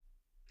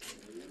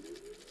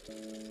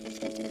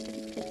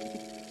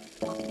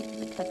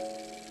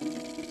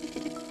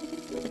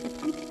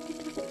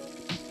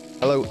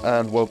Hello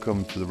and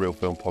welcome to the Real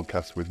Film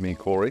Podcast with me,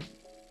 Corey.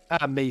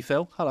 And me,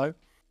 Phil. Hello.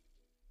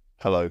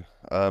 Hello.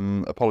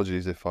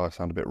 Apologies if I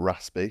sound a bit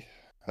raspy.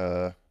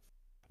 A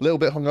little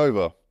bit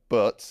hungover,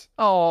 but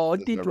Oh,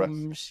 there's no rest.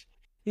 diddums.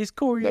 Is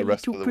Corey No a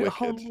rest little for the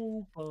bit wicked.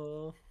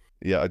 hungover?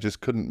 Yeah, I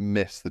just couldn't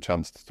miss the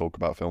chance to talk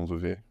about films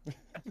with you.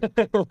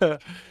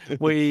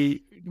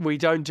 we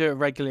don't do it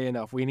regularly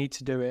enough. We need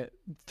to do it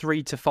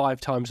 3 to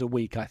 5 times a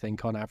week, I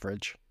think, on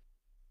average.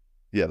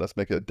 Yeah, let's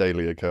make it a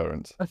daily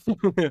occurrence.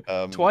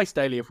 Twice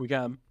daily if we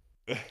can.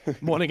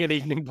 Morning and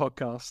evening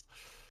podcast.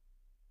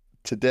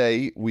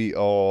 Today we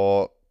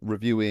are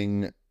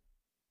reviewing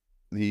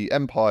the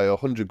Empire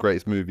 100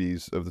 Greatest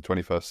Movies of the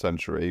 21st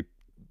Century.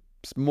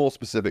 More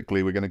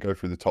specifically, we're going to go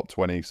through the top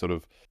 20, sort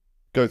of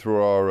go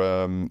through our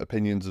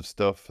opinions of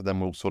stuff, and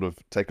then we'll sort of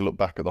take a look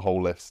back at the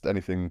whole list.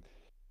 Anything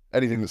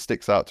that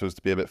sticks out to us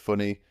to be a bit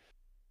funny.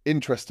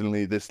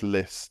 Interestingly, this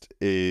list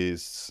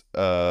is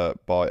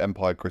by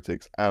Empire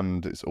critics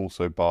and it's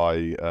also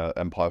by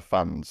Empire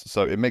fans,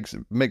 so it makes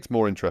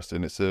more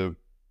interesting. It's a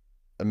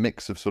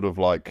mix of sort of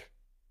like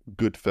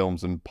good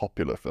films and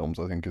popular films,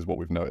 I think, is what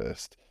we've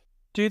noticed.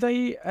 Did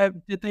they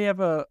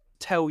ever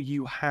tell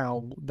you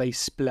how they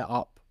split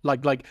up?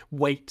 Like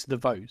weight the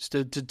votes?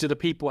 Do the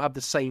people have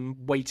the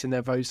same weight in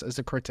their votes as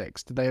the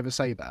critics? Did they ever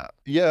say that?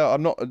 Yeah,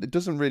 it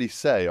doesn't really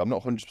say. I'm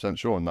not 100%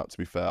 sure on that, to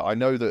be fair. I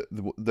know that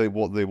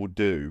what they will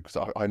do,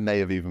 because I may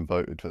have even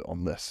voted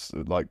on this,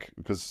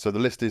 so the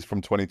list is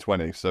from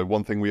 2020. So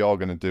one thing we are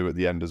going to do at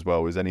the end as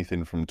well is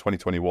anything from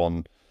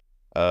 2021,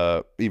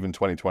 even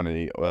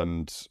 2020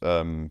 and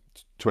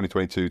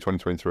 2022,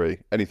 2023,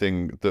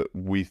 anything that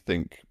we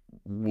think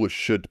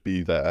should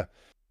be there,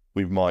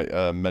 we might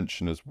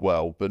mention as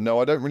well. But no,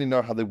 I don't really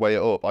know how they weigh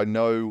it up. I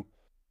know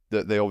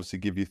that they obviously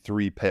give you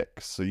 3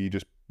 picks, so you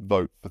just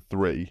vote for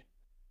 3.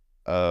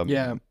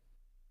 Yeah.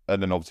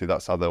 And then obviously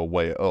that's how they'll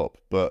weigh it up.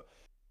 But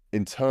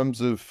in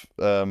terms of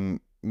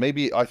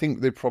maybe, I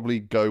think they probably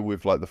go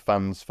with like the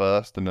fans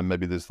first, and then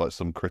maybe there's like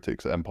some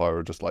critics at Empire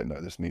are just like,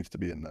 no, this needs to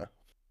be in there.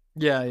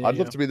 Yeah. I'd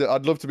love to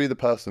be the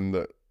person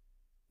that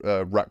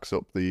racks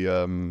up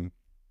the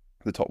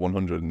top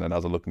 100 and then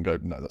has a look and go,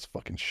 no, that's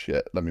fucking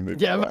shit. Let me move.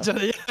 Yeah, imagine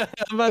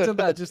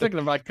that. Just looking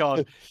at my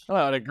card,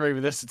 I don't agree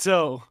with this at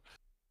all.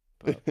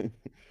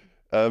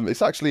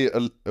 It's actually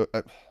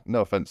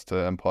no offense to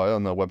Empire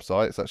on their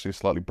website. It's actually a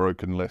slightly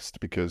broken list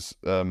because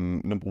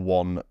number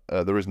 1,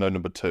 there is no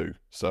number 2,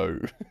 so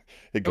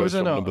it goes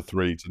from number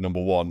 3 to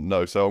number 1.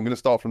 No, so I'm going to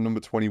start from number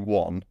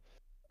 21.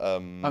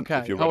 Okay.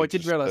 I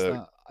did realise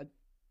that.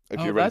 If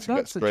you're ready to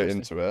get straight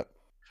into it.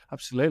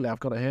 Absolutely,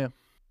 I've got it here.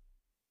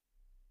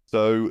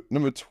 So,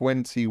 number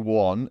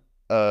 21,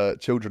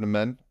 Children of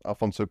Men,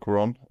 Alfonso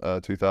Cuarón,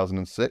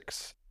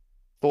 2006.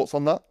 Thoughts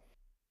on that?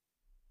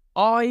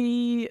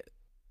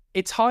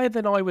 It's higher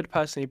than I would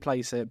personally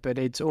place it, but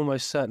it's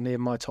almost certainly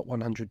in my top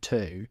 100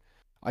 too.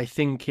 I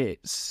think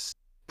it's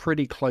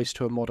pretty close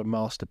to a modern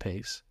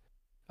masterpiece.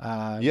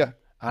 Yeah.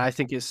 And I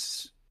think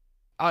as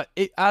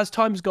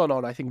time's gone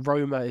on, I think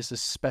Roma is a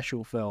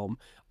special film.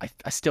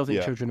 I still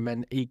think Children of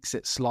Men ekes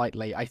it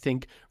slightly. I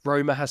think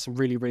Roma has some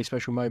really, really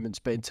special moments,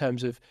 but in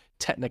terms of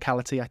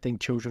technicality, I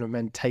think Children of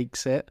Men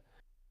takes it.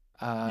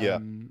 They're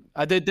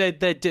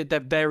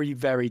very,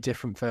 very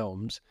different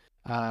films,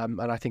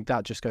 and I think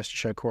that just goes to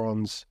show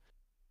Cuarón's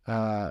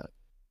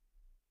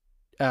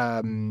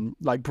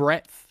like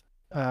breadth,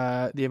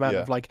 the amount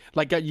of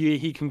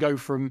he can go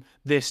from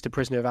this to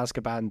Prisoner of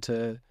Azkaban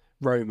to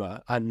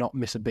Roma and not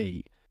miss a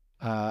beat.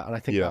 And I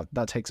think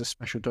that takes a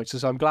special touch.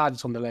 So I'm glad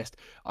it's on the list.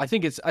 I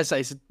think it's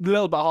a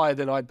little bit higher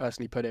than I'd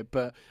personally put it,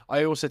 but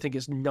I also think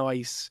it's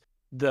nice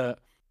that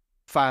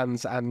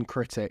fans and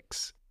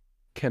critics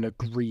can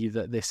agree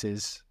that this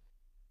is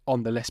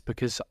on the list,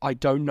 because I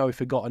don't know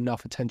if it got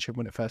enough attention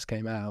when it first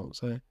came out.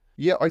 So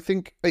yeah, I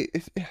think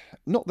it's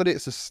not that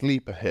it's a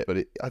sleeper hit,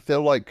 but I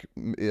feel like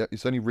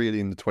it's only really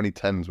in the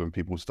 2010s when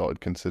people started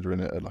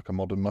considering it like a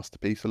modern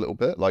masterpiece a little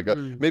bit. Like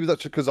maybe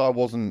that's just because I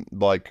wasn't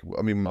I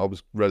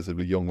was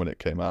relatively young when it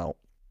came out,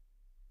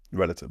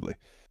 relatively.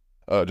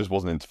 Just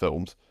wasn't into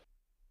films.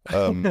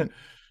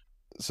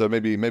 So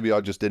maybe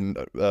I just didn't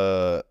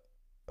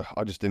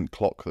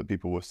clock that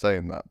people were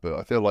saying that. But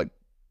I feel like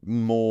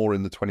more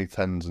in the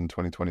 2010s and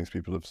 2020s,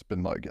 people have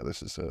been like, yeah,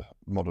 this is a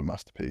modern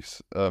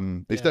masterpiece.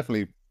 It's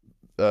definitely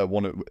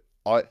one of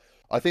I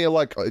think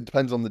it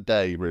depends on the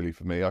day, really.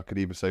 For me, I could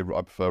either say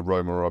I prefer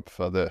Roma or I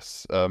prefer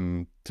this.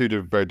 2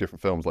 very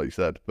different films, like you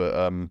said, but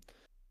and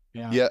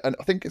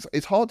I think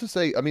it's hard to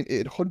say. I mean,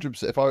 it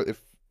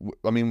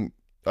 100%.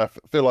 I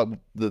feel like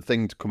the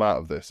thing to come out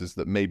of this is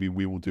that maybe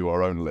we will do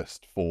our own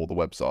list for the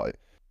website.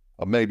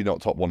 Maybe not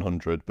top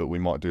 100, but we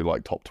might do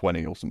like top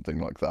 20 or something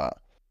like that.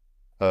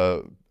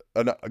 And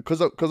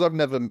because I've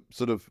never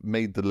sort of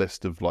made the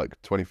list of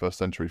like 21st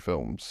century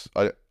films,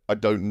 I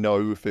don't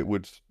know if it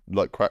would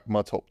like crack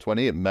my top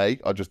 20. It may.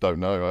 I just don't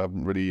know. I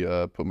haven't really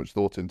put much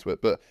thought into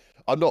it. But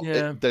I'm not.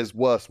 Yeah. There's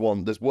worse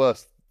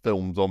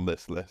films on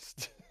this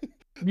list.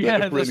 Yeah,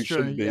 that really that's true.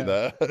 shouldn't be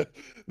there.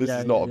 This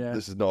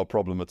is not a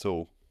problem at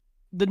all.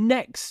 The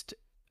next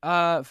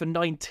for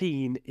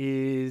 19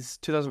 is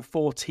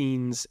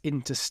 2014's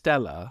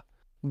Interstellar,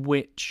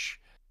 which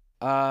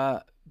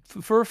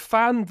for a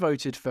fan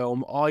voted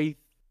film, or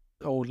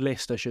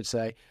list I should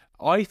say,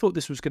 I thought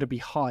this was going to be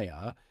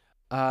higher.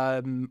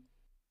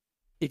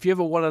 If you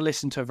ever want to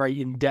listen to a very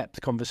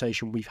in-depth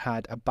conversation we've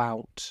had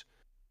about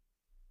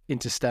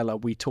Interstellar,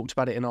 we talked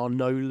about it in our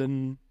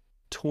Nolan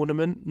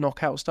tournament,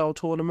 knockout style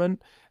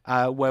tournament,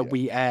 where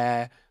we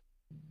air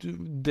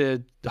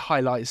the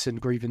highlights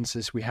and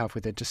grievances we have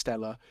with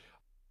Interstellar.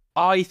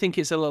 I think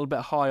it's a little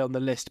bit high on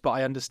the list, but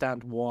I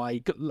understand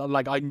why.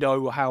 Like, I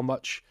know how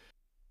much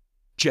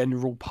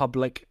general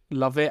public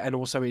love it, and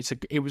also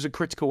it was a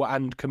critical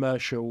and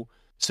commercial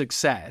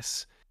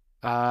success.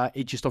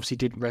 It just obviously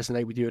didn't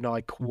resonate with you and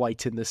I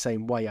quite in the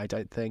same way, I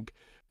don't think.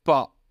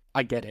 But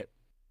I get it.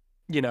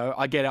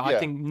 I get it. Yeah. I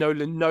think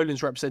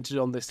Nolan's represented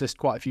on this list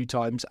quite a few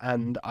times,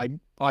 and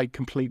I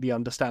completely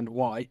understand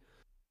why.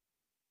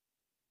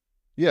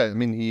 Yeah, I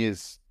mean, he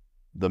is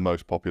the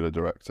most popular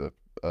director,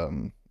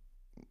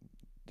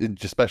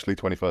 especially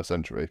 21st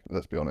century,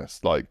 let's be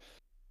honest. Like,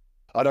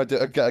 I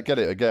get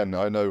it again.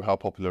 I know how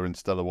popular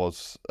Interstellar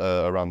was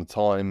around the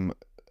time.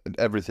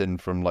 Everything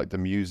from like the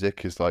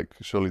music is like,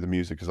 surely the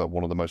music is like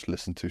one of the most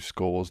listened to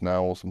scores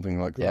now or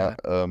something like that.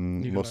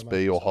 Must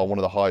be, or one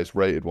of the highest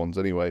rated ones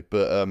anyway.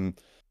 But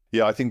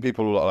yeah, I think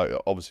people like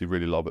obviously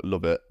really love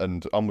it.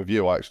 And I'm with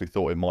you. I actually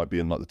thought it might be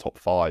in like the top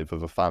 5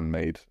 of a fan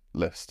made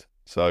list.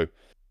 So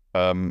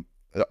it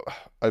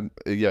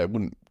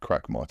wouldn't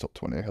crack my top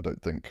 20, I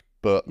don't think.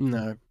 But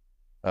no,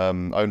 I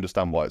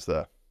understand why it's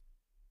there.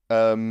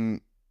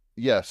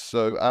 Yes,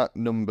 so at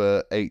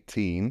number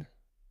 18,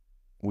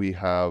 we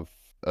have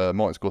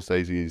Martin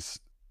Scorsese's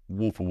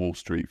Wolf of Wall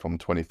Street from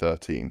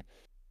 2013.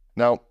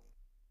 Now,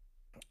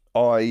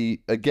 I,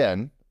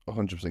 again,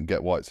 100%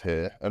 get why it's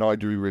here, and I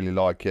do really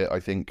like it. I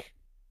think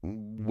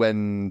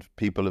when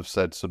people have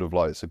said sort of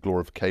like it's a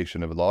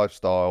glorification of a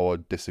lifestyle, I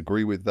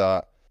disagree with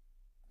that.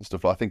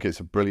 Stuff. I think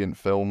it's a brilliant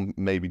film.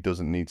 Maybe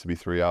doesn't need to be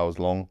 3 hours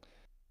long.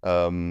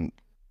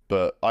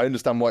 But I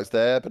understand why it's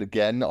there. But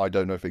again, I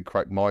don't know if it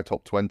cracked my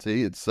top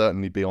 20. It'd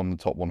certainly be on the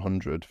top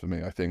 100 for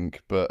me, I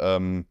think. But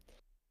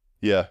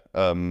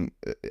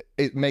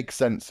it makes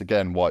sense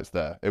again why it's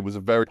there. It was a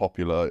very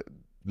popular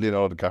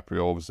Leonardo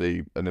DiCaprio,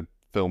 obviously, in a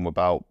film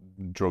about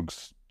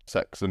drugs,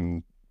 sex,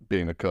 and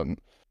being a cunt.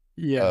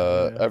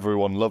 Yeah.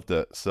 Everyone loved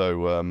it.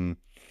 So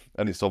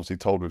and it's obviously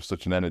told with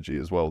such an energy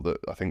as well that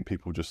I think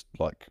people just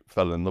like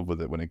fell in love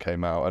with it when it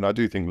came out. And I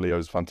do think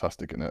Leo's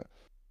fantastic in it.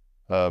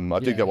 I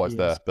do get why it's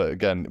there, but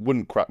again, it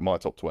wouldn't crack my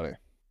top 20.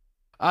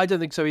 I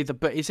don't think so either,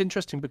 but it's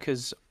interesting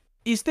because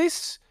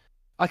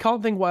I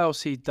can't think what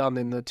else he'd done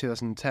in the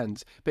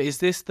 2010s, but is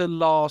this the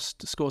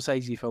last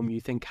Scorsese film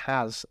you think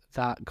has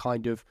that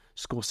kind of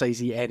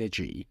Scorsese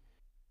energy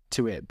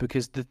to it?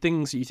 Because the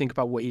things that you think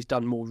about what he's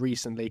done more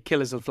recently,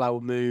 Killers of the Flower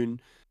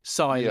Moon,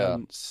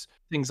 Silence,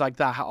 things like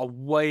that are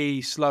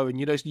way slow. And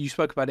you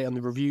spoke about it on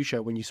the review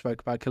show when you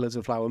spoke about Killers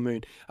of the Flower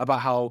Moon,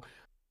 about how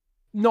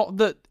not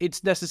that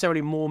it's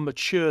necessarily more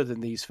mature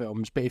than these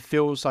films, but it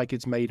feels like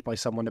it's made by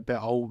someone a bit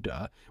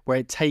older, where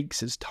it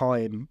takes its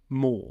time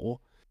more.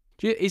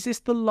 Is this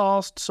the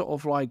last sort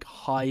of like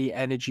high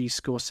energy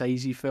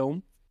Scorsese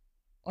film?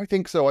 I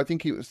think so. I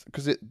think it was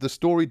because the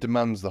story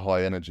demands the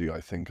high energy. I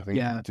think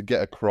to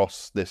get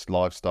across this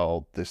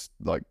lifestyle, this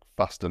like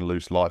fast and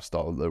loose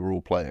lifestyle that we're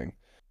all playing,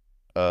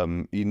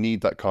 you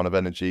need that kind of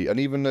energy. And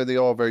even though they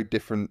are very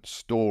different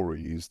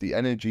stories, the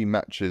energy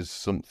matches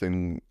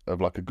something of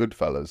like a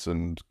Goodfellas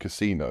and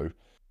Casino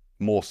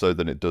more so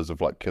than it does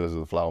of like Killers of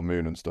the Flower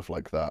Moon and stuff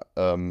like that.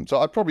 So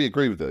I'd probably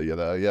agree with it.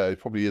 Yeah, it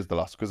probably is the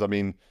last, because I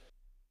mean,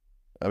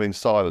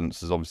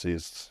 Silence is obviously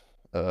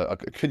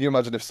can you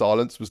imagine if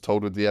Silence was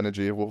told with the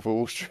energy of Wolf of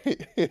Wall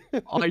Street?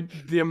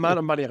 The amount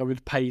of money I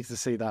would pay to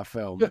see that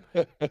film,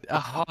 a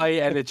high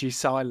energy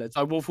Silence,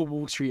 a Wolf of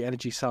Wall Street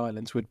energy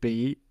Silence would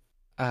be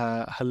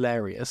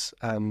hilarious,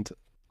 and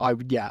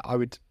I'd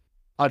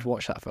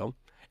watch that film.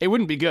 It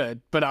wouldn't be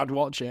good, but I'd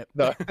watch it.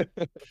 No.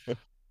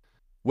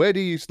 Where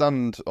do you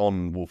stand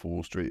on Wolf of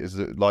Wall Street? Is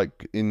it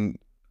like you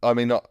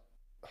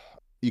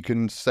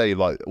can say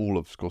like all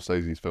of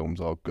Scorsese's films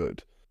are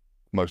good,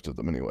 most of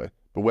them anyway.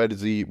 But where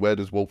does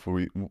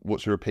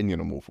what's your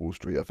opinion on Wolf of Wall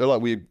Street? I feel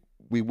like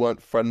we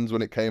weren't friends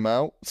when it came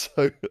out,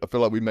 so I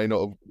feel like we may not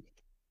have.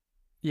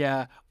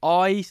 Yeah,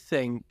 I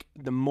think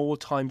the more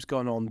time's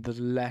gone on, the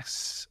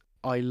less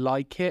I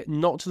like it.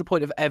 Not to the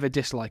point of ever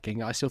disliking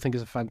it. I still think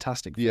it's a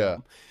fantastic film. Yeah.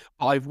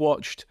 I've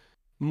watched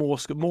more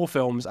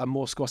films and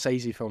more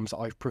Scorsese films that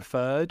I've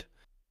preferred.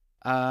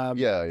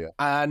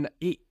 And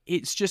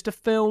it's just a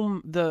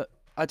film that,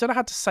 I don't know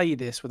how to say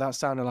this without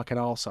sounding like an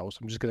arsehole, so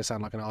I'm just going to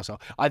sound like an arsehole.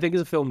 I think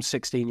it's a film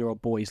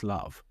 16-year-old boys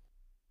love.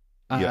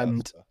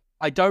 And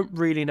I don't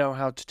really know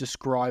how to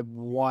describe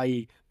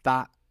why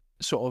that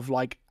sort of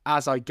like,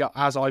 as I've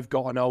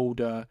gotten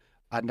older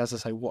and, as I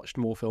say, watched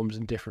more films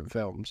and different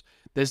films,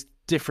 there's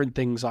different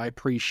things I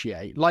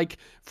appreciate. Like,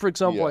 for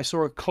example, I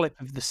saw a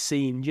clip of the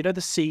scene, the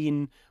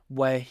scene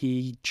where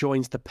he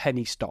joins the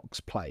penny stocks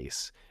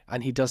place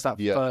and he does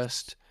that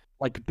first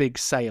like big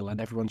sale and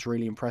everyone's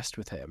really impressed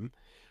with him.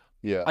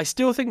 Yeah. I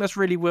still think that's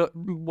really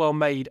well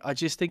made. I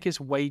just think it's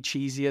way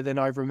cheesier than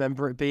I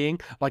remember it being.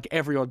 Like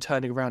everyone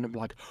turning around and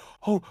like,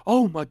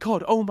 oh my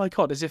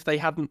god, as if they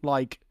hadn't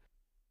like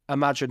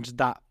imagined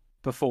that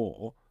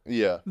before.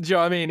 Yeah. Do you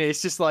know what I mean?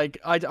 It's just like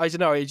I don't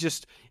know.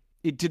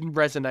 It didn't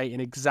resonate in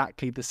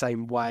exactly the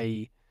same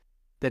way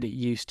that it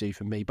used to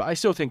for me. But I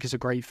still think it's a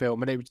great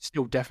film, and it would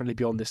still definitely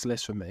be on this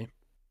list for me.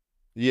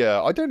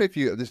 Yeah, I don't know if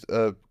you this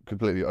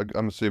completely.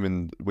 I'm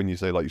assuming when you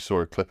say like you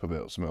saw a clip of it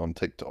or something on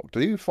TikTok,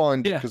 do you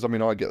find? Yeah. Because I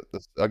mean, I get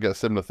a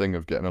similar thing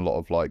of getting a lot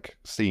of like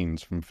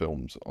scenes from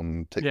films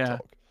on TikTok. Yeah.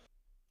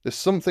 There's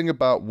something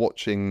about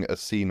watching a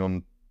scene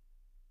on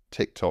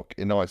TikTok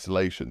in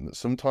isolation that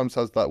sometimes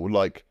has that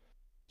like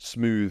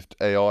smoothed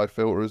AI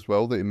filter as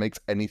well, that it makes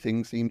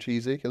anything seem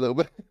cheesy a little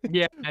bit.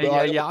 Yeah,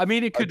 yeah. I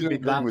mean, it could be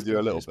agree with you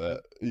a little bit.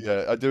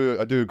 Yeah, I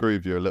do agree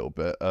with you a little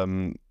bit. I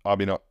mean,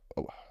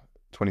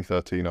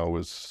 2013, I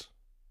was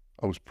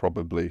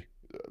probably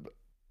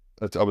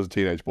I was a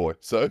teenage boy,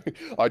 so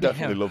I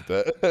definitely loved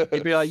it.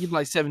 You'd be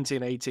like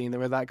 17, 18, they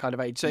were that kind of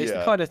age. So it's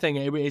the kind of thing.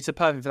 It's a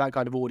perfect for that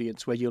kind of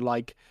audience where you're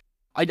like,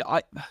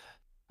 I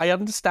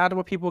understand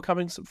where people are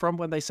coming from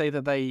when they say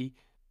that they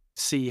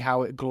see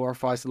how it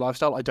glorifies the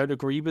lifestyle. I don't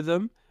agree with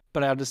them,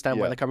 but I understand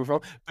where they're coming from,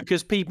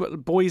 because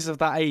boys of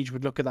that age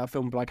would look at that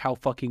film and be like, how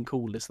fucking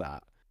cool is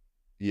that?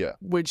 Yeah.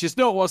 Which is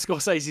not what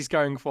Scorsese's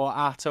going for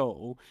at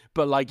all.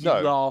 But like, you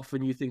laugh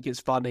and you think it's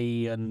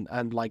funny,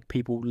 and like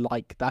people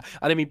like that.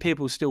 And I mean,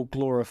 people still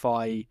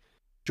glorify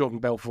Jordan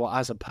Belfort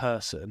as a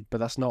person, but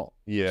that's not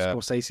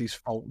Scorsese's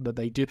fault that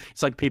they do.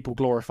 It's like people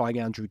glorifying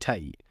Andrew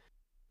Tate.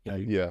 You know?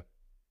 Yeah.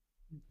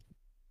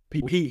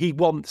 He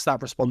wants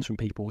that response from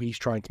people. He's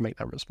trying to make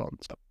that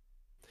response.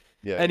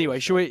 Yeah. Anyway,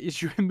 should we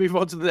move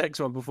on to the next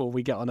one before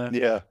we get on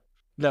a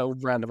little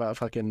roundabout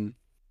fucking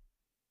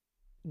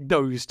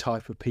those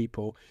type of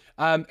people?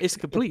 It's a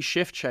complete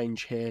shift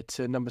change here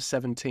to number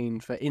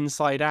 17 for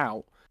Inside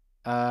Out,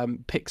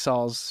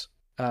 Pixar's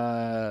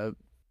I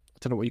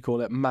don't know what you call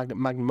it,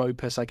 magnum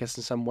opus, I guess,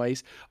 in some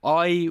ways.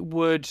 I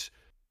would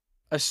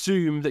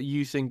assume that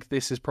you think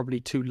this is probably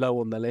too low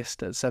on the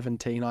list at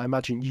 17. I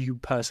imagine you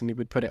personally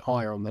would put it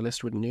higher on the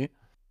list, wouldn't you?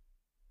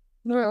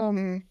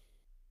 No,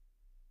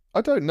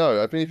 I don't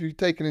know. I mean, if you've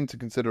taken into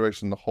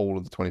consideration the whole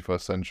of the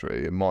 21st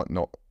century, it might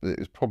not.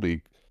 It's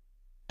probably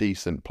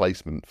decent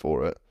placement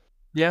for it.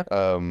 Yeah.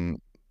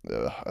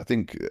 I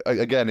think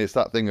again, it's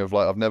that thing of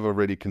like I've never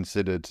really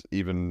considered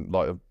even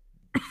like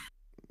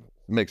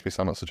makes me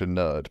sound like such a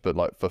nerd, but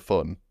like for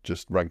fun,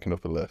 just ranking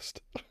up a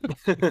list.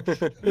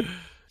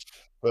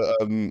 But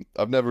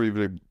I've never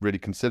even really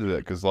considered it,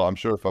 because like, I'm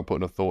sure if I put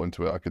enough thought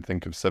into it, I could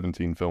think of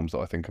 17 films that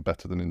I think are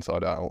better than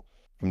Inside Out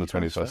from the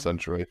 21st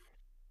century.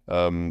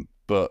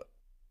 But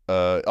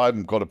I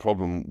haven't got a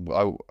problem.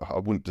 I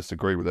wouldn't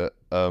disagree with it.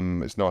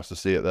 It's nice to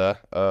see it there.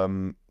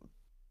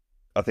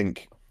 I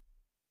think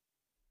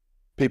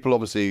people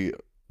obviously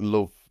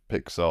love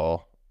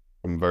Pixar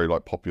and very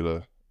like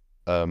popular.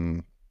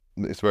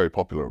 It's very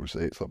popular.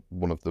 Obviously, it's like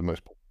one of the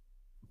most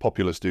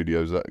popular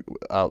studios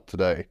out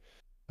today.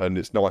 And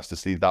it's nice to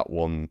see that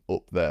one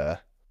up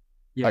there,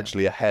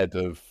 actually ahead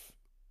of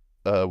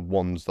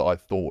ones that I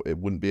thought it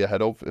wouldn't be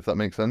ahead of, if that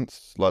makes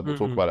sense. Like we'll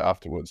talk about it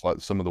afterwards, like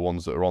some of the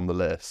ones that are on the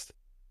list.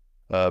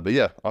 But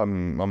yeah,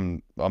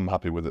 I'm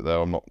happy with it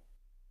there.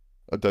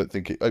 I don't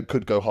think it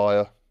could go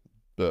higher,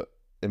 but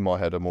in my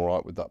head, I'm all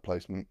right with that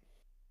placement.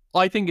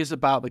 I think it's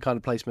about the kind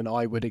of placement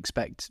I would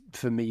expect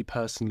for me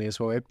personally as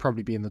well. It'd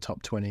probably be in the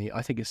top 20.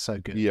 I think it's so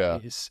good. Yeah.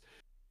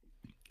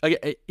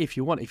 If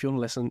you want to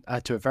listen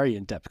to a very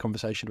in-depth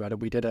conversation about it,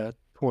 we did a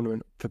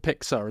tournament for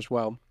Pixar as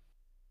well.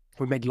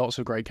 We made lots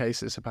of great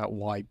cases about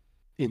why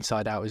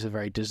Inside Out is a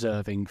very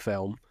deserving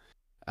film.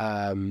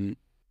 Didn't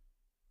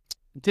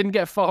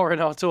get far in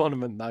our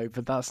tournament though,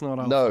 but that's not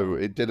our fault.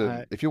 It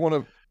didn't. If you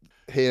want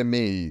to hear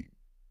me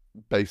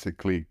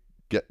basically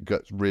get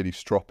really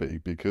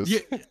stroppy, because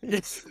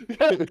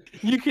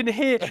you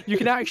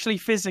can actually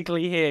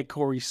physically hear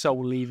Corey's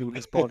soul leaving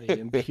his body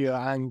in pure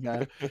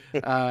anger.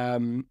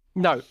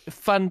 No,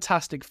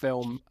 fantastic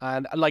film,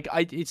 and like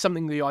it's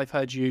something that I've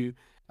heard you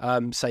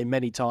say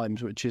many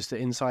times, which is that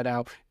Inside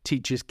Out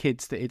teaches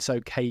kids that it's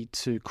okay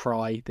to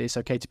cry, that it's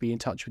okay to be in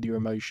touch with your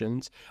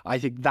emotions. I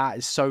think that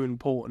is so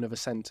important of a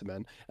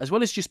sentiment, as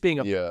well as just being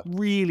a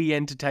really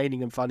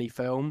entertaining and funny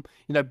film.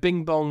 You know,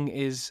 Bing Bong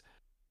is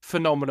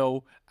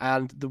phenomenal,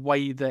 and the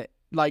way that,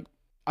 like,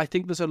 I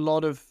think there's a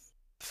lot of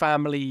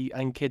family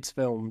and kids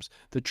films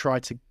that try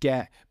to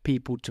get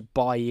people to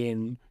buy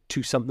in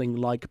to something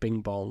like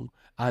Bing Bong,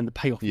 and the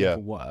payoff never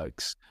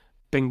works.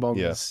 Bing Bong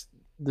is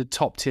the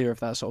top tier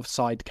of that sort of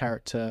side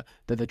character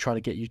that they're trying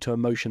to get you to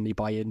emotionally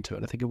buy into,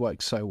 and I think it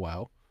works so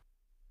well.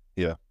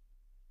 Yeah,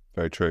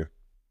 very true.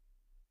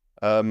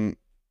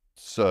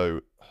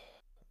 So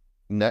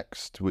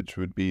next, which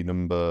would be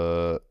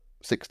number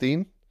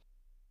 16,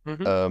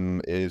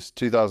 is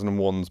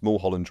 2001's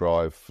Mulholland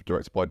Drive,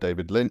 directed by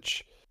David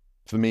Lynch.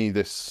 For me,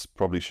 this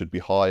probably should be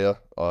higher.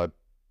 I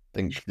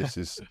think this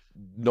is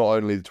not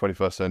only the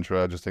 21st century,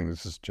 I just think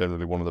this is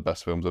generally one of the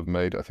best films I've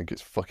made. I think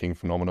it's fucking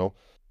phenomenal.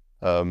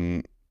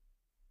 I'm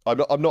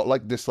not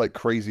like this like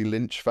crazy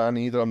Lynch fan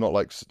either. I'm not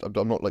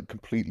like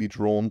completely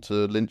drawn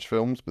to Lynch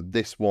films, but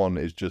this one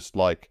is just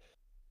like,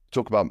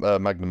 talk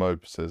about magnum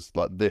opuses.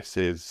 Like, this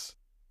is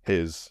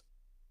his,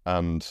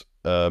 and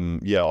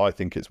yeah, I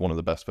think it's one of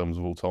the best films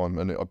of all time,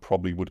 and I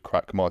probably would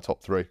crack my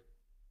top 3.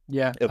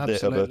 Yeah, of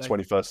absolutely. a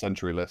 21st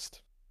century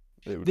list.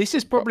 This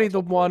is probably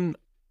the one.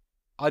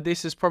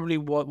 This is probably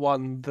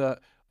one that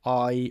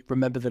I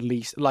remember the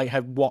least. Like,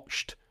 have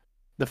watched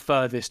the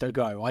furthest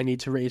ago. I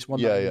need to. It's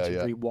one that I need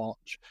to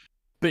rewatch.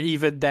 But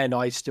even then,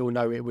 I still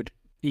know it would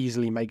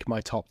easily make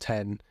my top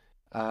 10.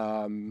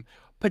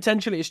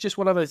 Potentially, it's just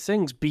one of those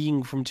things.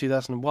 Being from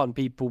 2001,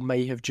 people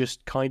may have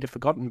just kind of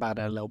forgotten about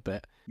it a little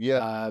bit.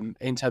 Yeah.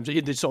 In terms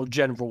of the sort of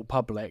general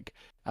public,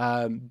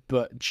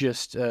 but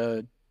just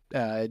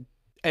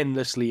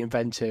endlessly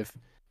inventive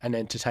and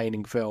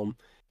entertaining film.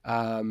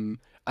 On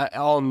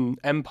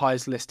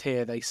Empire's list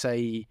here, they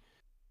say,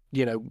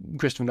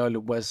 Christopher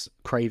Nolan, Wes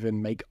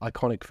Craven make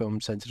iconic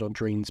films centered on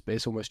dreams, but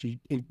it's almost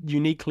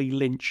uniquely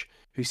Lynch,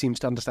 who seems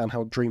to understand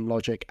how dream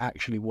logic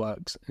actually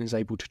works and is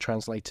able to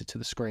translate it to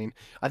the screen.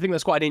 I think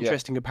that's quite an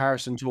interesting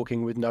comparison,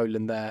 talking with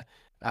Nolan there,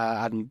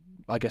 and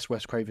I guess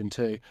Wes Craven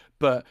too.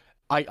 But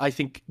I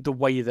think the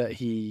way that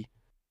he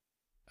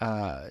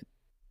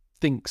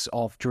thinks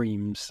of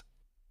dreams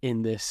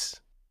in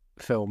this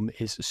film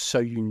is so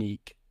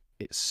unique.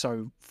 It's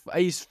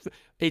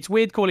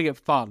weird calling it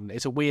fun.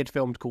 It's a weird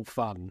film to call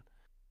fun,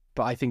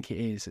 but I think it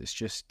is. It's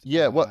just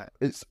going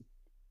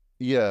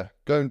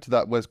to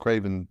that Wes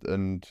Craven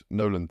and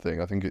Nolan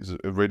thing. I think it's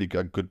a really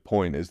good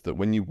point. Is that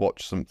when you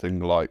watch something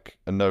like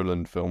a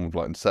Nolan film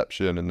like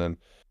Inception and then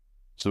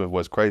some of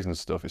Wes Craven's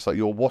stuff, it's like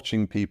you're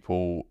watching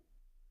people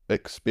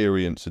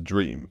experience a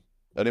dream,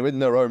 and in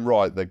their own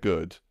right, they're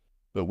good.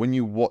 But when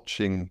you're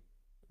watching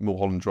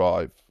Mulholland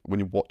Drive, when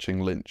you're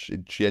watching Lynch,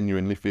 it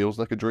genuinely feels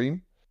like a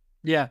dream.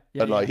 Yeah.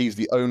 And like he's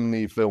the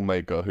only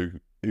filmmaker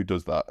who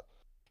does that.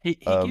 He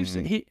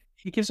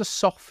gives a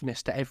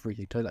softness to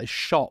everything, to like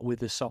shot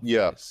with a softness.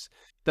 Yeah.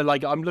 That,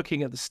 like, I'm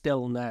looking at the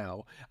still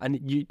now, and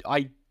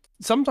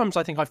sometimes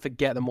I think I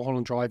forget that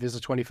Mulholland Drive is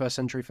a 21st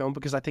century film,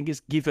 because I think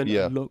it's given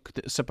a look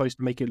that's supposed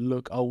to make it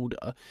look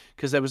older.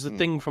 Because there was a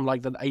thing from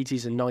like the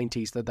 80s and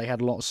 90s that they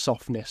had a lot of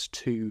softness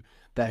to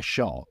their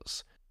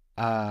shots.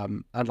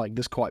 And like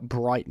there's quite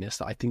brightness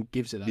that I think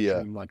gives it that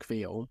dream-like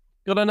feel.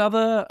 Got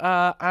another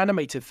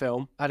animated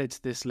film added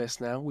to this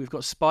list now. We've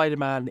got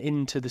Spider-Man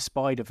Into the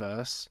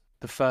Spider-Verse,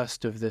 the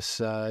first of this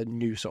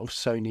new sort of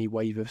Sony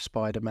wave of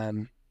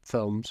Spider-Man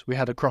films. We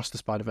had Across the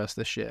Spider-Verse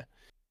this year.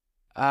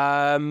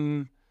 I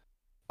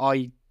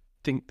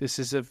think this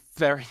is a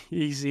very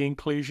easy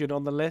inclusion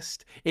on the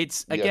list.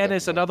 It's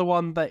another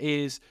one that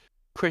is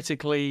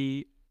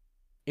critically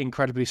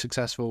incredibly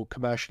successful,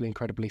 commercially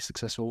incredibly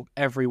successful.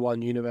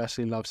 Everyone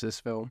universally loves this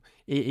film.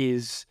 It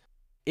is,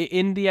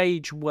 in the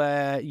age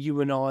where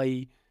you and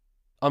I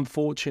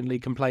unfortunately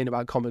complain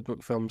about comic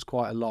book films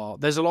quite a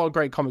lot. There's a lot of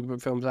great comic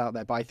book films out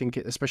there, but I think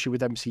especially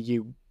with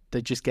MCU,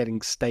 they're just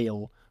getting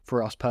stale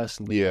for us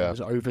personally. There's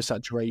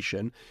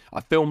oversaturation.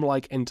 A film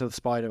like Into the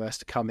Spider-Verse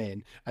to come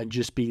in and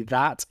just be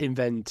that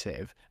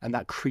inventive and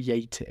that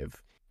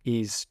creative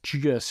is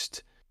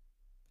just...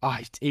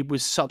 it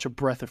was such a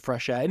breath of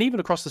fresh air. And even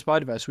Across the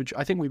Spider-Verse, which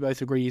I think we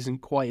both agree isn't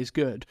quite as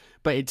good,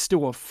 but it's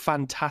still a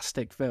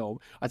fantastic film.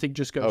 I think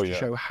just goes to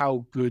show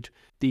how good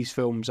these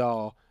films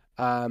are.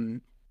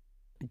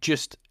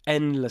 Just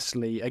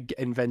endlessly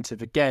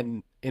inventive,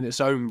 again, in its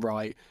own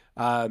right.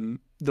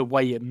 The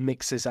way it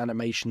mixes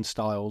animation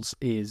styles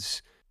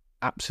is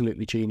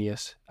absolutely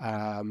genius.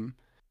 And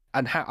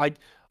how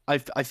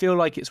I feel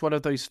like it's one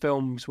of those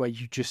films where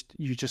you just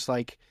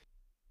like...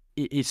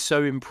 It is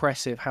so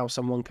impressive how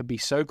someone can be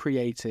so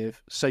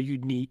creative, so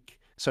unique,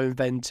 so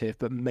inventive,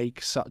 but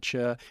make such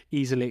a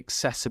easily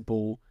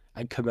accessible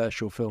and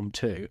commercial film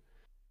too.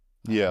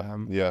 I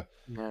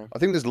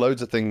think there's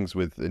loads of things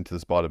with Into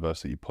the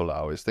Spider-Verse that you pull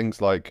out. It's things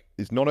like,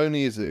 it's not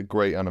only is it a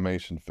great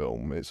animation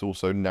film, it's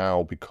also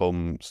now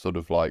become sort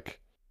of like,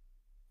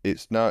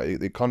 it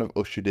kind of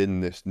ushered in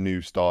this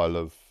new style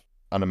of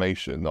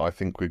animation that I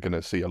think we're going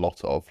to see a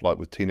lot of, like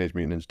with Teenage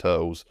Mutant Ninja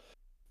Turtles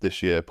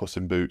this year, Puss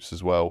in Boots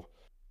as well.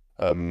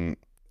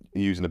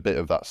 Using a bit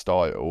of that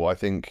style. I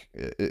think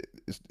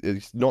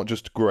it's not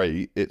just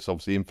great, it's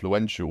obviously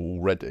influential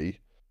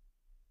already.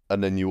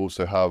 And then you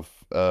also have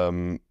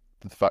the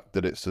fact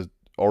that it's an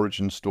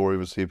origin story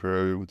of a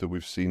superhero, that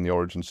we've seen the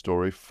origin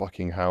story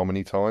fucking how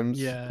many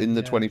times in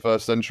the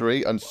 21st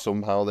century, and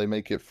somehow they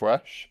make it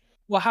fresh.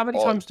 Well, how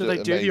many times do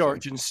they do the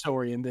origin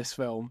story in this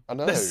film? I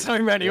know. There's so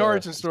many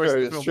origin stories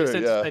in the film. It's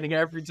entertaining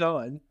every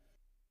time.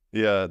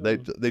 Yeah, they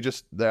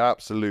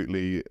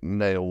absolutely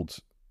nailed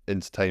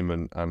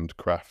entertainment and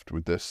craft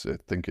with this. I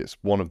think it's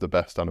one of the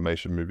best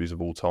animation movies of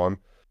all time.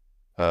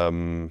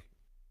 I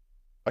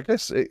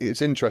guess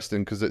it's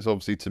interesting because it's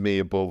obviously, to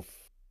me, on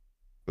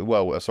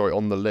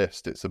the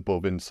list it's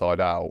above Inside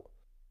Out,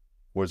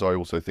 whereas I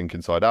also think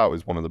Inside Out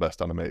is one of the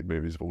best animated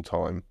movies of all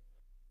time.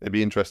 it'd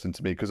be interesting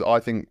to me because I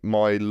think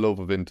my love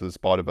of Into the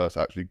Spider-Verse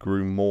actually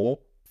grew more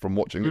from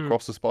watching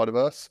Across the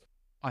Spider-Verse.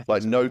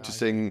 Like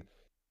noticing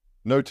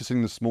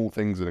the small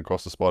things in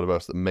Across the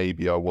Spider-Verse that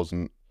maybe I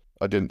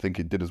didn't think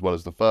it did as well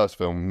as the first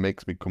film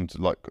makes me come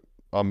to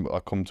I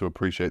come to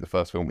appreciate the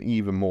first film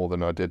even more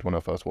than I did when I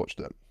first watched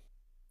it.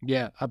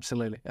 Yeah,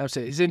 absolutely.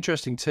 Absolutely. It's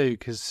interesting too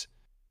because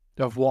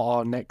of what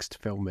our next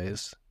film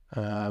is.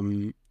 I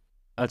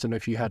don't know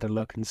if you had a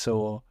look and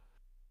saw.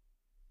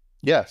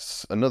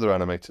 Yes, another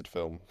animated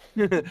film.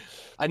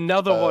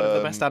 Another one of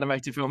the best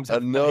animated films ever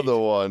Another made.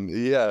 one,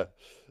 yeah.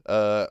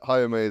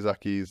 Hayao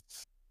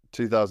Miyazaki's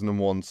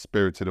 2001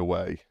 Spirited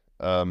Away.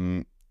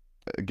 Again,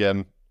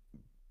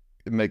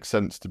 it makes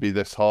sense to be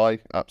this high,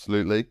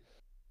 absolutely.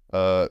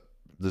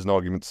 There's an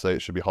argument to say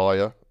it should be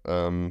higher.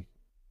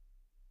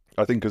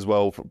 I think as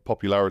well,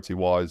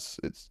 popularity-wise,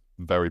 it's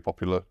very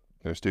popular.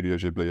 Studio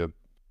Ghibli are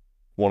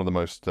one of the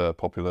most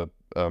popular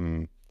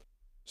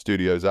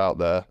studios out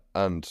there,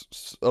 and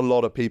a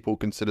lot of people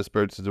consider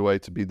Spirited Away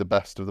to be the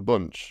best of the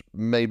bunch.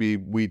 Maybe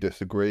we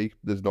disagree.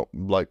 There's not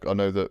I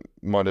know that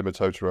My Name is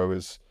Totoro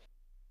is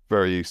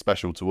very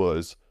special to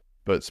us,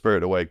 but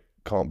Spirited Away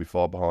can't be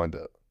far behind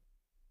it.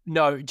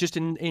 No, just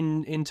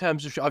in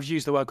terms of, I've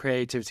used the word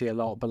creativity a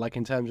lot, but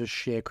in terms of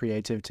sheer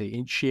creativity,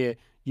 in sheer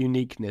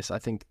uniqueness, I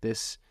think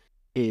this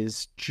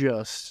is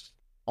just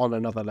on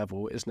another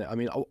level, isn't it? I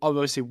mean,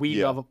 obviously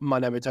we love My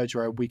Name is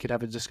Totoro. We could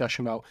have a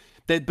discussion about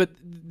that, but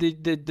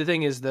the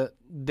thing is that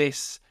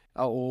this,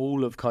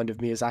 all of kind of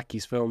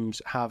Miyazaki's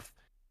films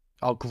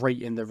are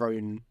great in their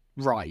own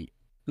right.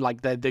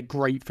 They're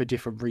great for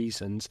different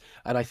reasons,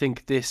 and I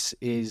think this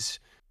is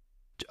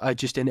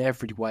just in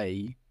every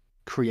way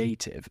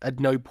creative. At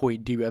no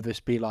point do you ever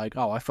be like,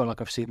 oh, I feel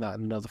like I've seen that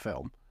in another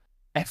film.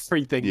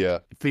 Everything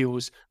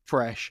feels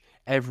fresh.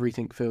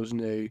 Everything feels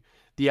new.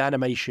 The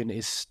animation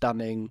is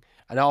stunning.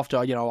 And after,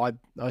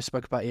 I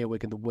spoke about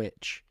Earwig and the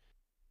Witch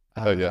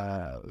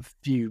a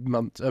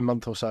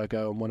month or so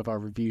ago on one of our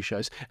review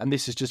shows. And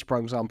this is just for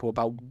example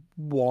about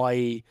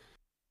why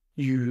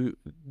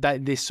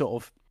this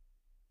sort of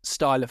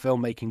style of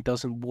filmmaking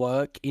doesn't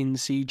work in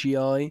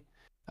CGI.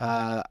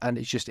 And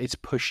it's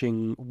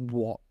pushing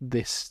what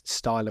this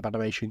style of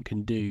animation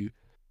can do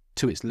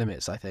to its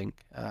limits, I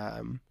think.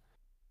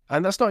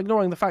 And that's not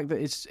ignoring the fact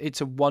that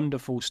it's a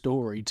wonderful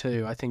story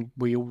too. I think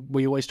we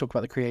always talk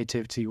about the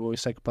creativity, we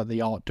always talk about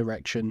the art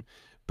direction,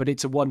 but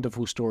it's a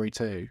wonderful story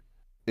too.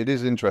 It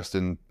is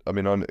interesting. I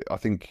mean, I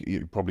think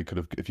you probably could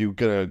have, if you were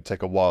going to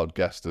take a wild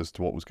guess as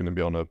to what was going to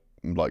be on a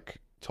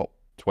top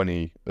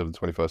 20 of the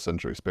 21st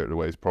century, Spirited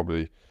Away is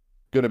probably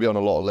going to be on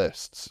a lot of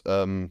lists.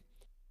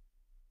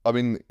 I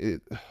mean,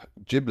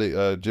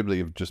 Ghibli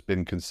have just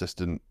been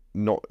consistent,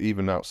 not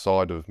even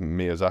outside of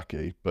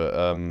Miyazaki, but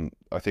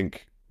I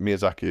think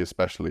Miyazaki,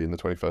 especially in the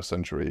 21st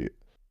century,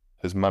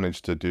 has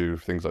managed to do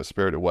things like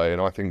Spirited Away,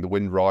 and I think The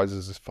Wind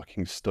Rises is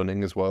fucking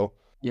stunning as well.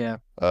 Yeah.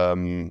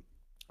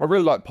 I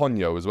really like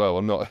Ponyo as well.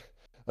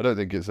 I don't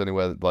think it's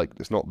anywhere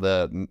it's not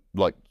there,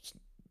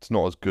 it's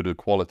not as good a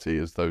quality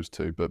as those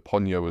two, but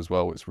Ponyo as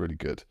well, it's really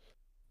good.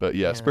 But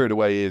yeah, Spirited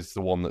Away is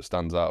the one that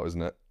stands out,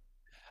 isn't it?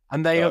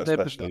 And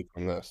especially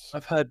from this.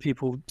 I've heard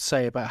people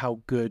say about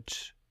how good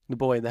The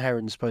Boy and the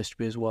Heron is supposed to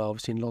be as well.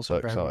 I've seen lots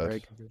of very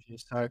good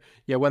reviews. So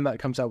yeah, when that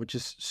comes out, which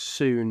is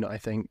soon, I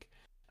think.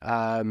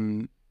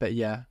 But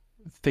yeah,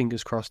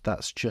 fingers crossed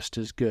that's just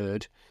as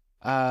good.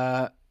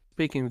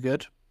 Speaking of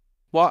good,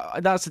 well,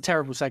 that's a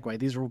terrible segue.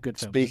 These are all good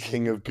films.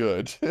 Speaking of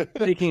good.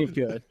 Speaking of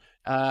good,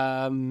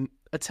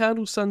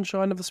 Eternal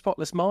Sunshine of the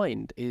Spotless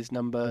Mind is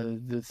number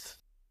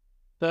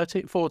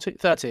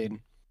 13.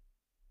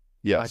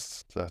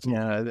 Yes.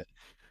 Yeah.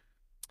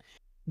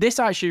 This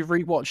I actually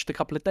rewatched a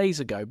couple of days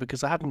ago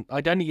because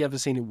I'd only ever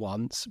seen it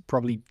once,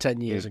 probably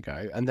 10 years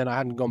ago, and then I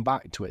hadn't gone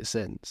back to it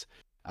since.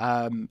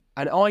 And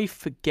I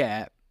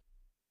forget,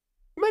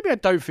 maybe I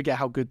don't forget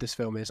how good this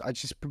film is.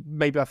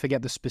 Maybe I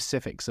forget the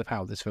specifics of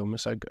how this film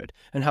is so good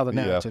and how the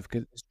narrative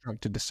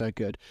constructed is so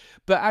good.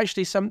 But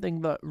actually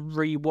something that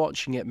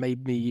rewatching it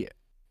made me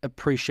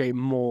appreciate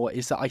more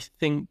is that I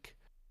think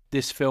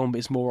this film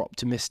is more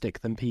optimistic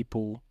than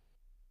people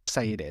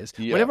say it is.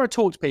 Whenever I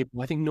talk to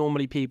people, I think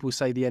normally people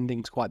say the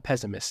ending's quite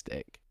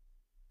pessimistic,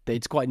 that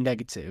it's quite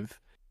negative,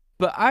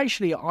 but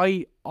actually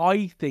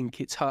I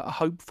think it's a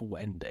hopeful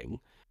ending,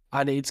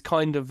 and it's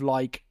kind of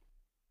like,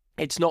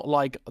 it's not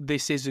like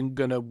this isn't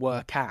gonna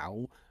work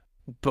out,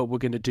 but we're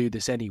gonna do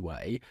this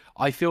anyway.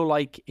 I feel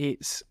like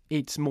it's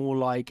more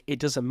like it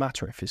doesn't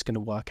matter if it's gonna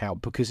work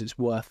out because it's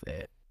worth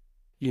it.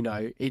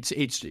 It's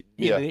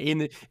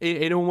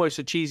in almost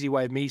a cheesy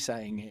way of me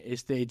saying it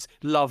is that it's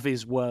love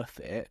is worth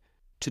it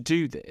to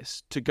do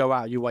this, to go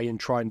out your way and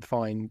try and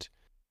find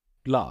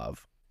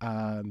love.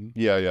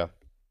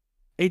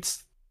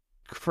 It's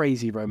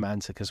crazy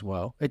romantic as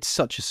well. It's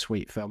such a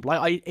sweet film.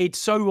 It's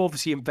so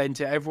obviously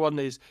invented. Everyone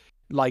is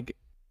like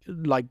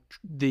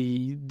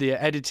the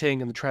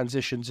editing and the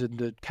transitions and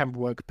the camera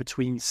work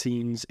between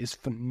scenes is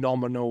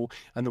phenomenal,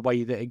 and the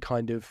way that it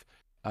kind of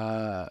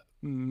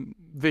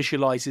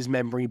visualizes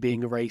memory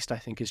being erased, I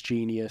think, is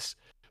genius.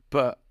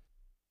 But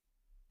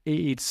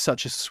it's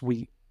such a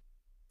sweet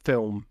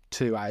film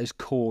too. At its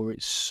core,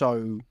 it's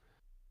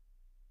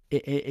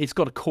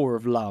got a core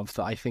of love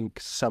that I think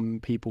some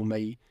people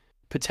may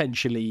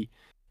potentially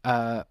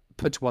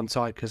put to one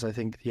side, because I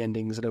think the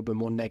ending is a little bit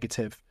more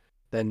negative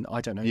than,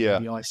 I don't know,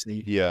 maybe I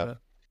see. Yeah.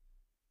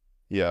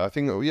 Yeah, I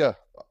think,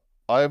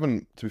 I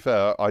haven't, to be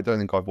fair, I don't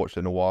think I've watched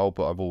it in a while,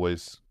 but I've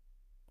always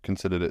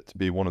considered it to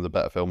be one of the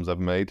better films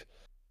ever made.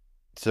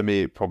 To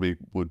me, it probably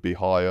would be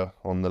higher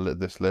on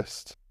this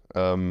list.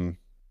 I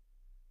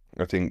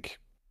think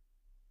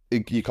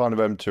you kind of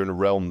enter in a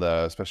realm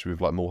there, especially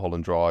with like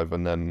Mulholland Drive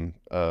and then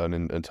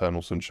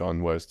Eternal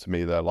Sunshine, whereas to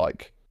me they're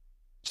like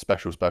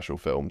special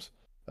films.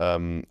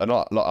 And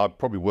I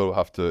probably will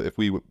have to, if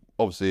we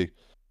obviously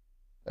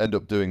end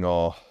up doing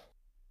our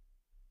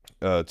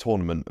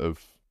tournament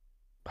of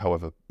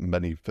however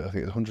many, I think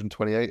it's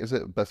 128, is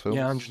it? Best films?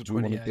 Yeah,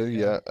 128.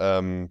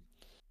 Yeah.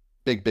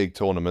 Big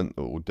tournament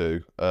that we'll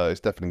do. It's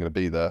definitely going to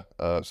be there.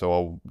 So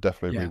I'll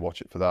definitely rewatch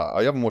it for that.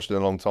 I haven't watched it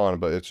in a long time,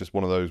 but it's just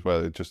one of those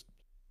where it just,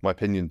 my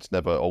opinion's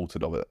never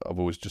altered of it. I've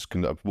always just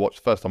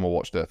watched. First time I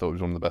watched it, I thought it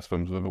was one of the best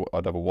films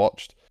I'd ever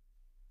watched.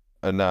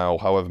 And now,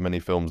 however many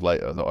films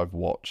later that I've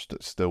watched,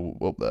 it's still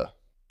up there.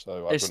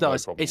 So it's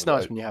nice. It's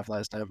nice when you have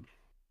that, isn't it?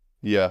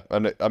 Yeah,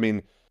 and I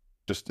mean,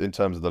 just in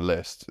terms of the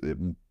list, it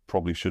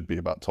probably should be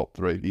about top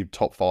 3,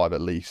 top 5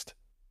 at least.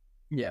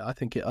 Yeah, I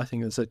think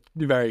there's a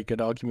very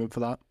good argument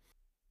for that.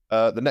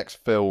 The next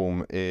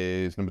film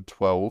is number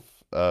 12,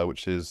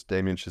 which is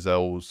Damien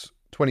Chazelle's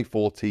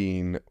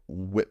 2014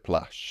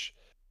 Whiplash.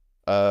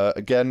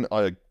 Again,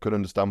 I could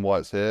understand why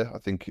it's here. I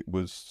think it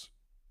was,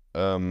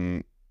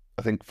 I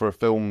think for a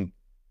film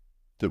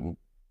that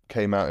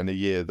came out in a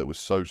year that was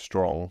so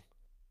strong,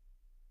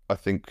 I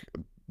think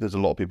there's a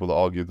lot of people that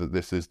argue that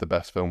this is the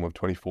best film of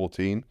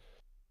 2014.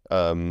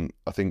 I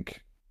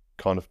think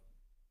kind of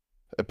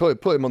it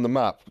put him on the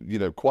map,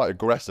 quite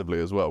aggressively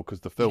as well, because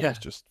the film is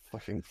just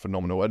fucking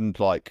phenomenal. And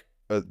like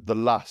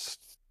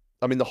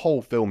the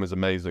whole film is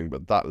amazing,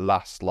 but that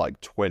last like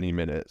 20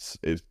 minutes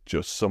is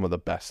just some of the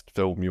best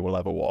film you will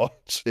ever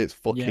watch. It's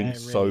fucking it really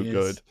so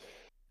good.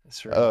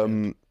 It's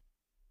really good.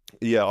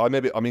 Yeah, I know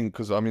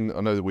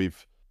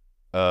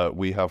that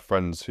we have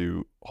friends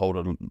who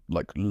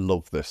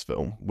love this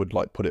film, would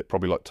like put it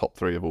probably like top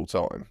 3 of all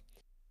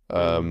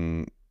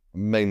time.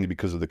 Mainly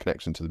because of the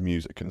connection to the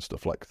music and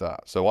stuff like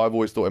that. So I've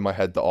always thought in my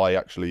head that I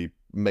actually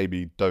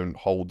maybe don't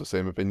hold the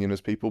same opinion as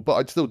people, but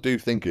I still do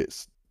think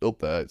it's up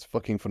there. It's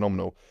fucking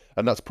phenomenal,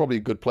 and that's probably a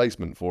good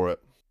placement for it.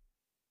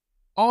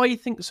 I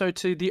think so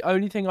too. The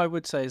only thing I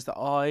would say is that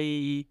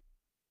I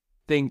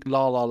think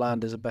La La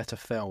Land is a better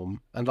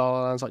film, and La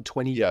La Land's like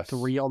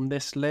 23 on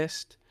this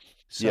list.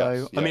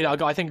 So I mean,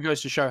 I think it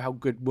goes to show how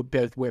good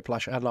both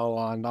Whiplash and La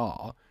La Land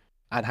are,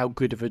 and how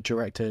good of a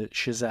director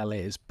Chazelle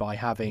is by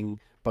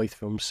having both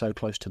films so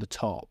close to the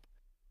top.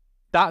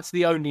 That's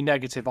the only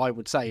negative I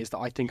would say, is that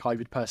I think I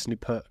would personally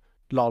put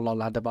La La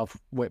Land above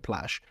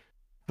Whiplash,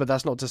 but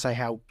that's not to say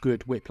how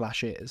good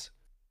Whiplash is.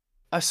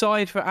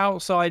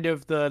 Outside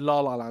of the La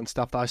La Land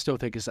stuff that I still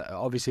think is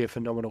obviously a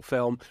phenomenal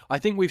film, I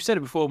think we've said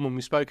it before when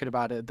we've spoken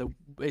about it, that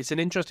it's an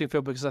interesting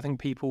film because I think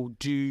people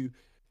do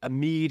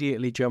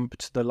immediately jump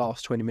to the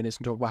last 20 minutes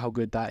and talk about how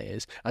good that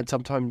is, and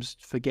sometimes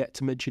forget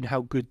to mention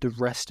how good the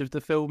rest of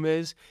the film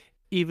is.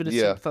 Even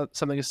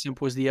something as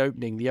simple as the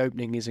opening. The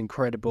opening is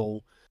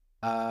incredible.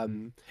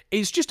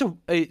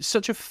 It's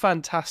such a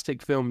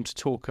fantastic film to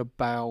talk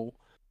about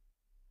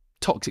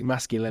toxic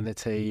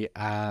masculinity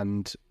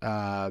and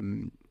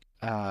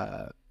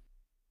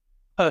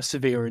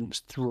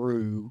perseverance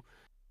through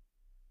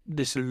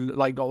this,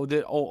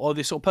 or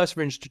this sort of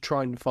perseverance to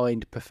try and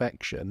find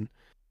perfection.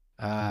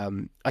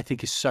 I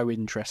think is so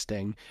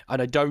interesting,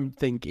 and I don't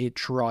think it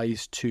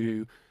tries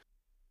to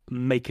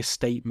make a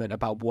statement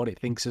about what it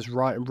thinks is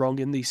right and wrong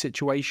in these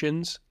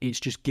situations. It's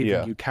just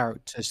giving you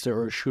characters that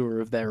are sure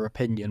of their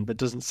opinion, but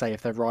doesn't say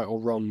if they're right or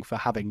wrong for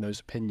having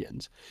those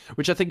opinions,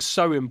 which I think is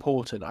so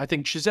important. I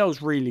think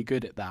Chazelle's really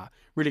good at that,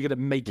 really good at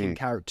making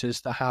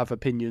characters that have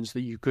opinions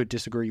that you could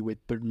disagree with,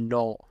 but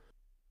not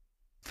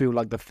feel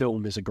like the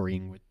film is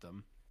agreeing with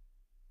them.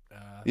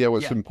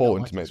 It's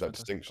important to make that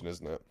distinction,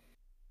 isn't it?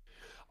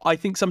 I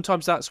think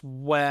sometimes that's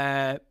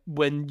where,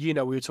 when, we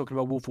were talking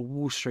about Wolf of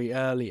Wall Street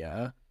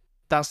earlier,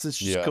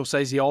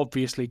 Scorsese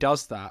obviously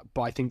does that,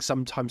 but I think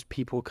sometimes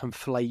people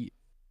conflate,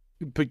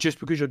 but just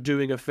because you're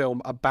doing a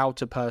film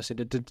about a person,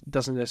 it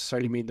doesn't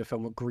necessarily mean the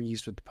film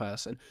agrees with the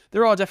person.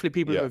 There are definitely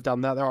people who have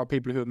done that. There are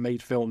people who have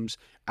made films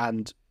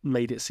and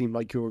made it seem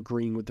like you're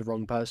agreeing with the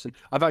wrong person.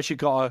 I've actually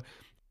got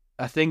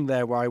a thing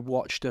there where I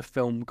watched a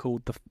film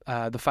called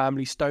The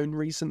Family Stone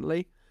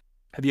recently.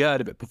 Have you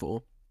heard of it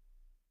before?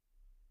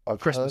 I've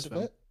Christmas heard of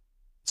film. it.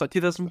 It's like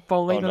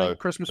 2005,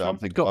 Christmas film. I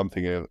think I'm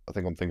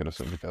thinking of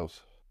something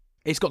else.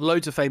 It's got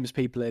loads of famous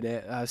people in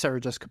it.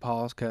 Sarah Jessica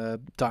Parker,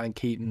 Diane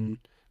Keaton,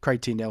 Craig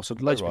T. Nelson,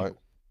 loads of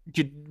people.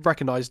 You'd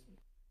recognise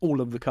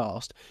all of the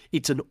cast.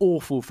 It's an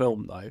awful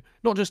film, though.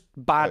 Not just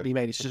badly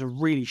made, it's just a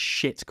really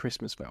shit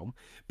Christmas film.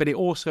 But it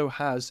also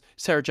has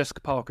Sarah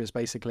Jessica Parker as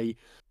basically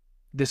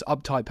this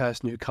uptight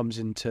person who comes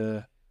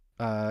into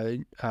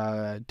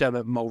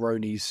Dermot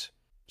Mulroney's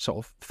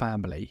sort of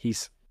family.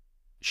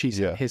 She's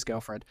his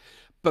girlfriend,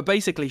 but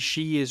basically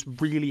she is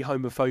really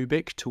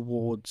homophobic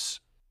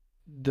towards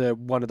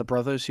one of the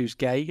brothers who's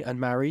gay and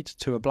married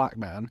to a black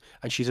man,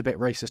 and she's a bit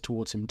racist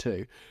towards him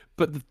too.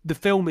 But the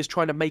film is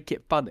trying to make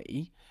it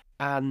funny,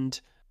 and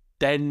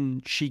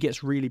then she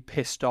gets really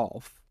pissed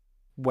off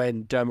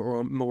when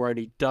Dermot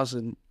Mulroney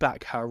doesn't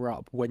back her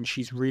up, when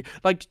she's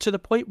like, to the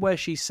point where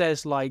she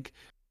says, like,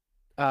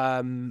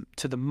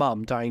 to the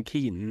mum, Diane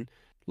Keaton,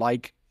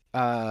 like,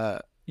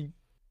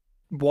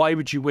 why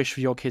would you wish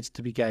for your kids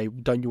to be gay?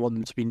 Don't you want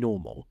them to be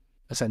normal,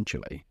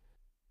 essentially?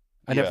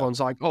 And everyone's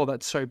like, oh,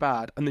 that's so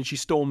bad. And then she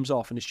storms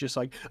off, and it's just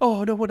like,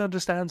 oh, no one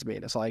understands me.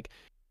 And it's like,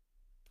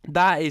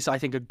 that is, I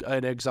think,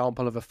 an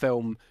example of a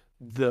film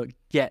that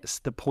gets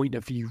the point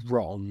of view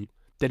wrong.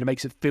 Then it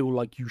makes it feel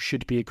like you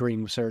should be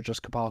agreeing with Sarah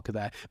Jessica Parker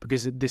there,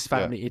 because this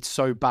family, it's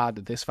so bad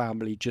that this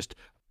family just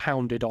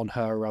pounded on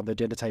her around the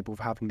dinner table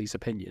for having these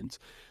opinions.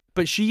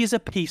 But she is a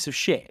piece of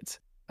shit,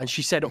 and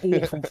she said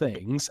awful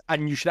things,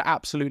 and you should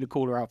absolutely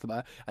call her out for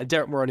that. And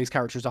Derek Mulroney's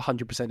character is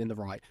 100% in the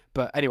right.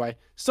 But anyway,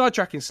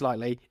 sidetracking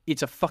slightly,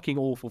 it's a fucking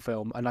awful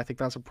film, and I think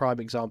that's a prime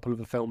example of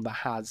a film that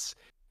has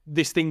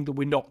this thing that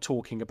we're not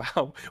talking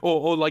about,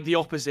 or like the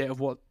opposite of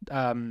what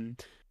Damien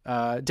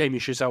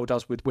Chazelle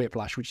does with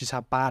Whiplash, which is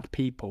have bad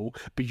people,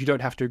 but you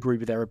don't have to agree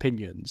with their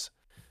opinions.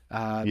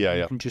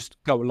 You can just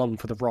go along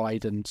for the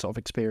ride and sort of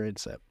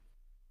experience it.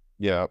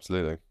 Yeah,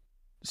 absolutely.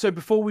 So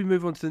before we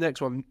move on to the next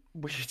one,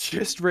 we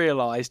just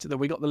realised that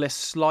we got the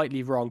list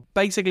slightly wrong.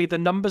 Basically, the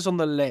numbers on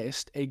the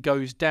list, it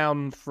goes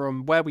down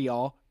from where we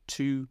are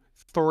to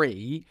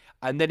 3,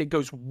 and then it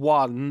goes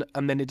 1,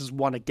 and then it does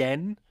 1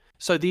 again.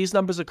 So these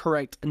numbers are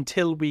correct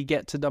until we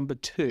get to number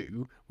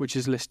 2, which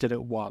is listed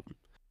at 1.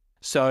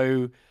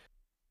 So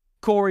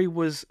Corey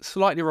was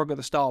slightly wrong at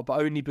the start, but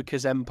only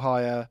because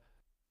Empire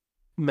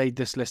made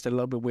this list a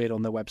little bit weird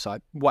on their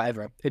website.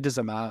 Whatever, it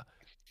doesn't matter.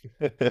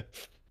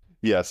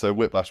 Yeah, so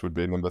Whiplash would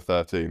be number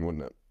 13,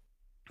 wouldn't it?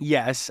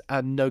 Yes,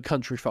 and No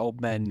Country for Old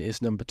Men is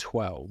number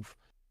 12.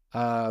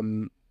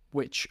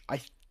 Which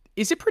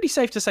is it pretty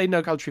safe to say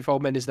No Country for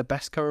Old Men is the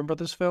best Coen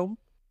Brothers film?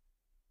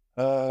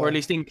 Or at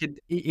least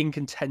in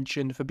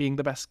contention for being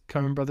the best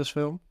Coen Brothers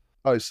film?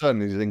 Oh, it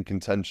certainly is in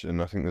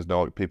contention. I think there's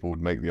no people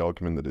would make the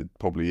argument that it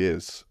probably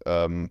is.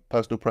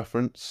 Personal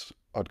preference,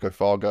 I'd go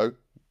Fargo.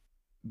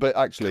 But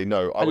actually,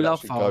 no, I would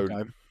love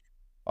Fargo.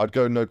 I'd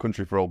go No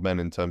Country for Old Men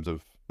in terms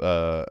of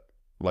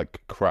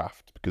like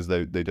craft, because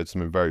they did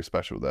something very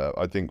special there.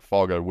 I think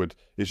Fargo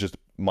is just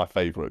my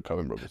favourite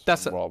Coen Brothers. I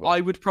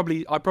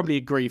probably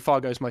agree.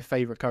 Fargo is my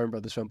favourite Coen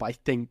Brothers film, but I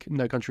think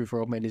No Country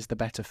for Old Men is the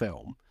better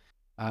film.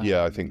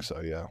 Yeah, I think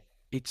so. Yeah,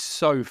 it's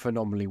so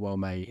phenomenally well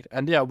made,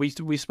 and yeah, we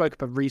spoke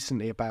about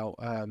recently about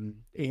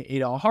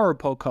in our horror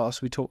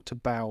podcast, we talked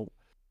about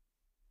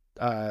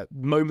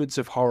moments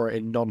of horror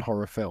in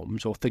non-horror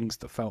films, or things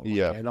that felt like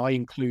it. And I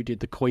included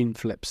the coin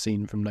flip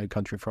scene from No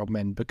Country for Old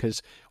Men,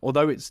 because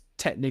although it's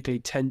technically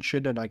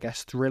tension and I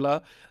guess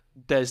thriller,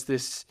 there's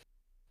this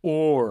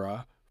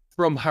aura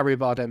from Javier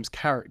Bardem's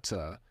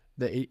character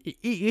that it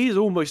is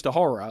almost a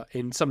horror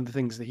in some of the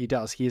things that he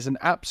does. He is an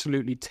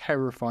absolutely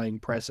terrifying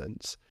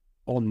presence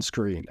on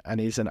screen, and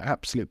he's an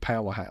absolute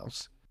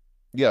powerhouse.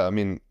 Yeah, I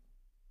mean,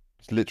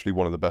 it's literally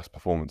one of the best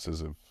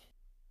performances of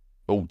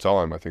all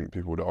time, I think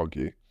people would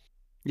argue.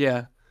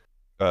 Yeah.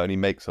 And he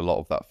makes a lot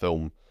of that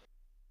film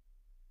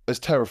as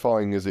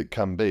terrifying as it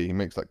can be. He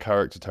makes that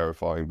character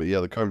terrifying. But yeah,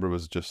 the Coen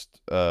Brothers just,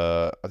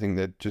 I think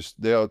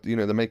they are,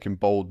 they're making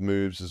bold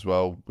moves as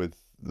well with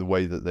the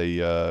way that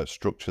they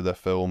structure their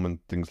film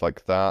and things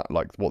like that.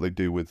 Like what they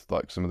do with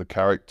like some of the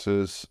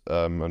characters,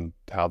 and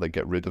how they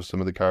get rid of some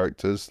of the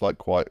characters, like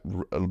quite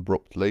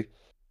abruptly,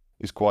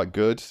 is quite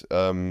good.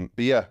 But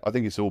yeah, I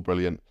think it's all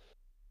brilliant.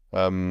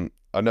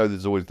 I know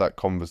there's always that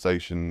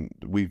conversation.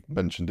 We've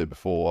mentioned it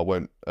before. I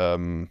won't.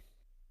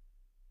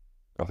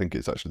 I think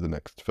it's actually the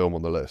next film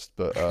on the list,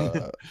 but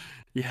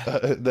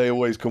yeah, they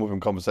always come up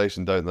in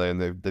conversation, don't they? And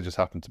they just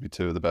happen to be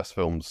two of the best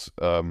films.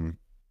 And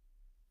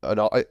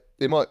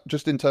it might,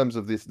 just in terms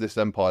of this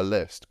Empire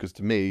list, because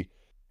to me,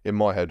 in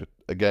my head,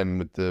 again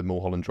with the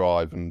Mulholland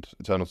Drive and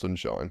Eternal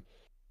Sunshine,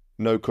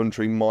 No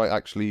Country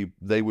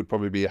they would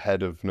probably be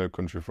ahead of No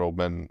Country for Old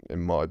Men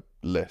in my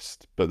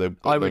list, but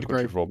I would No agree.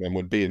 Country for Old Men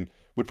would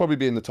probably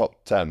be in the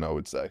top 10, I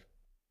would say.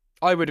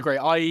 I would agree.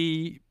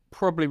 I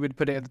probably would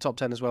put it in the top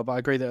 10 as well, but I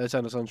agree that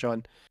Eternal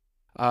Sunshine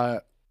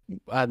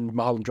and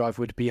Mulholland Drive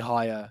would be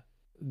higher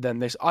than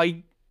this.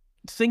 I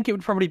think it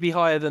would probably be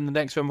higher than the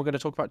next film we're going to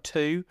talk about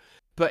too,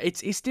 but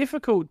it's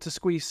difficult to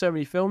squeeze so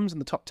many films in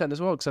the top 10 as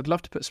well, because I'd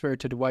love to put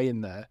Spirited Away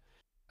in there.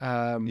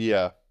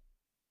 Yeah.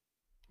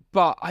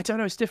 But I don't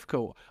know, it's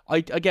difficult.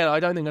 I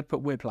don't think I'd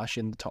put Whiplash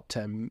in the top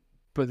 10,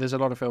 but there's a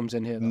lot of films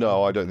in here.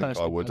 No, I don't think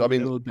I would. I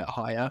mean, a little bit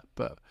higher,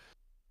 but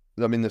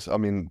I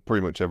mean,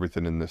 pretty much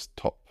everything in this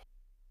top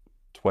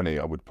 20,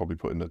 I would probably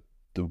put in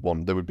the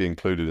one. They would be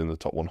included in the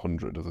top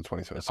 100 of the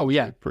 21st century. Oh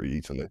yeah, pretty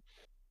easily,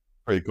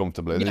 pretty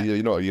comfortably. Yeah.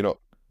 You're not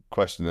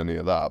questioning any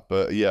of that.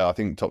 But yeah, I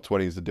think top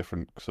 20 is a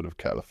different sort of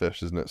kettle of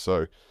fish, isn't it?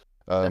 So,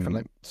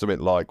 Definitely. Something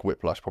like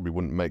Whiplash probably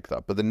wouldn't make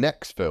that. But the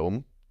next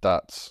film,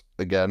 that's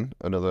again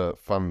another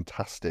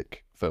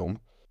fantastic film,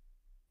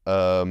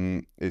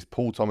 is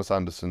Paul Thomas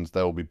Anderson's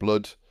There Will Be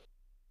Blood.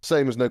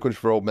 Same as No Country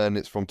for Old Men,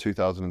 it's from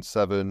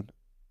 2007.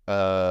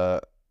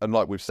 And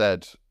like we've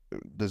said,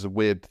 there's a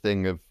weird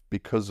thing of,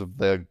 because of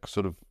their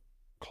sort of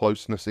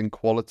closeness in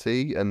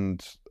quality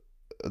and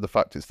the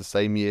fact it's the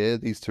same year,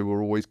 these two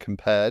are always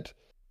compared.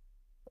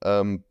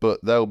 But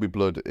There Will Be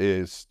Blood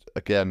is,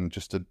 again,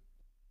 just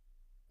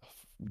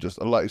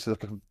like you said,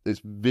 it's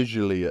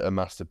visually a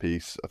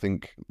masterpiece. I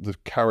think the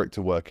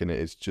character work in it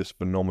is just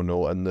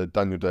phenomenal, and the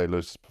Daniel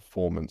Day-Lewis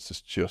performance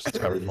is just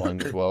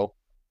terrifying as well.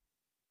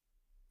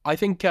 I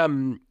think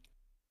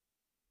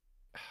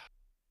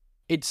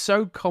it's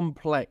so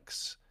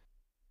complex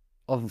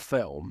of a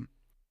film,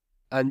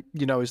 and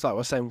it's like I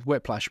was saying with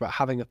Whiplash about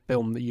having a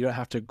film that you don't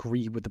have to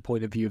agree with the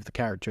point of view of the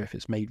character if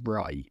it's made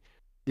right.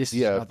 This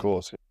is of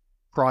course,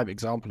 prime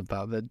example of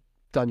that. That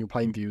Daniel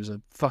Plainview is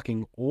a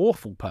fucking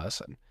awful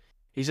person.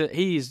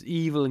 He is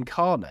evil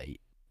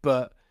incarnate,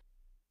 but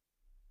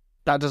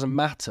that doesn't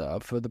matter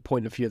for the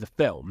point of view of the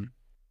film.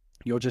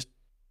 You're just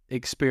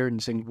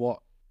experiencing what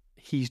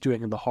he's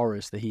doing in the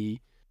horrors that he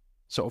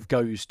sort of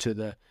goes to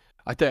the.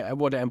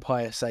 What did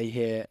Empire say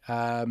here?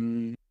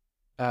 The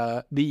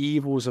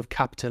evils of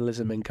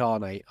capitalism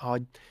incarnate.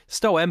 I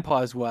stole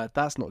Empire's word.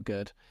 That's not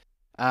good.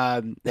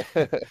 But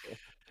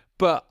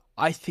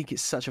I think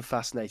it's such a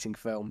fascinating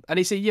film, and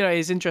it's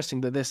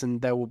interesting that this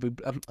and There Will Be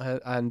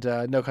and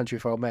No Country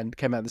for Old Men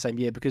came out the same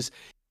year, because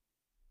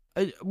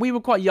we were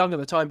quite young at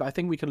the time, but I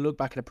think we can look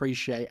back and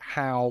appreciate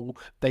how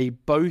they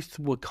both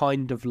were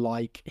kind of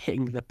like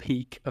hitting the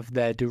peak of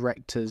their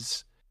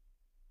directors.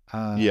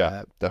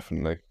 Yeah,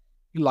 definitely.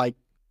 Like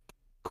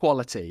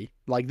quality,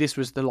 like this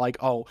was the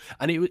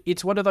and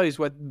it's one of those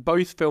where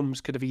both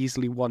films could have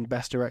easily won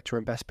Best Director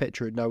and Best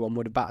Picture, and no one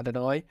would have batted an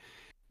eye.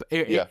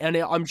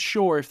 I'm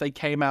sure if they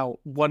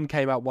one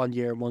came out one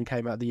year and one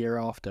came out the year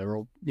after,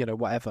 or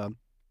whatever,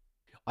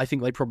 I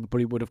think they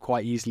probably would have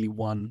quite easily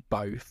won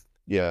both.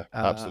 Yeah,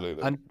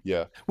 absolutely. And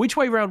which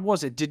way round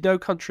was it? Did No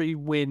Country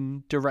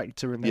win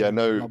director and then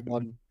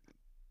won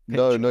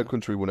picture? No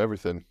Country won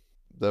everything.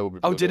 There Will Be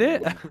Blood. Oh, did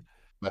it?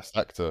 Best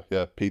actor,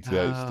 yeah.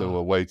 PTA is still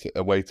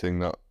awaiting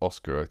that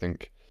Oscar, I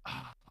think.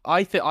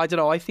 I don't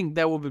know. I think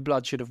There Will Be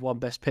Blood should have won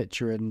Best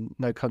Picture, and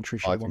No Country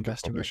should have won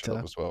Best Director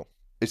as well.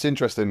 It's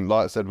interesting,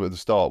 like I said at the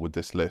start with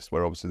this list,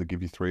 where obviously they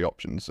give you 3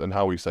 options, and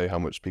how we say how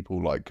much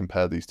people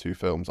compare these 2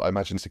 films. I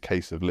imagine it's a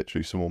case of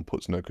literally someone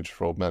puts No Country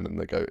for Old Men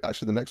and they go,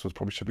 actually the next one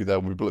probably should be There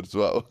Will Be Blood as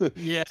well.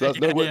 Yeah. So that's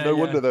no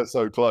wonder they're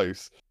so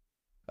close.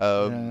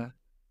 But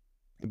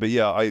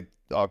yeah, I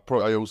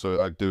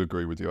do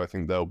agree with you. I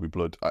think There Will Be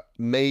Blood.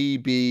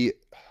 Maybe,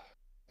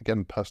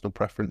 again, personal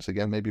preference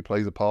maybe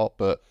plays a part,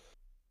 but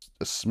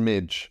a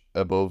smidge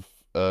above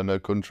No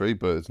Country,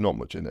 but it's not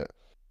much in it.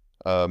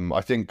 I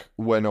think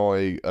when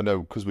I know,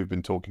 because we've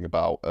been talking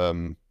about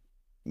doing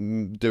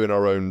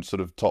our own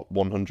sort of top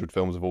 100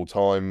 films of all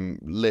time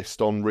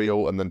list on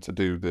Reel, and then to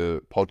do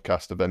the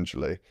podcast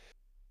eventually.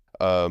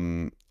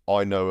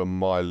 I know on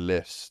my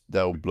list,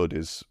 There Will Be Blood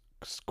is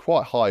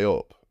quite high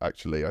up,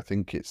 actually. I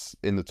think it's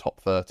in the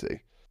top 30.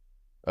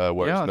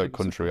 Whereas No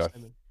Country,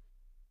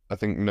 I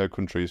think No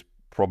Country is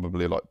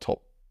probably like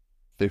top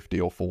 50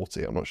 or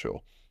 40. I'm not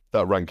sure.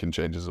 That ranking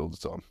changes all the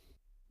time.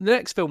 The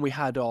next film we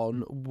had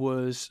on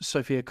was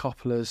Sofia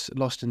Coppola's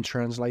Lost in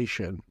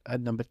Translation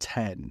at number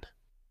 10.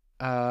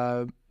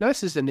 Now,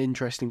 this is an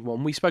interesting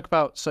one. We spoke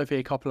about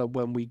Sofia Coppola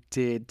when we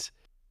did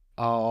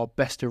our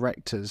best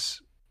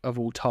directors of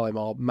all time,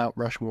 our Mount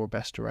Rushmore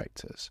best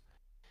directors,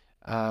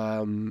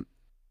 and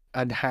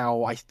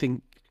how I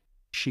think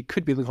she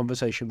could be in the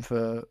conversation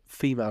for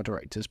female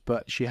directors,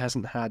 but she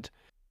hasn't had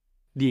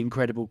the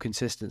incredible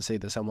consistency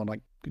that someone like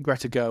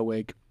Greta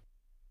Gerwig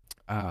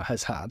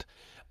has had.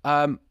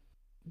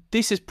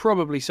 This is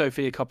probably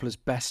Sofia Coppola's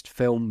best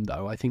film,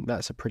 though. I think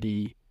that's a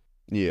pretty...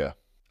 Yeah.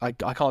 I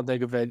can't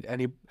think of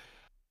any...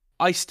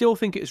 I still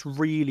think it's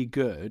really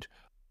good.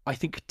 I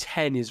think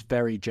 10 is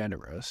very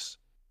generous.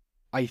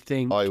 I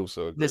think I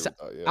also agree there's with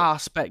that, yeah.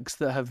 aspects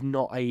that have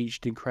not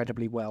aged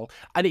incredibly well.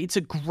 And it's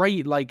a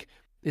great,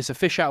 it's a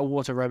fish out of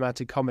water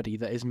romantic comedy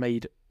that is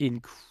made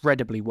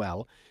incredibly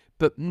well.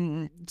 But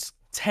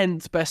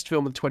 10th best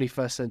film of the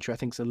 21st century, I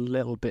think, is a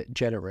little bit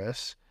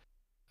generous.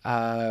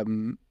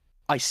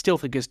 I still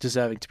think it's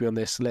deserving to be on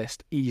this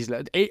list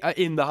easily.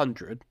 In the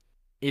 100,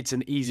 it's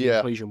an easy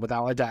inclusion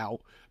without a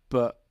doubt.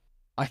 But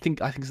I think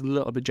it's a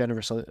little bit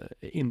generous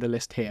in the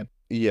list here.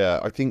 Yeah,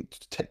 I think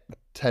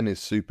 10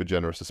 is super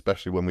generous,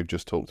 especially when we've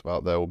just talked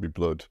about There Will Be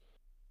Blood,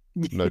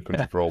 No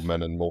Country for Old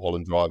Men, and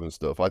Mulholland Drive and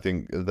stuff. I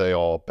think they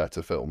are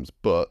better films,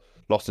 but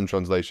Lost in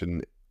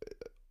Translation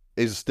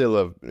is still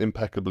an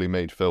impeccably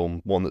made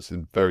film, one that's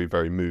very,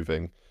 very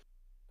moving.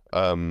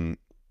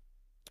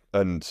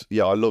 And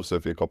yeah, I love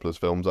Sofia Coppola's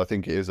films. I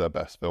think it is her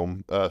best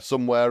film.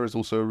 Somewhere is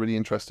also a really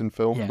interesting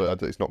film,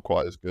 but it's not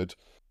quite as good.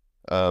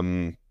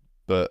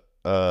 But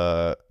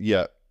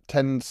yeah,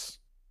 10's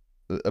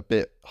a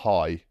bit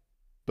high,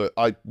 but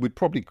I would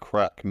probably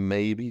crack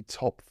maybe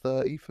top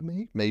 30 for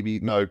me. Maybe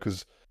no,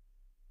 because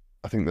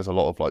I think there's a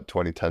lot of like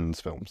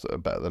 2010s films that are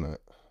better than it,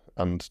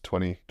 and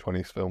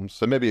 2020s films.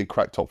 So maybe a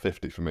crack top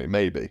 50 for me,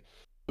 maybe.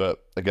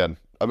 But again,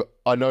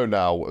 I know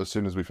now, as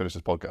soon as we finish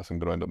this podcast, I'm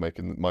going to end up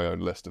making my own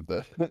list of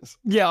this.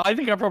 Yeah, I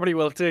think I probably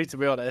will too, to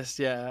be honest.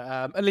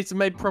 Yeah, at least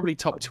maybe probably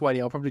top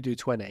 20. I'll probably do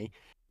 20.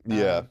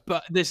 Yeah.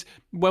 But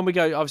when we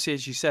go, obviously,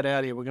 as you said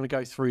earlier, we're going to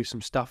go through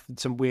some stuff,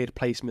 some weird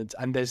placements,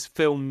 and there's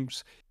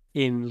films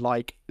in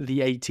like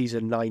the 80s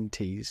and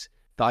 90s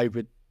that I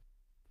would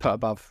put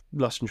above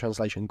Lost in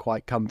Translation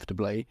quite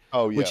comfortably.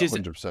 Oh yeah, which is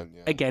 100%.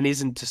 Yeah. Again,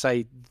 isn't to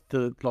say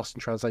the Lost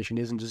in Translation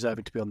isn't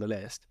deserving to be on the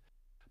list.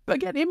 But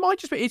again, it might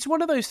just be. It's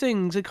one of those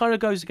things. It kind of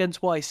goes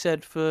against what I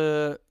said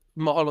for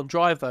Mulholland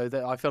Drive, though.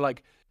 That I feel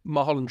like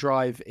Mulholland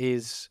Drive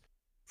is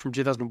from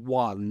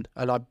 2001,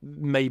 and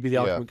maybe the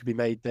argument could be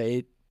made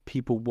that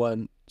people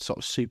weren't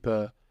sort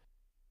of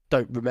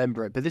don't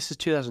remember it. But this is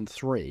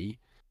 2003,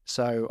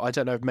 so I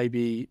don't know if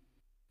maybe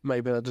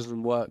that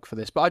doesn't work for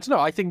this. But I don't know.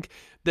 I think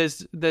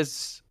there's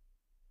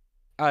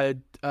a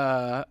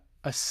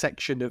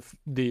section of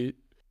the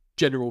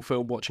general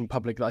film watching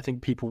public that I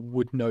think people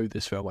would know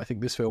this film. I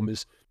think this film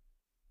is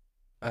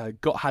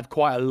had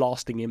quite a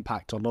lasting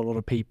impact on a lot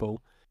of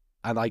people,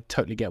 and I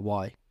totally get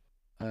why.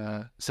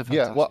 So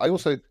yeah, well, I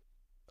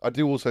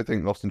do also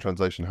think Lost in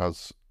Translation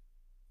has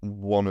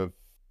one of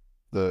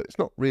it's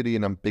not really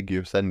an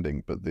ambiguous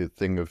ending, but the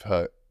thing of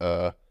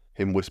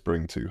him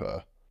whispering to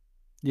her,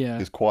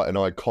 is quite an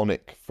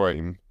iconic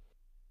frame,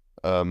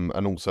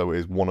 and also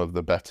is one of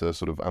the better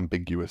sort of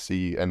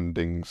ambiguous-y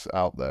endings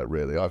out there.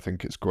 Really, I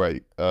think it's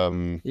great.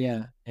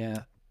 Yeah,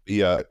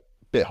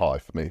 bit high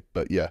for me,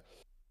 but yeah.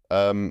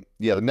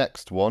 The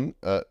next one,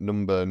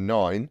 number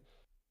 9,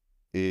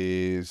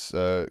 is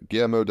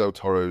Guillermo del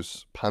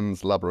Toro's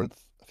Pan's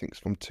Labyrinth. I think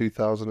it's from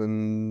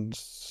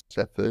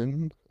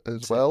 2007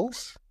 as well.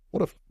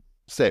 What a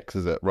 6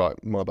 is it? Right,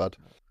 my bad.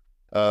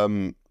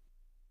 Pan's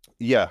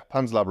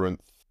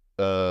Labyrinth,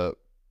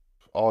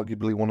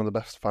 arguably one of the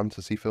best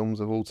fantasy films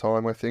of all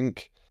time, I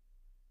think.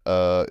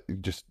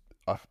 Honestly,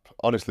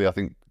 I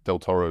think Del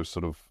Toro's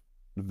sort of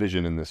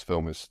vision in this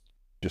film is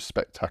just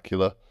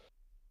spectacular.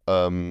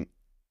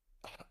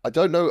 I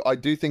don't know. I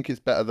do think it's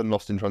better than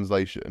Lost in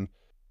Translation.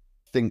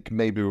 I think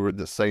maybe we're at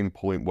the same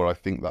point where I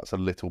think that's a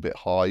little bit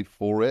high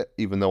for it,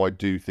 even though I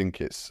do think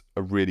it's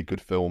a really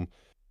good film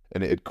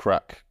and it'd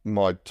crack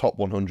my top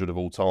 100 of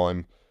all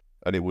time,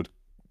 and it would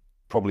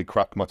probably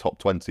crack my top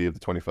 20 of the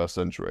 21st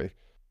century.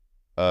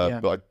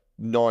 But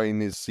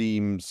 9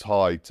 seems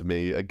high to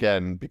me,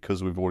 again,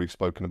 because we've already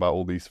spoken about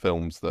all these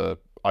films that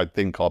I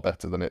think are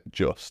better than it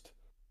just.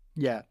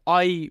 Yeah,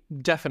 I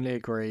definitely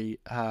agree.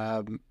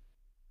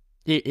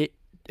 It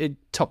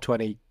top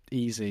 20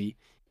 easy.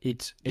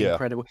 It's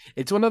incredible.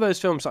 It's one of those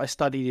films that I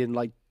studied in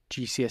like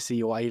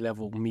GCSE or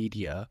A-level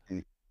media.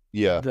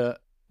 Yeah. That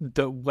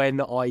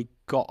when I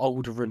got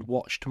older and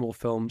watched more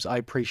films, I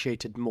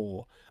appreciated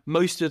more.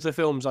 Most of the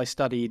films I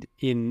studied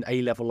in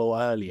A-level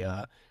or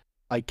earlier,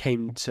 I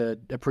came to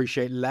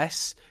appreciate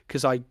less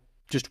because I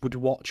just would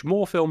watch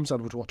more films, I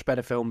would watch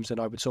better films, and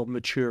I would sort of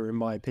mature in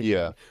my opinion.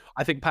 Yeah.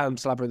 I think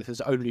Pan's Labyrinth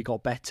has only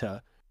got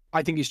better.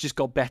 I think it's just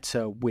got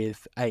better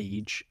with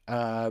age.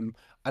 And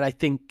I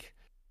think,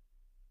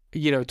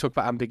 talk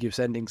about ambiguous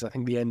endings, I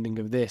think the ending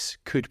of this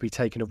could be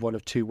taken of one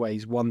of two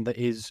ways. One that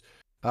is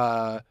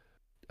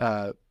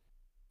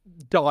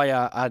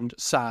dire and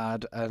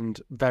sad and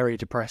very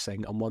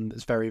depressing, and one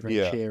that's very, very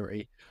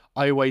cheery.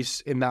 I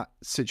always, in that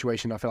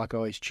situation, I feel like I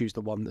always choose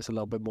the one that's a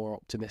little bit more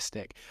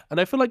optimistic. And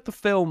I feel like the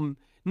film,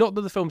 not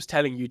that the film's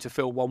telling you to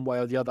feel one way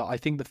or the other, I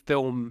think the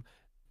film,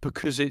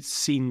 because it's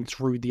seen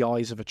through the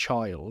eyes of a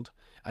child,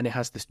 and it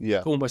has this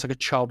almost like a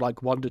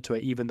childlike wonder to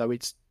it, even though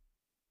it's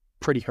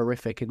pretty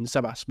horrific in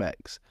some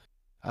aspects.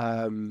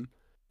 I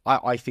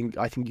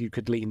think you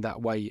could lean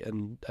that way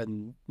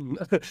and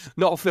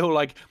not feel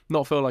like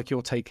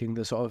you're taking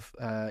the sort of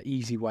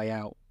easy way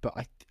out. But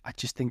I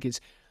just think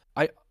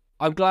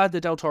I'm glad that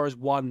Del Toro's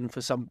won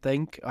for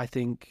something. I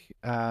think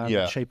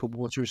Shape of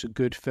Water is a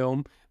good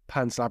film.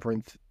 Pan's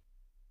Labyrinth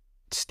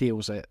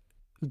steals it,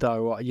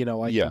 though. I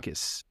think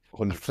it's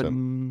 100%. A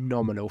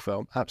phenomenal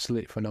film,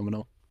 absolutely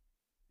phenomenal.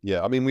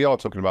 Yeah, I mean, we are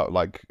talking about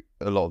like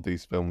a lot of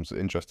these films.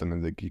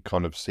 Interestingly, you're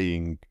kind of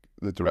seeing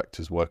the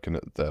directors working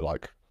at their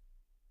like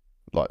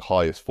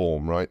highest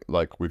form, right?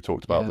 Like we've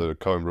talked about the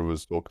Coen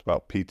brothers, talked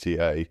about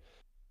PTA,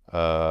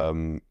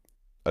 and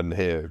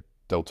here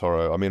Del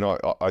Toro. I mean,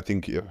 I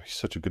think he's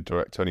such a good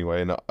director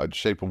anyway. And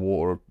Shape of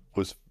Water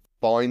was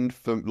fine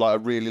for I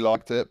really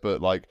liked it,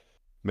 but like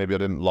maybe I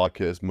didn't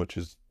like it as much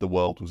as the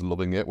world was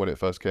loving it when it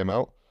first came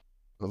out.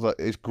 I was like,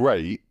 it's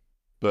great,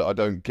 but I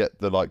don't get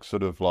the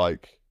sort of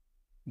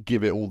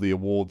give it all the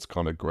awards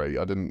kind of great.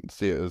 I didn't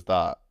see it as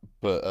that,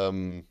 but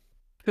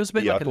feels a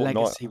bit like a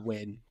legacy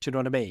win. Do you know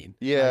what I mean?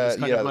 Yeah,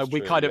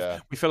 we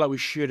feel like we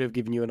should have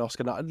given you an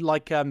Oscar,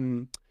 like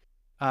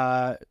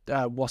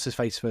what's his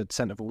face for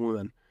Scent of a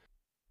Woman,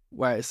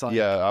 where it's like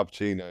Al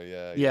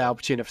Pacino, Al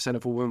Pacino for Scent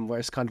of a Woman, where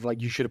it's kind of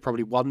like you should have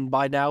probably won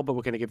by now, but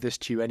we're going to give this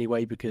to you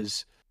anyway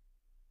because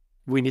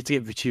We need to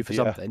give it to you for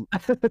something.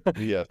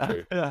 Yeah,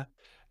 true.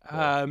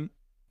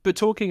 But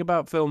talking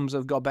about films that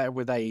have got better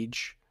with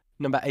age,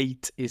 number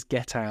 8 is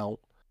Get Out.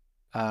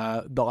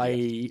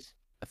 I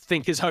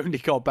think it's only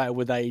got better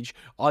with age.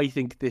 I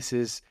think this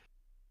is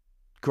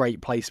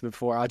great placement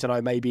for it. I don't know,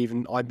 I'd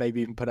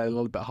maybe even put it a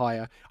little bit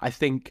higher. I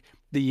think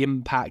the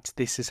impact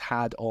this has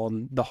had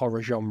on the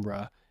horror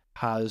genre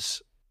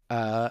has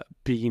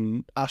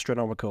been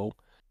astronomical.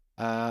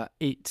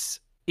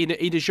 It's in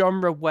a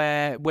genre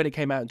where, when it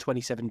came out in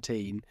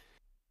 2017,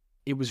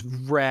 it was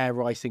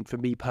rare, I think, for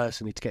me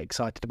personally to get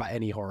excited about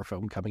any horror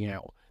film coming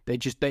out.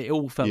 They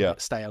all felt a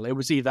bit stale. It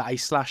was either a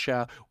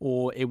slasher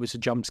or it was a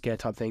jump scare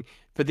type thing.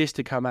 For this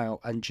to come out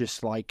and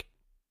just like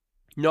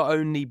not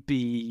only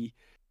be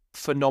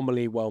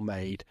phenomenally well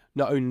made,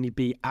 not only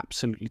be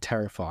absolutely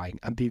terrifying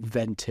and be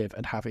inventive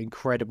and have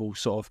incredible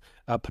sort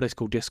of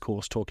political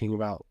discourse talking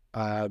about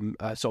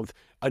sort of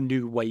a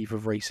new wave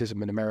of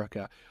racism in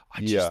America.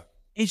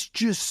 It's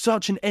just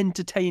such an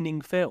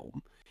entertaining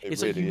film.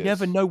 It's really like you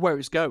never know where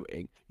it's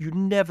going. You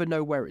never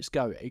know where it's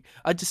going.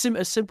 A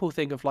simple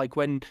thing of like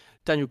when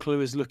Daniel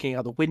Kaluuya is looking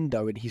out the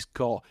window and he's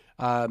got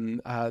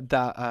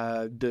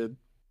the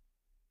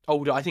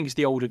older, I think it's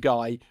the older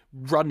guy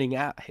running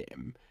at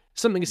him.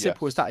 Something as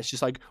simple as that. It's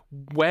just like,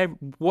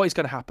 what is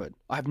going to happen?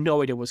 I have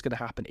no idea what's going to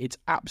happen. It's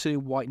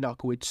absolute white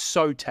knuckle. It's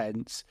so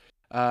tense.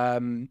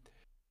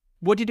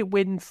 What did it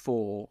win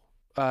for?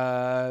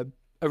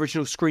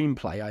 Original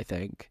screenplay, I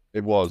think.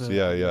 It was,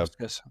 yeah.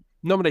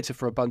 Nominated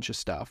for a bunch of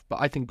stuff,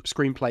 but I think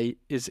screenplay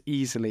is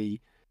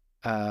easily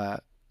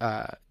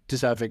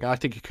deserving. I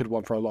think it could have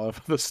won for a lot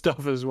of other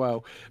stuff as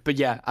well. But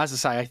yeah, as I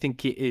say, I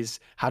think it is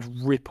had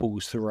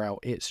ripples throughout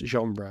its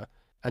genre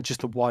and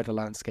just the wider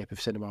landscape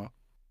of cinema.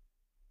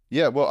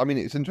 Yeah, well, I mean,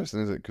 it's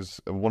interesting, isn't it? Because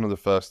one of the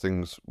first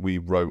things we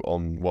wrote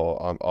on,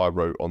 I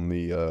wrote on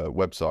the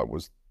website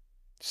was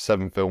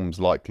 7 films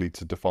likely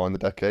to define the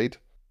decade.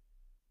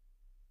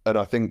 And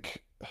I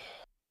think,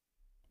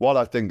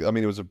 I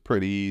mean, it was a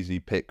pretty easy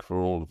pick for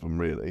all of them,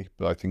 really.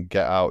 But I think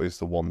Get Out is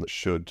the one that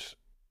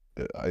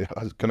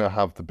is going to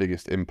have the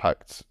biggest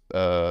impact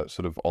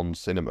sort of on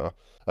cinema.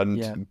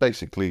 And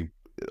basically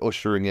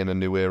ushering in a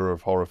new era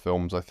of horror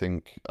films, I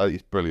think.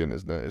 It's brilliant,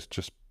 isn't it? It's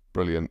just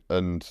brilliant.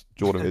 And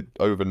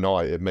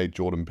overnight, it made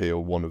Jordan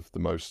Peele one of the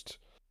most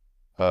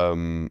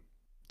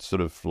sort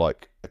of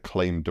like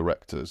acclaimed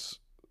directors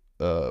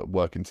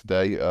working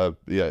today.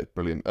 It's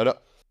brilliant.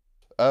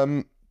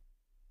 And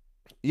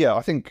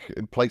I think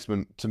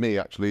placement to me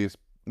actually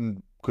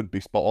could be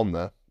spot on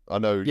there. I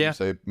know you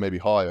say maybe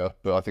higher,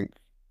 but I think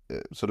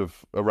sort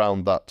of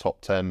around that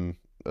top 10,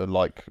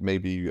 like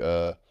maybe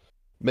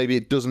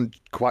it doesn't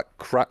quite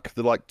crack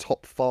the like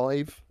top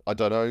 5. I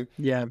don't know.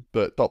 Yeah.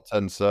 But top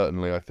 10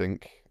 certainly, I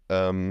think.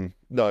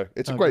 No,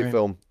 it's a great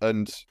film,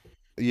 and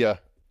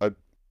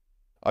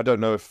I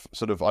don't know if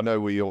sort of, I know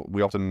we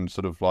often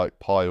sort of like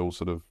pile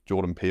sort of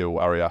Jordan Peele,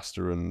 Ari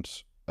Aster, and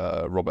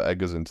Robert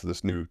Eggers into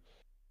this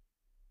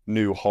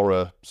new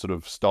horror sort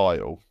of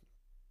style,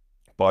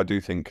 but I do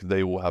think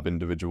they all have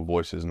individual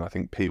voices, and I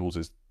think Peele's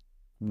is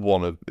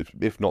one of,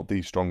 if not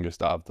the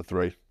strongest out of the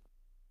 3.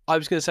 I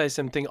was going to say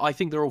something. I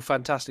think they're all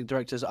fantastic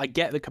directors. I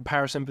get the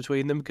comparison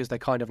between them because they're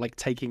kind of like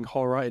taking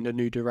horror in a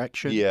new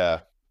direction.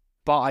 Yeah.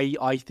 But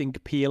I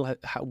think Peele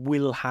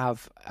will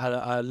have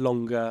a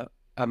longer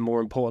and more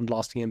important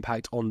lasting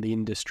impact on the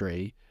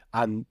industry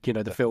and,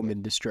 the film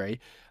industry.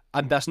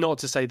 And that's not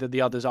to say that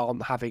the others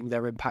aren't having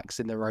their impacts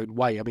in their own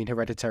way. I mean,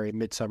 Hereditary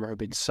and Midsommar have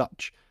been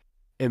such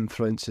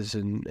influences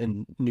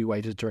in new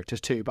waves of directors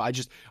too. But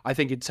I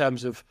think in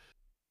terms of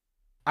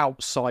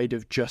outside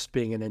of just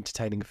being an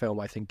entertaining film,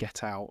 I think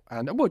Get Out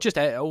and just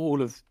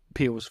all of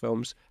Peele's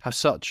films have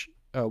such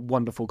a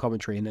wonderful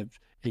commentary and have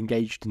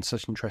engaged in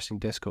such interesting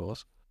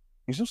discourse.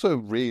 He's also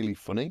really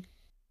funny.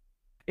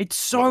 It's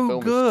so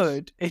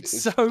good.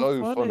 It's so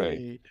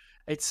funny.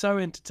 It's so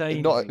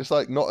entertaining. It's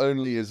like not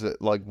only is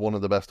it like one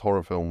of the best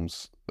horror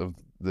films of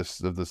the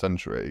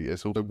century,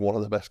 it's also one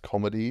of the best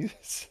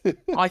comedies.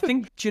 I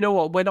think, do you know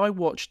what? When I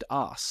watched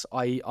Us,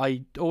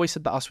 I always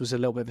said that Us was a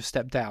little bit of a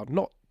step down.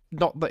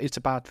 Not that it's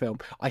a bad film.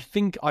 I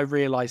think I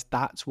realised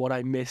that's what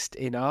I missed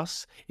in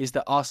Us, is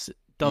that Us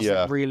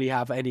doesn't really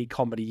have any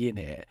comedy in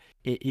it.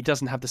 It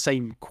doesn't have the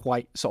same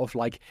quite sort of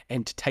like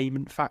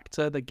entertainment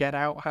factor that Get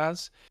Out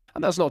has.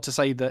 And that's not to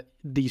say that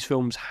these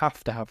films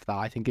have to have that.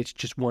 I think it's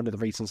just one of the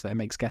reasons that it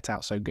makes Get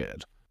Out so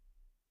good.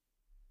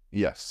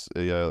 Yes.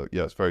 Yeah,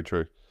 it's very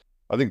true.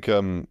 I think,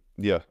 I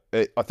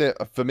think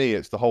for me,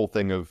 it's the whole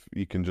thing of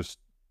you can just,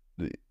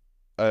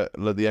 at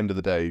the end of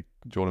the day,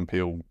 Jordan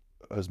Peele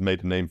has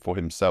made a name for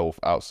himself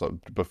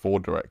outside before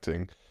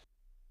directing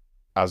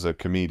as a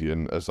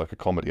comedian, as like a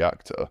comedy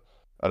actor.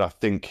 And I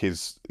think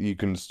he's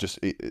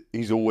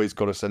always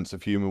got a sense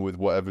of humor with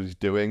whatever he's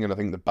doing. And I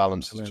think the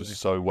balance is just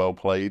so well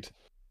played,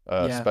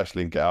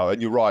 especially in Get Out.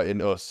 And you're right,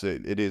 in Us,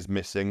 it is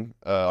missing.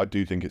 I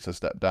do think it's a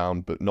step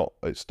down, but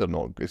it's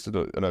still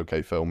an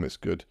okay film. It's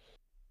good.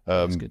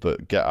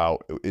 But Get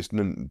Out is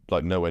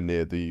like nowhere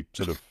near the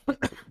sort of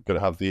going to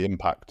have the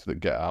impact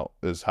that Get Out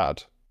has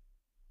had.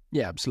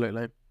 Yeah,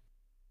 absolutely.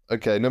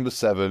 Okay, number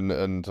 7,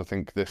 and I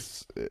think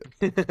this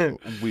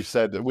we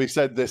said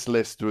this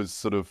list was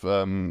sort of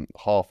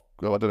half.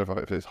 Well, I don't know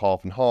if it's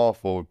half and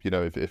half, or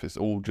if it's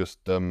all just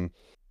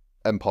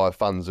Empire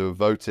fans who have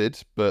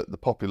voted. But the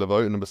popular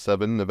vote, number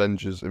 7,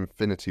 Avengers: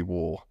 Infinity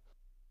War.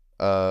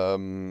 Yeah.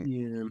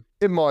 In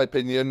my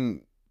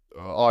opinion,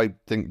 I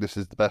think this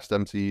is the best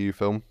MCU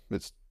film.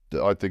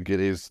 I think it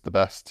is the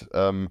best.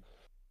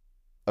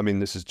 I mean,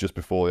 this is just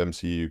before the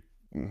MCU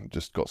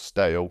just got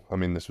stale. I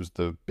mean, this was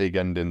the big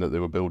ending that they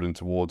were building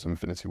towards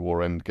Infinity War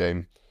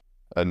Endgame.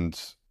 And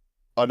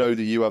I know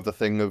that you have the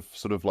thing of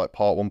sort of like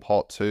part 1,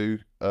 part 2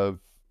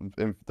 of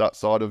that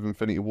side of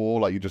Infinity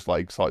War. Like, you're just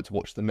like excited to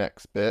watch the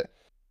next bit.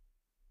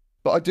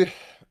 But I do,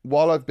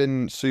 while I've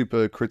been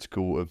super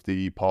critical of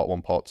the part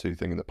 1, part 2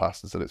 thing in the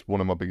past, and said it's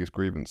one of my biggest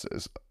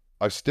grievances,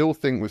 I still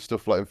think with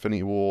stuff like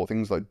Infinity War,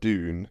 things like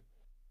Dune,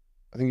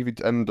 I think if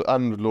you and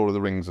Lord of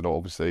the Rings, and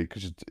obviously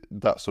because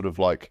that's sort of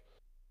like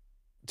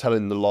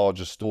telling the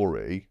larger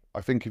story.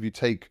 I think if you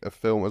take a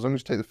film, as long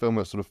as you take the film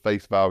at sort of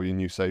face value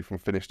and you say from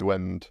finish to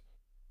end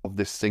of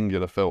this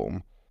singular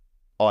film,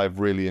 I've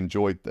really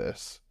enjoyed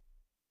this.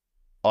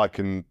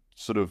 I'm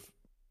sort of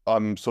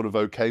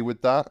okay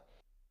with that.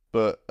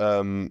 But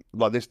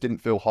like, this didn't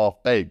feel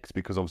half baked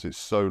because obviously it's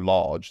so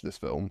large, this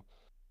film.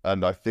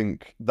 And I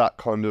think that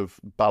kind of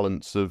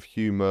balance of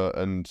humor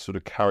and sort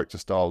of character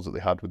styles that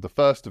they had with the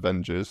first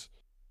Avengers,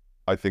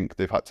 I think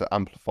they've had to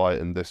amplify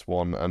it in this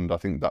one, and I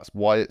think that's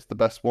why it's the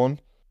best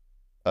one.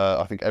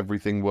 I think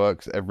everything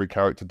works, every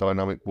character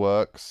dynamic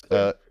works.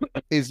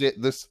 Is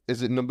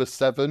it number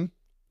 7?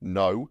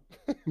 No.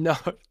 No.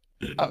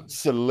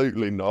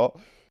 Absolutely not.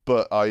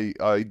 But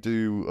I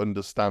do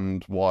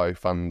understand why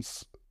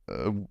fans,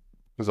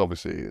 because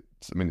obviously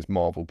it's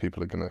Marvel.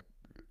 People are gonna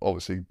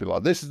obviously be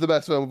like, this is the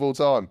best film of all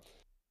time.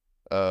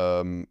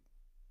 And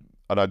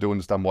I do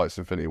understand why it's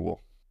Infinity War.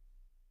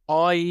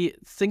 I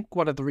think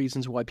one of the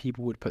reasons why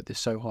people would put this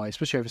so high,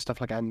 especially over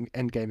stuff like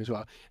Endgame as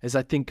well, is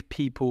I think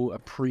people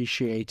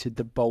appreciated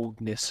the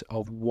boldness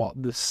of what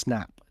the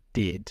snap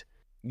did.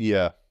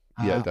 Yeah,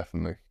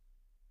 definitely.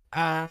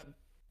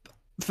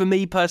 For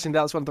me personally,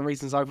 that's one of the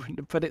reasons I wouldn't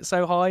have put it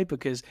so high,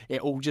 because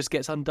it all just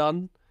gets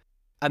undone.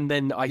 And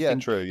then I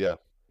think true, yeah.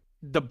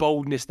 The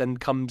boldness then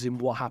comes in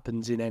what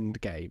happens in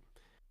Endgame.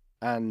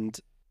 And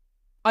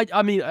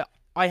I mean,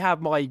 I have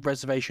my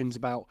reservations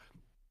about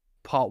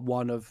part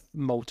 1 of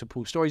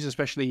multiple stories,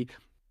 especially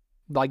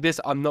like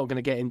this. I'm not going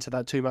to get into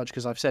that too much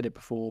because I've said it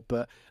before,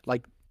 but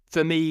like,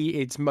 for me,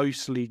 it's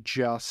mostly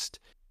just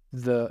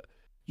that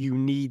you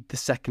need the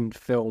second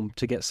film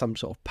to get some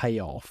sort of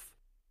payoff.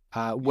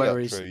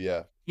 Whereas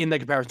in the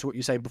comparison to what you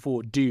were saying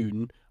before,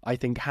 Dune, I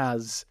think,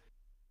 has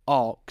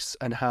arcs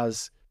and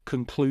has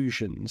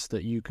conclusions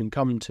that you can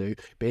come to,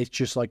 but it's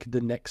just like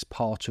the next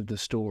part of the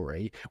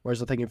story.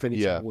 Whereas I think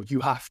Infinity War, you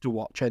have to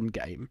watch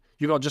Endgame.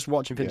 You can't just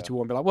watch Infinity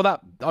War and be like,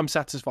 well, I'm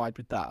satisfied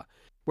with that.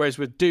 Whereas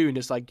with Dune,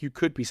 it's like you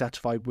could be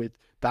satisfied with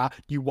that.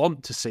 You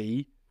want to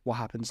see what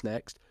happens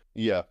next.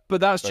 Yeah.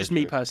 But that's just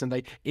me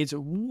personally. It's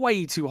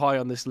way too high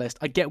on this list.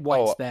 I get why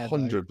it's there.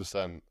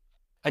 100%.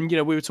 And,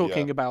 we were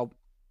talking about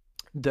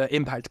the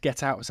impact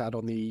Get Out has had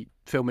on the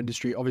film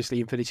industry. Obviously,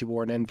 Infinity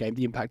War and Endgame,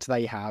 the impact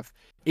they have.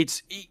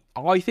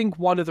 I think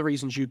one of the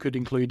reasons you could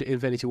include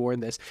Infinity War in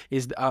this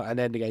is, and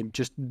Endgame,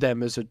 just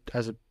them as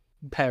a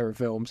pair of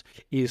films,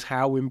 is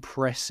how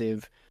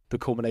impressive the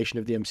culmination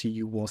of the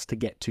MCU was to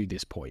get to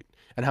this point,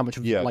 and how much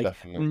of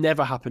definitely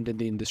never happened in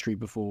the industry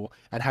before,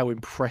 and how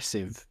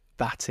impressive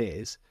that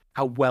is.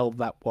 How well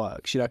that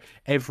works.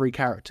 Every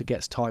character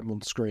gets time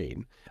on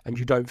screen, and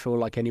you don't feel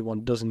like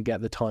anyone doesn't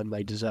get the time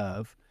they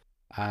deserve.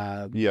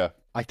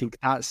 I think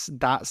that's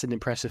an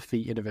impressive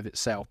feat in and of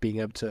itself,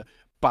 being able to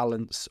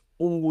balance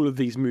all of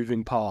these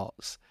moving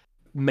parts,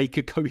 make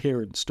a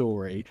coherent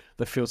story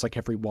that feels like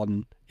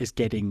everyone is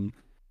getting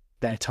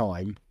their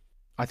time.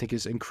 I think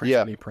is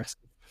incredibly impressive.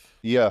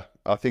 Yeah,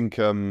 I think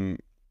for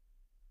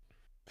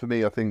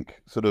me, I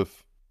think the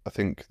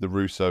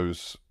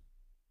Russos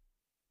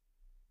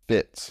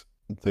fit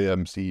the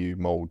MCU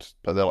mold,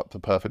 but they're like the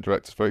perfect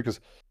directors for it. Because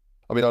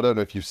I mean, I don't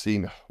know if you've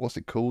seen, what's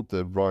it called,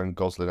 the Ryan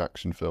Gosling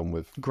action film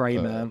with Grey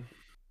Man.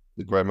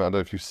 The Grey Man. I don't know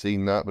if you've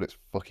seen that, but it's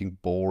fucking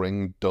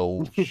boring,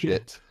 dull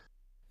shit.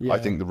 I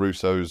think the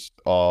Russos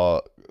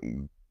are.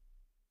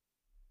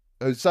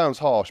 It sounds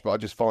harsh, but I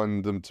just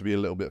find them to be a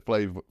little bit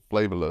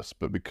flavorless.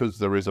 But because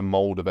there is a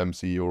mold of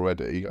MCU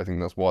already, I think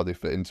that's why they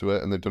fit into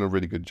it, and they've done a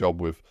really good job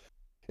with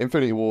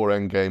Infinity War,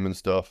 Endgame, and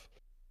stuff.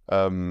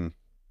 But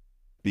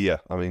yeah,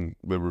 I mean,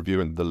 we're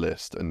reviewing the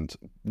list, and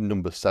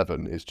number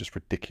 7 is just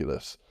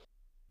ridiculous.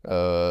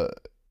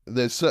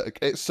 It's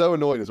so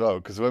annoying as well,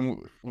 because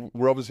when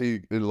we're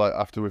obviously like,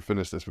 after we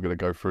finish this, we're going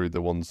to go through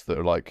the ones that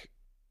are like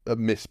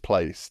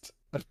misplaced.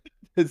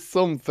 There's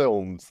some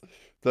films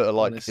that are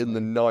like in the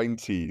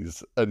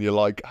 90s, and you're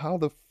like, how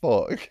the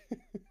fuck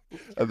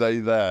are they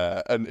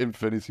there? And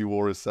Infinity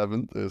War is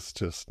 7th. It's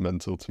just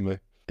mental to me.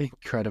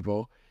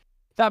 Incredible.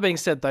 That being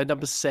said, though,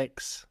 number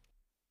 6,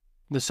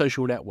 The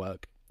Social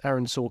Network,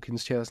 Aaron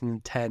Sorkin's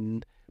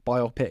 2010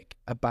 biopic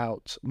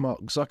about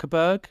Mark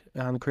Zuckerberg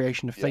and the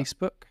creation of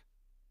Facebook.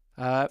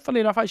 Funny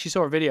enough, I actually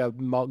saw a video of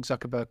Mark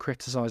Zuckerberg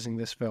criticizing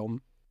this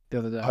film the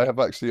other day.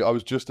 I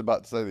was just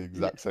about to say the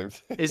exact same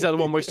thing. Is that the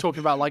one where he's talking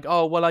about like,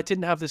 oh, well, I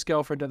didn't have this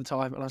girlfriend at the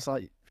time, and I was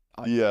like,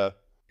 yeah.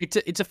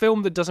 It's a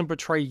film that doesn't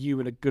portray you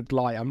in a good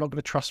light. I'm not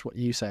going to trust what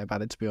you say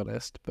about it, to be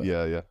honest. But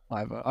yeah.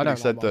 I don't. He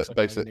said that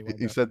basically. Anyway,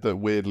 he said that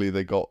weirdly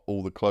they got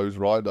all the clothes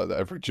right. Like that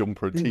every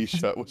jumper and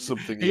t-shirt was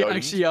something he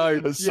actually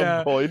owned at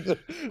some point.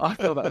 I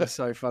thought that was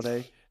so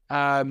funny.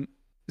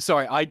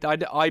 Sorry,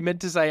 I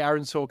meant to say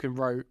Aaron Sorkin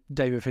wrote,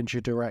 David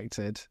Fincher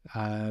directed.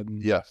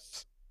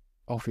 Yes,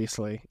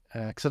 obviously,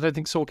 because I don't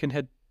think Sorkin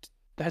had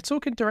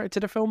Sorkin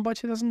directed a film by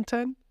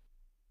 2010.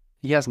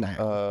 He has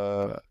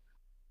now.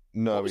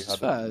 No, he hadn't.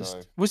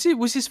 First? No.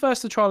 Was his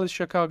first The Trial of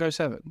Chicago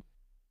 7?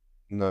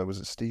 No, was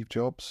it Steve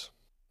Jobs?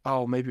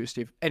 Oh, maybe it was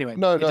Steve. Anyway,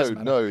 no.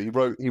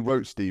 He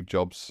wrote Steve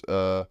Jobs.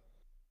 I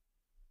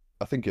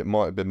think it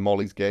might have been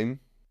Molly's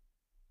Game.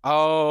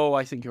 Oh,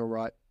 I think you're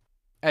right.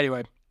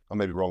 Anyway, I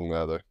may be wrong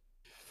there though.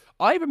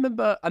 I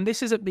remember, and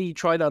this isn't me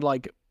trying to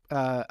like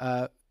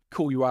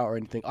call you out or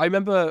anything. I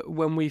remember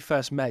when we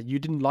first met, you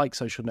didn't like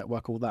Social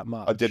Network all that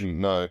much. I didn't.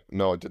 No,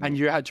 I didn't. And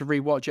you had to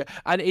rewatch it.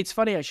 And it's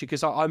funny actually,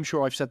 because I'm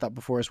sure I've said that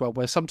before as well,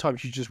 where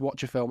sometimes you just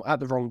watch a film at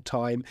the wrong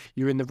time,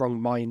 you're in the wrong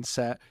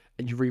mindset,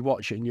 and you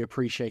rewatch it and you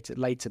appreciate it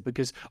later.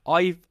 Because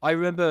I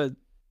remember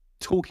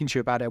talking to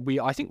you about it.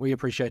 I think we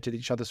appreciated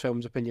each other's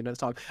film's opinion at the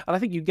time, and I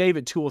think you gave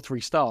it 2 or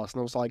 3 stars, and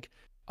I was like,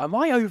 am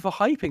I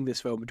overhyping this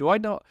film? Do I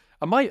not?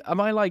 Am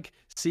I like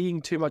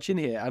seeing too much in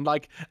here? And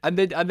like, and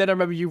then I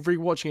remember you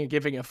rewatching it,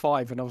 giving it a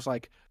 5, and I was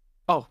like,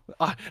 oh,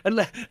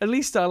 at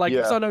least I like,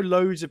 because I know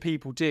loads of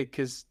people did,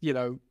 because you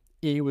know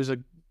it was a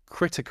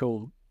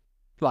critical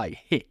like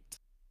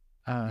hit.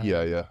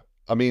 Yeah.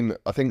 I mean,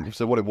 I think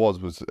so. What it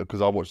was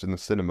because I watched it in the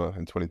cinema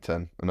in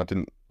 2010,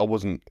 and I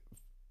wasn't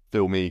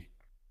filmy.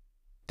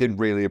 Didn't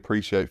really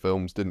appreciate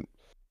films.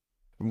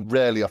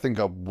 Rarely. I think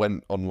I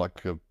went on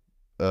like a.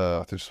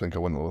 I just think I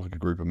went with like a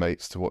group of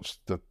mates to watch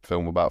the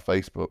film about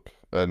Facebook,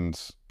 and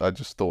I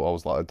just thought, I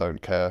was like, I don't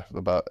care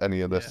about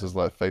any of this. It's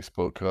like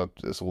Facebook,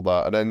 it's all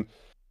that. And then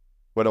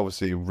when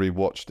obviously you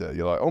rewatched it,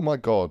 you're like, oh my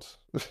god,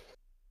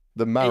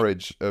 the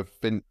marriage of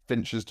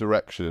Fincher's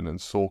direction and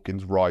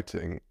Sorkin's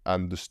writing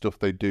and the stuff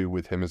they do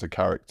with him as a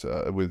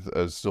character,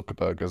 as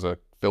Zuckerberg as a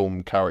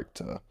film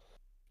character,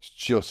 it's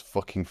just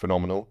fucking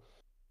phenomenal.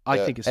 I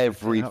think it's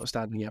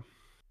outstanding. Yeah.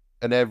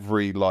 And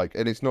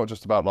and it's not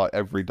just about like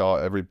every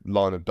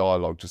line of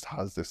dialogue just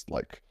has this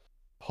like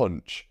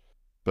punch,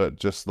 but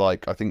just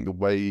like, I think the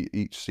way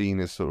each scene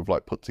is sort of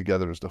like put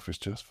together and stuff is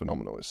just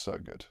phenomenal. It's so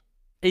good.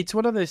 It's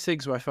one of those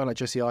things where I feel like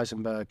Jesse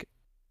Eisenberg,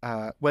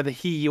 whether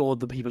he or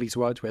the people he's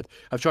worked with,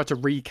 have tried to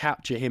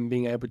recapture him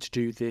being able to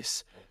do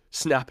this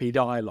snappy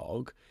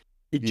dialogue.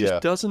 It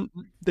just doesn't.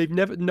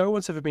 No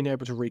one's ever been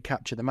able to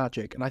recapture the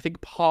magic, and I think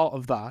part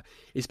of that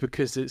is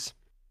because it's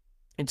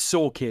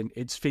Sorkin,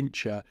 it's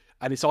Fincher,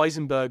 and it's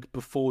Eisenberg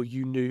before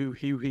you knew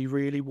who he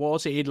really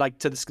was. It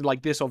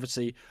this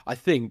obviously, I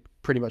think,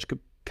 pretty much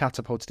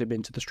catapulted him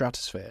into the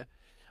stratosphere.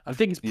 I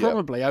think it's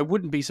probably, I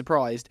wouldn't be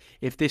surprised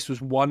if this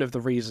was one of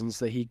the reasons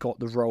that he got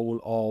the role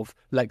of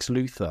Lex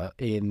Luthor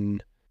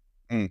in,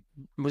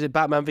 was it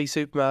Batman v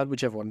Superman?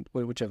 Whichever one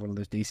of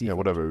those DC. Yeah,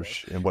 whatever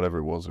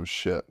it was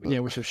shit. But... Yeah,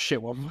 whichever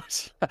shit one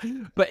was.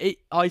 But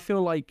I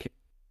feel like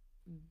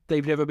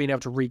they've never been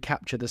able to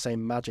recapture the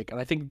same magic, and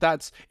I think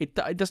that's it.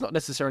 It does not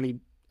necessarily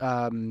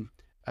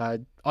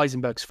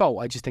Eisenberg's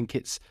fault. I just think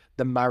it's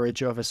the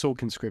marriage of a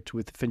Sorkin script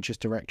with Fincher's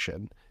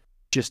direction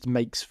just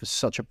makes for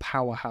such a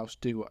powerhouse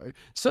duo.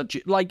 In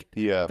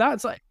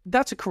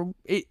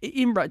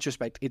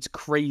retrospect, it's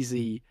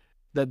crazy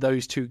that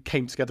those two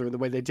came together in the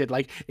way they did.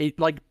 Like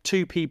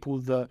two people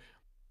that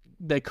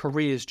their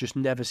careers just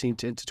never seemed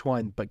to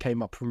intertwine, but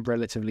came up from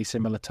relatively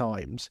similar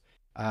times.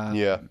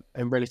 And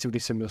relatively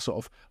similar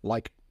sort of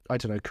like, I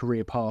don't know,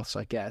 career paths,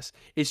 I guess.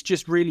 It's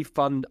just really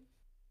fun.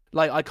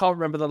 Like, I can't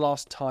remember the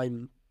last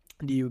time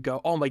you go,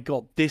 oh my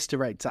god, this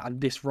director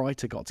and this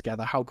writer got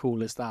together. How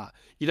cool is that?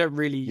 You don't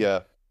really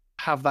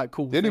have that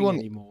cool thing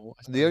anymore.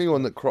 The only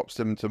one that crops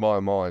into my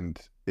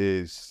mind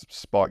is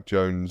Spike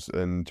Jonze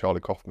and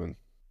Charlie Kaufman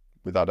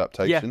with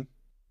Adaptation.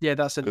 Yeah,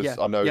 that's it. Yeah,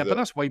 I know but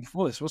that's way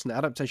before this, wasn't it?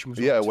 Adaptation was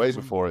way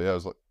before it. Yeah, it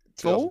was like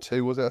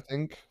 2002, was it? I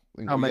think.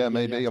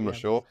 Maybe. I'm not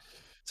sure.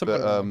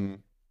 But I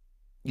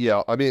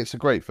mean, it's a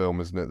great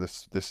film, isn't it?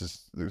 This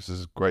is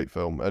a great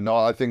film, and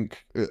I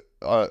think in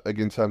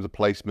terms of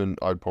placement,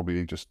 I'd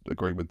probably just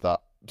agree with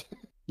that.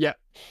 Yeah.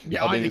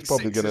 I think it's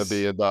probably going to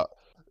be in that.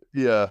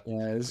 Yeah,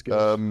 it's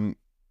good.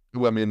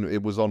 Well, I mean,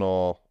 it was on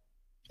our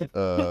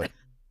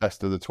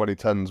best of the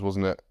 2010s,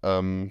 wasn't it?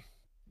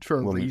 For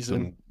a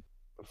reason.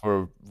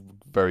 For a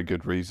very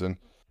good reason.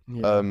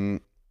 Yeah.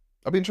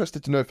 I'd be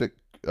interested to know if it,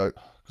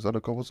 because I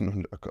don't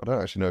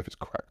actually know if it's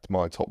cracked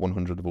my top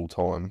 100 of all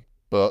time,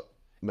 but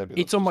maybe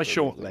it's on my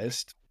short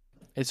list.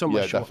 It's on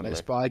my short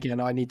list, but again,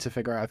 I need to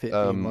figure out if it's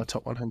in my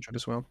top 100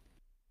 as well.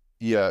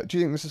 Yeah. Do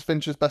you think this is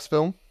Fincher's best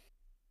film?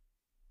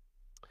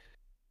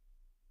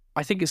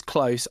 I think it's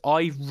close.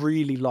 I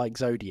really like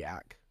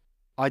Zodiac.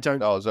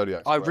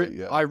 Zodiac. I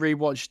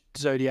rewatched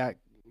Zodiac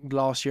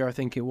last year, I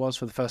think it was,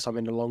 for the first time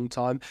in a long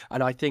time.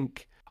 And I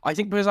think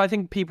because I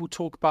think people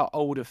talk about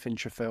older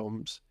Fincher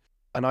films,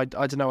 and I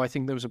don't know, I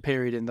think there was a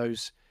period in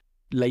those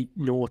late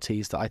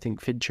noughties that I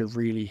think Fincher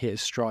really hit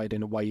his stride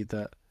in a way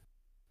that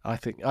I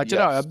don't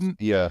know.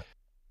 Yeah.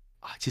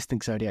 I just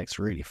think Zodiac's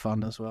really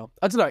fun as well.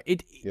 I don't know.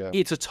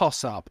 It's a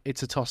toss up.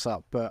 It's a toss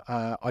up, but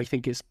I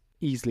think it's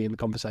easily in the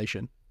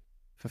conversation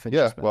for Fincher.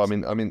 Yeah. Well,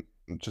 I mean,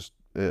 just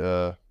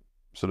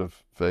sort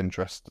of for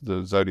interest,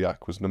 the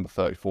Zodiac was number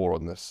 34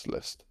 on this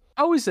list.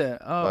 Oh, is it?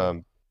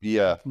 Oh,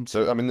 yeah.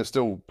 So I mean, it's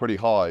still pretty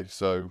high.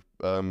 So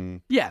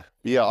yeah.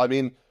 I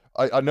mean,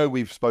 I know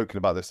we've spoken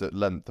about this at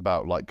length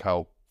about like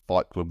how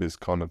Fight Club is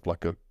kind of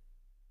like a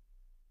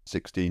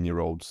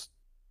 16-year-old's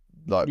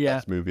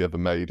best movie ever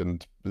made,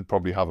 and they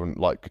probably haven't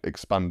like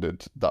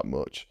expanded that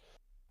much.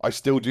 I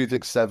still do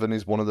think Seven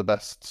is one of the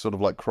best sort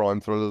of like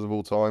crime thrillers of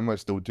all time. I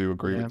still do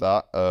agree with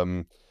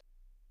that.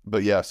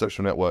 But yeah,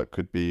 Social Network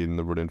could be in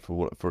the running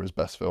for his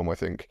best film, I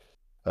think.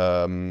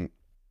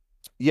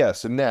 Yeah,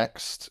 so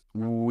next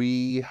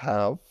we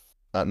have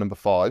at number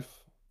 5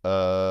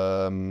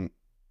 Moonlight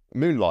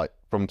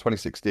from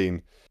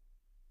 2016.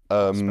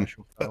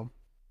 Special film.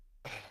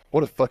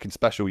 What a fucking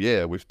special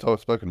year. We've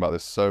spoken about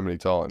this so many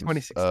times.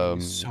 2016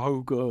 is so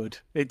good.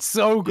 It's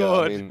so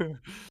good.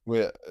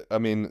 I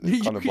mean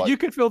you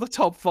could fill the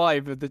top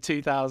 5 of the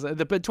 2000,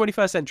 but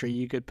 21st century,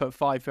 you could put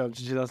 5 films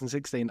in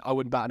 2016. I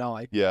wouldn't bat an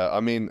eye. Yeah, I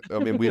mean,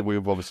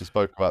 we've obviously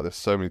spoken about this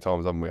so many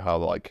times, haven't we? How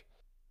like,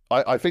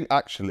 I think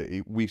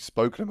actually we've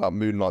spoken about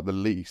Moonlight the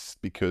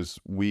least because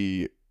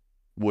we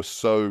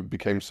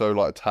became so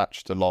like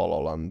attached to La La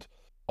Land.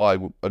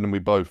 And then we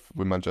both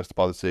were Manchester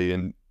by the Sea,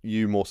 and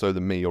you more so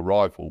than me, your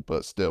rival,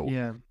 but still,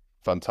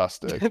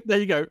 fantastic. There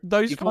you go.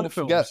 Those 4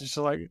 films, it's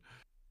like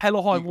Hell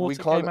or High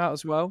Water came out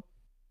as well.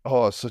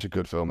 Oh, it's such a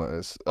good film that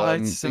is.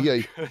 It's so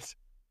good.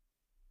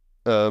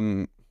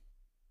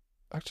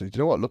 Actually, do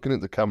you know what? Looking at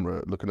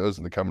us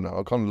in the camera now,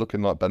 I'm kind of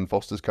looking like Ben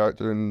Foster's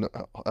character in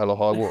Hell or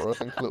High Water, I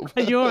think, a little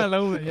bit. You are a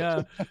little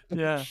bit,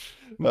 yeah.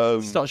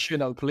 Start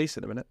shooting at the police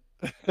in a minute.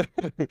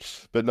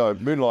 But no,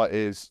 Moonlight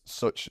is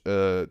such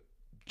a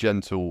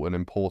gentle and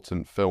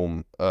important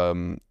film.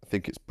 I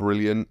think it's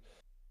brilliant.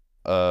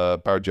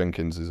 Barry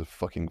Jenkins is a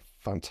fucking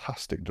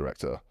fantastic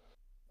director.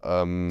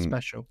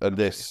 Special. And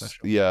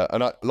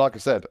and like I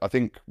said, I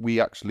think we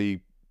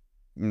actually,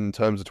 in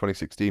terms of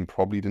 2016,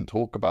 probably didn't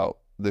talk about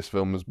this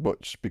film as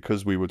much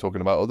because we were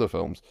talking about other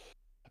films.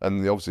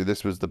 And obviously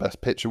this was the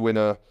Best Picture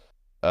winner.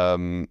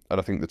 And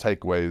I think the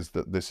takeaway is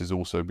that this has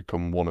also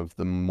become one of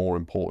the more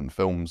important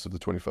films of the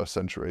 21st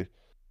century.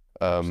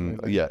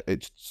 Yeah,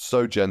 it's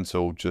so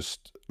gentle,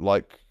 just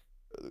like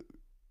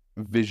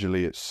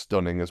visually it's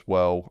stunning as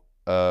well.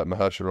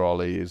 Mahershala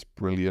Ali is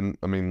brilliant.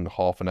 I mean,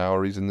 half an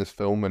hour he's in this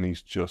film and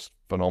he's just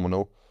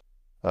phenomenal.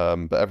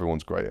 But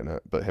everyone's great in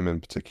it, but him in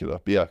particular.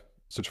 But yeah,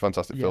 such a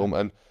fantastic film.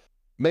 And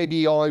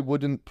maybe I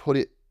wouldn't put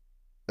it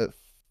at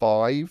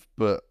 5,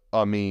 but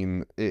I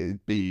mean,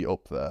 it'd be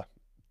up there.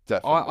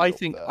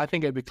 Definitely. I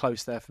think it'd be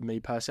close there for me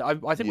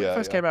personally. I think when it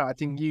first came out, I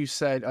think you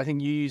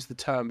used the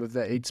term of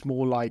that it's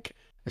more like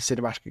a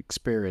cinematic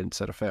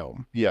experience at a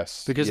film.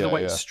 Yes. Because of the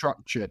way it's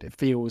structured, it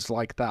feels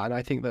like that. And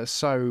I think that's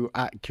so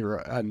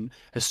accurate and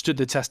has stood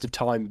the test of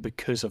time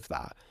because of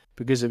that,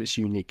 because of its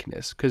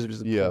uniqueness, because of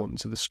its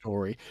importance of the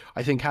story.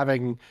 I think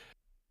having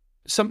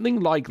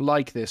something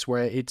like this,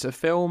 where it's a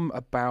film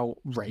about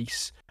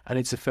race and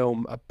it's a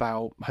film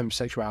about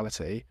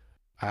homosexuality,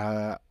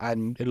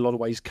 and in a lot of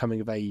ways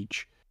coming of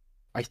age,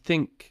 I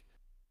think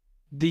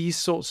these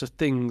sorts of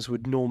things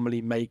would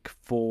normally make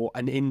for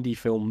an indie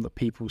film that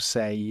people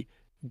say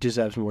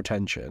deserves more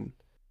attention.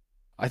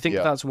 I think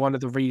that's one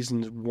of the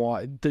reasons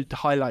why that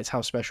highlights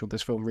how special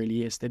this film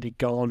really is, that it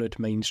garnered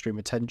mainstream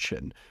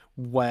attention,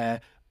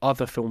 where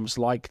other films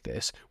like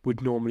this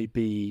would normally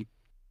be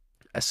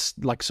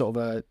like sort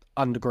of a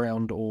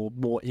underground or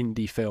more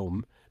indie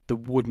film that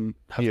wouldn't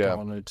have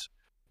garnered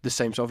the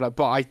same sort of like.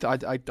 But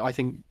I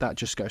think that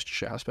just goes to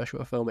show how special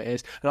a film it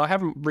is. And I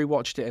haven't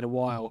rewatched it in a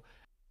while.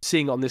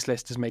 Seeing it on this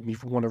list has made me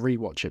want to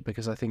rewatch it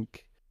because I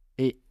think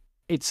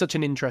it's such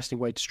an interesting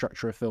way to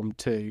structure a film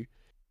too.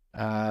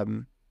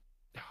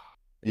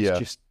 It's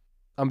just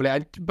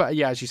unbelievable. But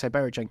yeah, as you say,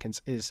 Barry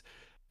Jenkins is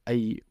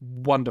a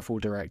wonderful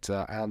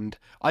director, and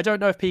I don't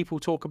know if people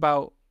talk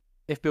about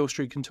If Beale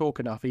Street Can Talk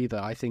enough either.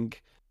 I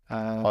think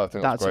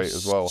that's great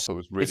as well.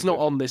 So it's not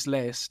on this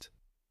list.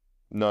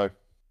 No.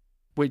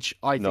 Which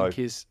I think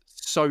is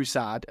so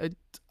sad.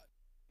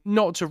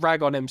 Not to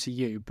rag on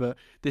MCU, but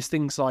there's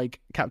things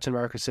like Captain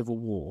America: Civil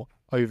War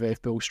over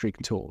If Beale Street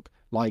Can Talk.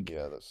 Like,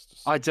 that's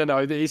just... I don't know.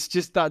 It's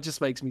just that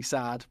just makes me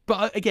sad.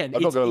 But again,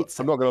 I'm not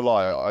gonna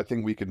lie. I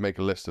think we could make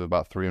a list of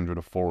about 300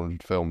 or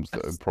 400 films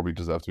that probably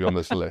deserve to be on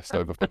this list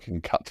over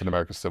fucking Captain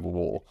America: Civil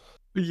War.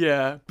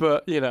 Yeah,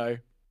 but you know,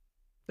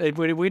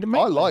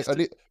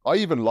 I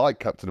even like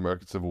Captain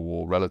America: Civil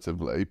War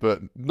relatively,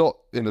 but not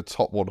in a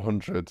top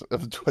 100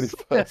 of the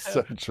 21st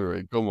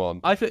century. Come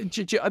on. I think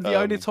the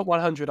only top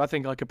 100 I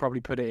think I could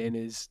probably put it in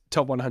is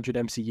top 100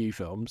 MCU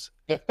films.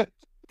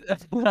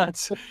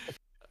 That's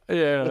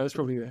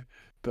probably there.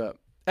 But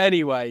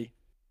Anyway,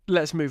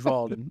 let's move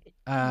on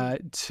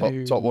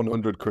to top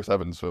 100 Chris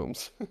Evans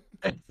films.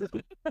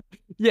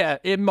 Yeah,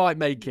 it might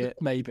make it,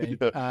 maybe.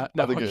 Yeah,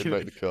 no, I think it'd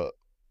make the cut.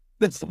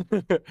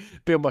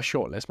 Be on my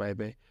shortlist,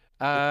 maybe.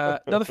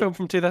 Another film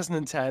from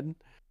 2010,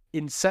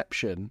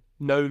 Inception,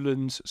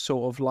 Nolan's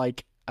sort of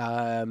like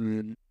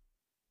non-DC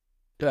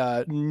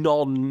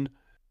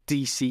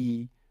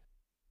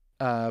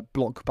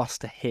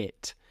blockbuster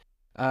hit.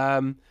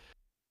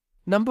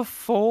 Number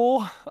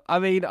 4. I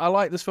mean, I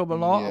like this film a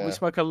lot. Yeah. We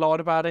spoke a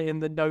lot about it in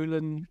the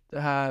Nolan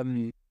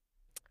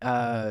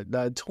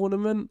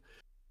tournament.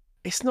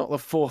 It's not the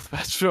 4th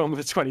best film of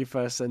the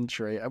 21st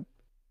century.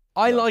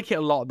 I like it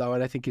a lot, though,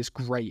 and I think it's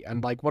great.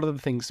 And like one of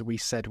the things that we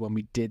said when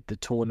we did the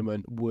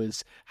tournament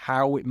was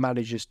how it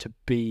manages to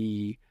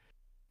be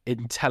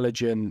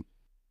intelligent,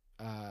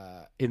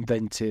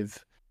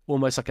 inventive,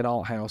 almost like an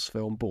art house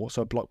film, but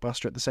also a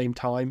blockbuster at the same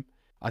time.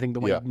 I think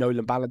the way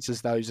Nolan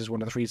balances those is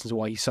one of the reasons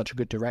why he's such a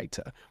good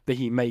director, that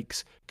he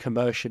makes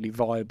commercially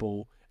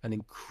viable and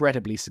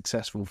incredibly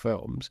successful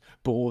films,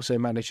 but also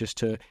manages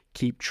to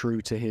keep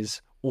true to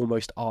his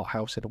almost art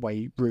house in a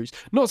way roots.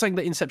 Not saying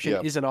that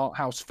Inception is an art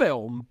house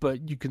film,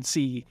 but you can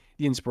see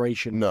the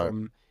inspiration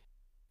from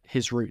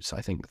his roots,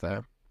 I think,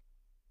 there.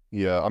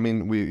 Yeah, I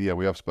mean, we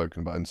have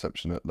spoken about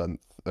Inception at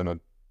length, and I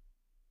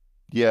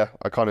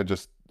kind of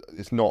just,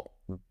 it's not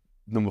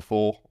number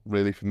 4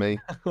 really for me.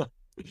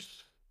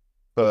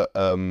 But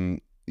I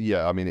mean,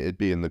 it'd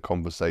be in the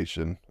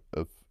conversation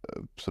of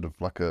sort of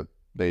like a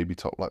maybe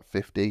top like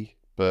 50.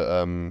 But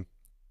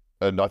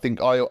and I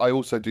think I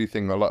also do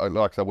think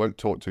I won't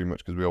talk too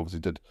much because we obviously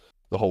did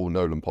the whole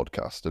Nolan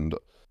podcast, and I'm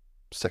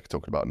sick of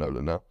talking about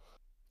Nolan now.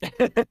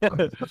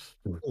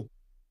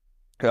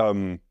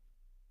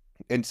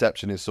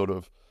 Inception is sort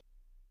of,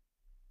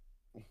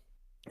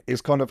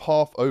 it's kind of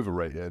half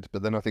overrated,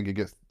 but then I think it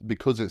gets,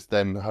 because it's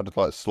then had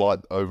like slight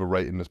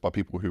overratedness by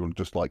people who are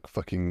just like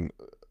fucking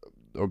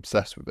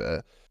obsessed with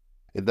it.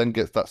 It then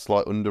gets that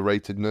slight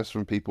underratedness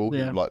from people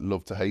who like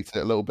love to hate it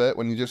a little bit.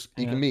 When you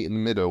can meet in the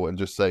middle and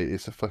just say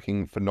it's a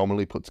fucking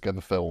phenomenally put together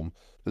film.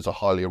 There's a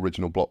highly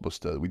original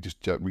blockbuster.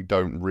 We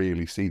don't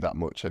really see that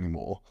much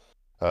anymore.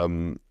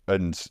 And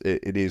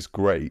it is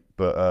great,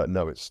 but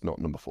no, it's not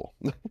number 4.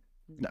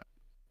 No,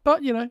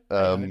 but you know.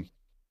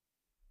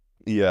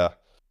 Yeah.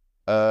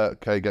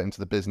 Okay, getting to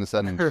the business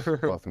end.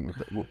 Well, I think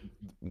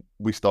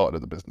we started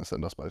at the business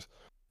end, I suppose.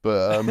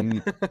 But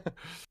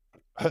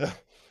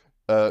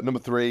number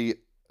 3,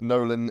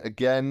 Nolan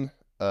again.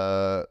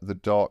 The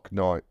Dark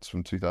Knight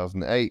from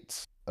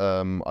 2008.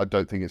 I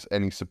don't think it's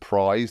any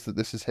surprise that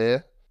this is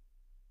here.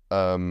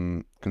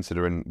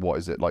 Considering, what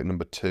is it, like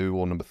number 2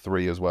 or number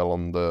 3 as well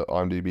on the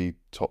IMDb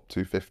top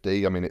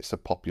 250. I mean, it's a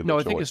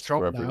popular choice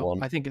for everyone.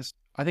 Now. I think it's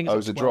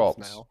it dropped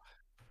now.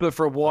 But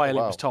for a while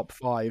it was top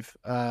 5.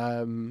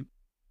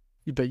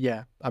 But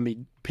yeah, I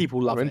mean,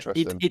 people love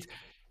it.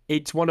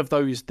 It's one of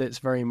those that's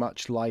very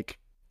much like,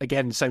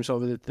 again, same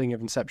sort of thing of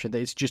Inception, that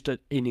it's just an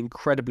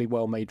incredibly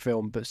well-made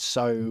film, but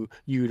so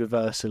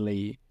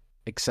universally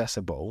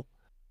accessible.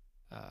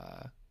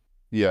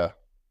 Yeah.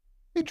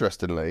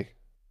 Interestingly,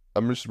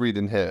 I'm just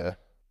reading here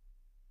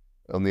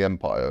on the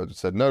Empire. It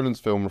said Nolan's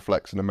film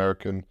reflects an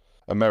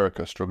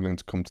America struggling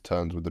to come to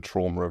terms with the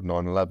trauma of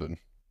 9/11.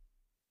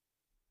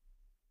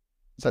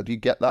 So do you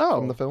get that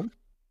from the film?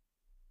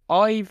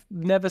 I've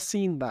never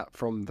seen that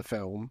from the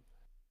film.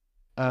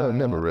 No,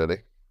 never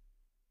really.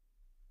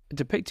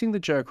 Depicting the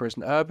Joker as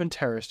an urban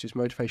terrorist whose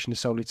motivation is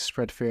solely to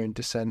spread fear and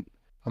dissent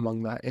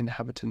among the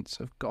inhabitants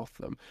of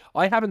Gotham.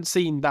 I haven't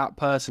seen that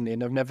personally,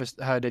 and I've never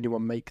heard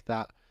anyone make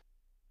that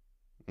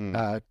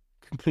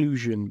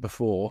conclusion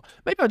before.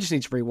 Maybe I just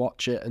need to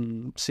rewatch it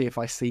and see if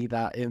I see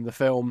that in the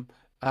film.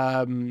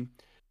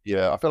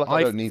 Yeah, I feel like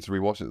I don't need to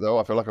rewatch it though.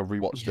 I feel like I've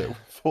rewatched it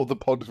for the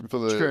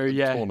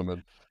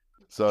tournament.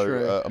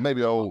 So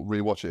maybe I'll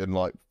rewatch it in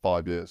like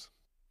 5 years.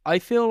 I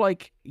feel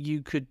like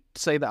you could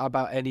say that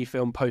about any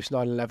film post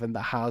 9/11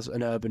 that has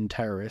an urban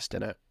terrorist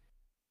in it.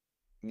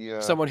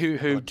 Yeah, someone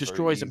who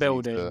destroys a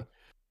building.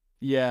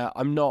 Yeah,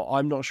 I'm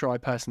not sure I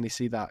personally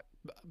see that,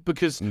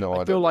 because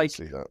I feel like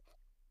see that.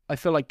 I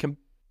feel like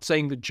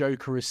saying the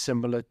Joker is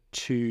similar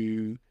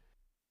to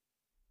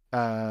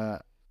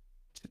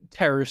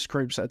terrorist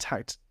groups that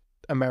attacked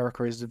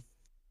America is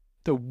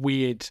the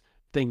weird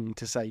thing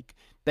to say.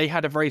 They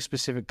had a very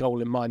specific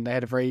goal in mind. They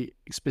had a very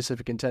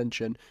specific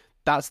intention.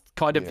 That's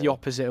kind of the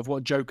opposite of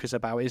what Joker's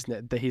about, isn't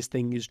it? That his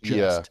thing is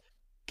just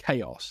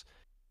chaos.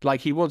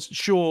 Like, he wants,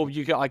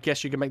 I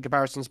guess you can make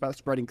comparisons about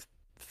spreading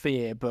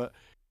fear, but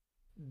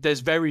there's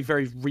very,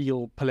 very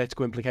real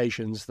political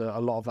implications that a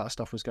lot of that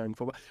stuff was going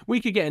for. But we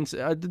could get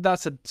into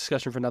that's a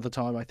discussion for another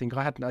time. I think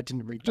I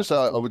didn't read. Just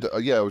it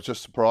would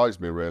just surprise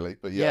me really,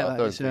 but I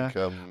don't think.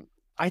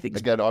 I think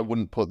again, I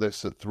wouldn't put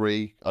this at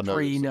 3. I know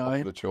it's a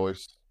popular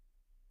choice.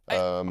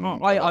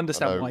 I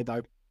understand why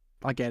though.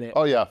 I get it.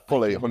 Oh yeah,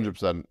 fully,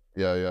 100%.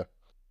 Yeah.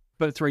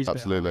 But 3's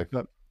absolutely.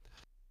 But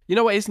you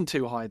know what isn't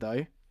too high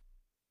though?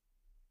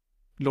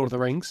 Lord of the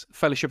Rings,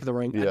 Fellowship of the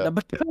Ring. Yeah.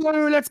 Number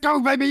 2, let's go,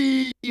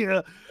 baby!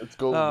 Let's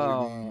go,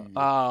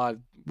 baby.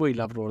 We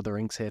love Lord of the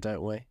Rings here,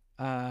 don't we?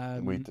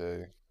 We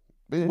do.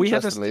 We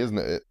had this... Interestingly, isn't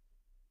it?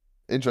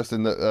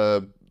 Interesting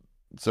that.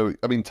 So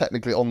I mean,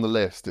 technically on the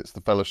list, it's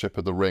the Fellowship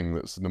of the Ring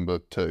that's number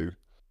 2.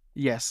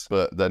 Yes.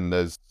 But then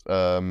there's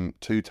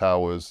Two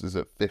Towers is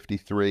at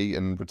 53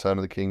 and Return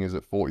of the King is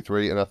at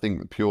 43, and I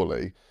think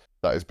purely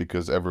that is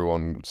because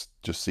everyone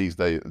just sees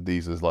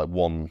these as like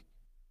one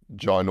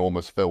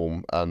ginormous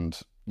film, and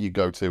you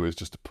go to is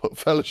just to put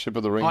Fellowship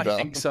of the Ring down. I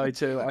think so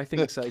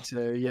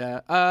too.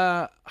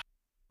 Yeah.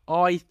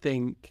 I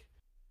think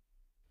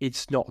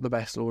it's not the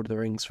best Lord of the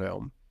Rings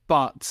film,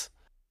 but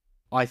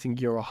I think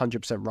you're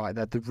 100% right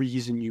that the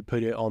reason you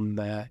put it on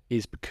there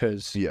is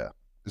because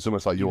it's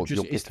almost like you're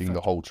picking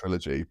the whole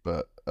trilogy,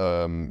 but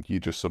you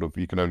just sort of,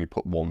 you can only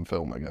put one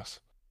film, I guess.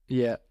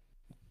 Yeah.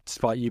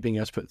 Despite you being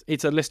able to put,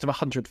 it's a list of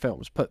 100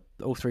 films. Put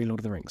all 3 Lord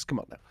of the Rings. Come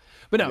on now.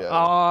 But no,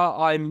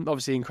 I'm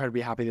obviously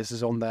incredibly happy this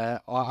is on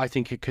there. I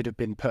think it could have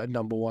been put at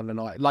number 1,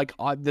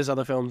 and there's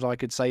other films I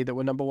could say that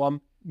were number 1.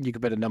 You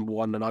could put it number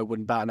 1, and I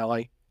wouldn't bat an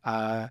eye.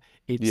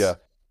 It's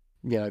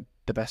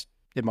the best,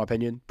 in my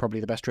opinion, probably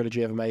the best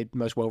trilogy ever made,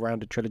 most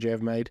well-rounded trilogy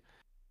ever made.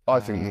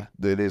 I think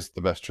it is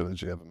the best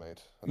trilogy ever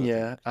made.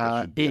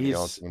 It is.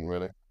 Argument,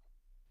 really.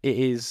 It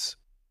is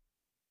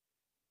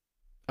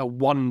a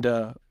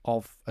wonder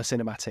of a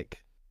cinematic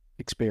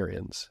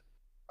experience.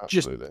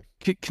 Absolutely.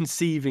 Just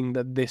conceiving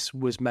that this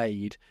was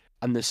made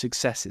and the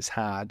success it's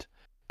had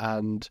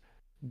and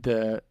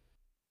the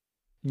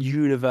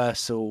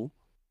universal,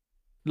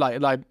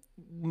 like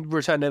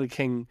Return of the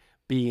King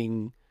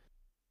being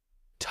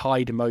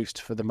tied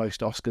most for the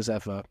most Oscars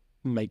ever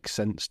makes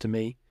sense to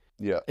me.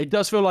 Yeah, it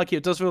does feel like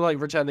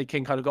Return of the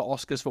King kind of got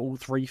Oscars for all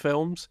 3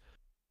 films.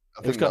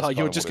 I think that's kind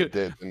of what it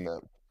did, didn't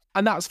it?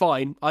 And that's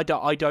fine. I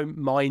don't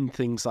mind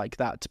things like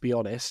that, to be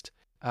honest.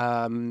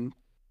 I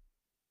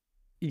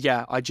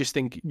just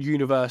think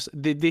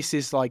this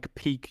is like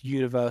peak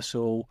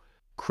Universal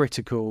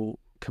critical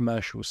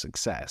commercial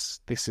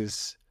success. This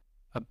is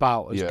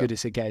about as good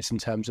as it gets in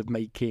terms of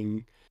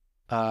making,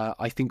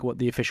 I think what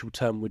the official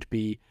term would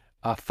be,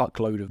 a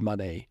fuckload of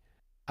money.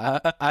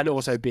 And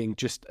also being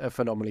just a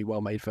phenomenally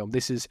well-made film.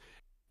 This is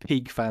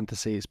peak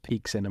fantasy, it's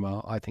peak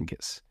cinema. I think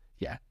it's,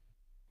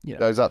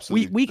 that's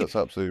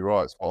absolutely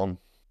right. It's on.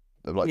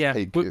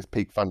 It's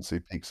peak fantasy,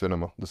 peak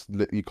cinema.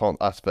 You can't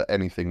ask for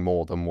anything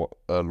more than what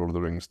Lord of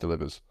the Rings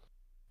delivers.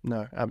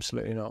 No,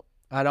 absolutely not.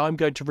 And I'm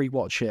going to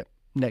rewatch it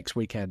next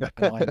weekend,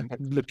 and I'm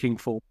looking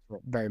forward to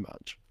it very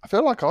much. I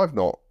feel like I've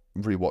not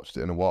rewatched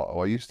it in a while.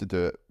 I used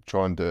to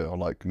try and do it on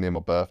like near my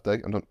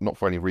birthday, and not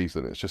for any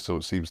reason. It's just sort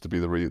of seems to be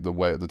the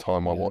way at the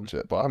time I watch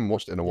it. But I haven't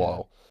watched it in a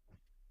while.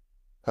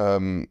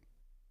 I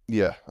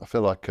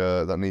feel like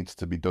that needs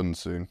to be done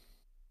soon.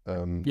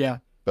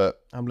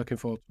 But I'm looking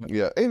forward to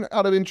it. Yeah,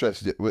 out of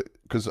interest,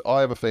 because I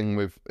have a thing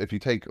with, if you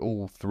take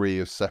all 3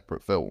 as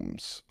separate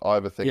films, I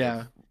have a thing.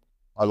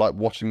 I like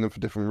watching them for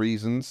different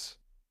reasons.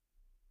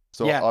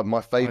 So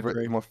my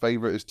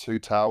favorite is Two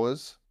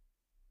Towers.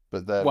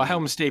 But then,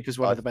 Helm's Deep is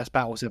one of the best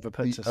battles ever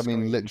put to screen. I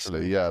mean,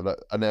 literally,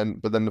 but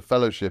then the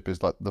Fellowship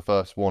is like the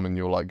first one, and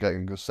you're like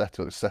getting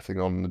setting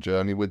on the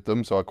journey with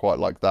them. So I quite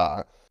like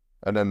that.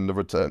 And then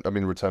Return of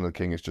the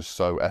King is just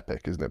so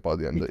epic, isn't it? By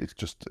the end, it's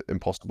just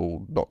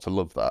impossible not to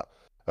love that.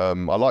 I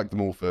like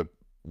them all for,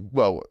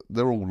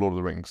 they're all Lord of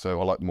the Rings, so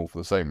I like them all for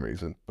the same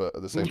reason. But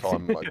at the same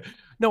time,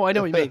 no, I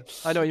know what you mean.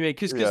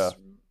 Because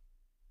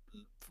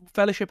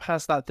Fellowship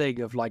has that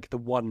thing of like the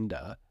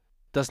wonder,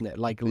 doesn't it?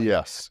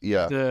 Yes,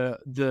 yeah.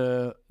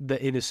 The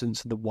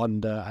innocence and the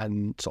wonder,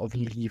 and sort of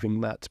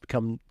leaving that to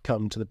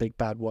come to the big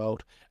bad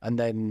world, and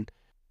then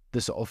the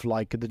sort of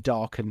like the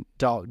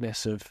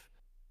darkness of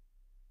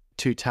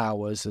Two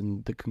Towers,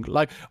 and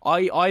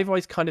I've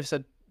always kind of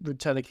said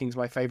Return of the King is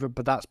my favorite,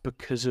 but that's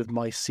because of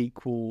my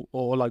sequel,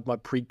 or like my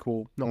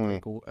prequel, not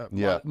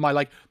prequel, my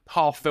like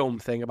half film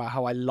thing about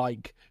how I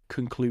like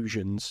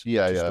conclusions. You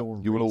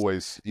will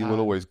always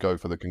go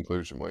for the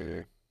conclusion, won't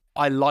you?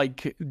 I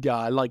like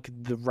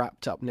the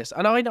wrapped upness,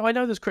 and I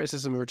know there's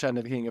criticism of Return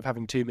of the King of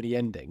having too many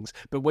endings,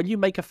 but when you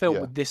make a film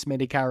with this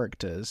many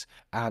characters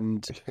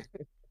and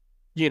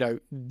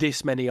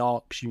this many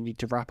arcs you need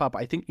to wrap up,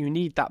 I think you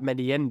need that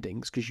many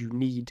endings, because you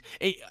need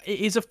it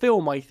is a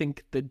film, I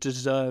think, that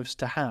deserves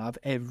to have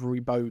every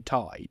bow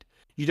tied.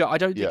 I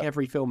don't think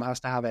every film has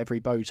to have every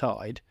bow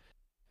tied,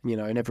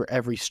 and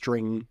every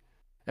string,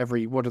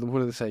 what do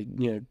they say,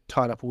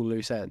 tying up all the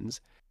loose ends.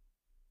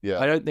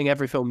 I don't think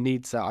every film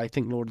needs that. I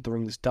think Lord of the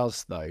Rings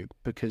does, though,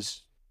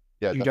 because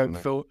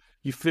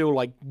you feel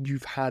like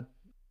you've had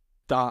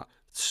that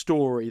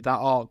story, that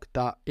arc,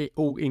 that it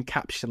all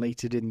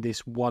encapsulated in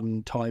this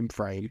one time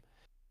frame.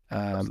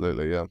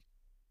 Absolutely, yeah.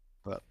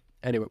 But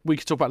anyway, we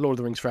could talk about Lord of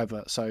the Rings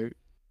forever. So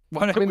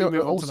why don't we move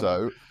on to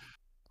that?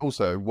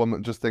 Also,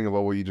 one just thing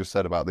about what you just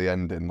said about the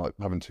ending, like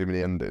having too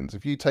many endings.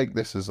 If you take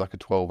this as like a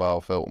 12-hour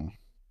film,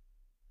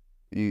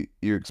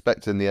 you're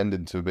expecting the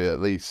ending to be at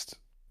least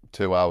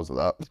 2 hours of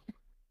that.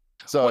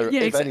 So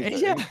if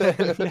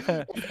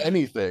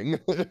anything,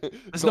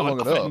 it's not long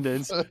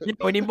enough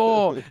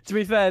anymore. To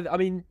be fair, I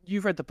mean,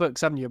 you've read the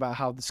books, haven't you, about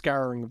how the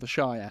scouring of the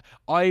Shire?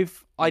 I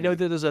know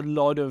that there's a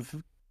lot of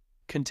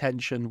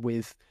contention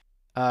with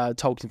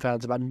Tolkien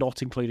fans about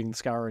not including the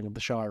Scouring of the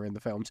Shire in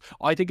the films.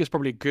 I think it's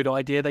probably a good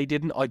idea they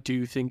didn't. I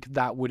do think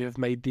that would have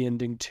made the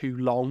ending too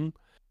long.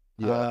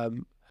 Yeah.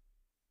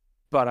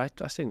 But I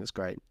think that's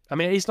great. I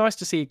mean, it's nice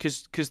to see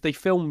because they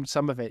filmed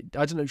some of it.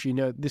 I don't know if you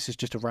know, this is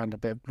just a random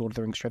bit of Lord of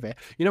the Rings trivia.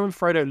 You know when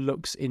Frodo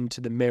looks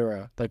into the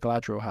mirror that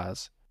Galadriel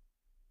has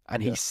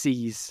and he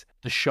sees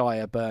the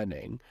Shire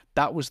burning,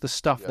 that was the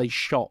stuff they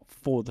shot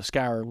for the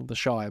Scouring of the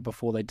Shire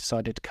before they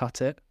decided to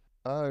cut it.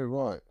 Oh,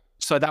 right.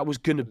 So that was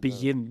going to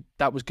be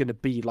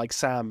like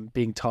Sam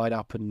being tied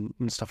up and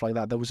stuff like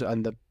that.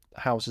 And the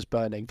house is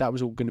burning. That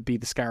was all going to be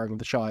the Scouring of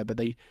the Shire, but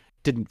they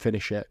didn't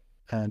finish it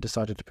and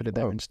decided to put it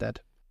there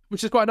instead.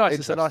 Which is quite nice.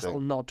 It's a nice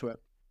little nod to it.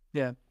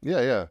 Yeah.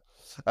 Yeah.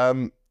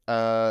 So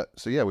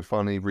yeah, we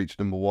finally reached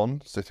number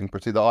 1, Sitting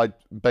Pretty.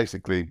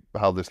 Basically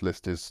how this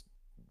list is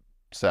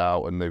set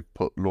out, and they've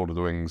put Lord of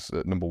the Rings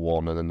at number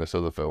 1, and then this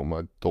other film.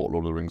 I thought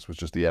Lord of the Rings was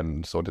just the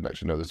end, so I didn't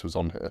actually know this was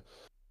on here.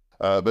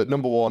 But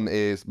number 1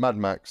 is Mad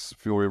Max: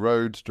 Fury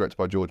Road, directed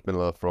by George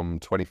Miller from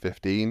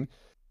 2015.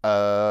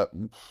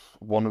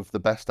 One of the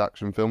best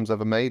action films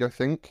ever made, I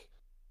think.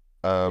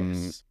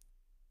 Yes.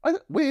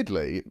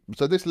 Weirdly,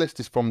 so this list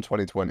is from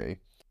 2020.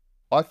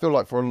 I feel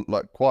like for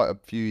quite a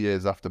few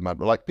years after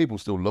people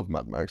still love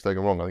Mad Max. Don't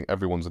get me wrong. I think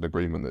everyone's in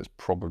agreement that it's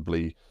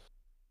probably,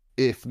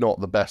 if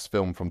not the best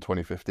film from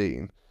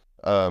 2015.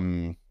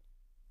 Although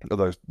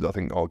I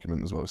think the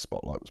argument as well as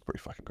Spotlight was pretty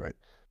fucking great.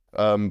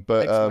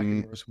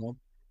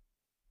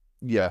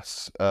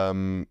 Yes.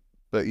 But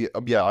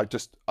yeah,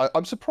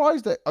 I'm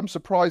surprised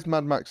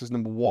Mad Max is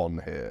number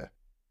 1 here.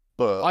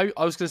 But I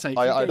was going to say,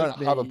 I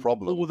don't have a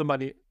problem. All the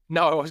money.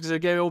 No, I was going to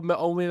give all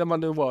the money in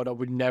the world. I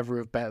would never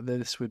have bet that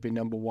this would be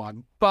number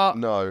 1. But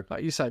no,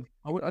 like you said,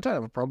 I don't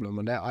have a problem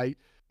with that.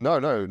 No,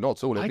 not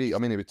at all. It'd be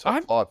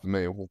top 5 for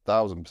me,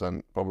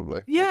 1,000%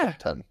 probably. Yeah,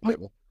 10.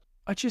 I'm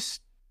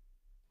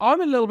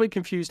a little bit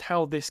confused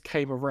how this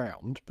came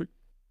around. But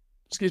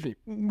excuse me,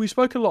 we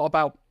spoke a lot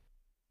about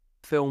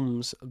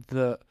films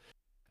that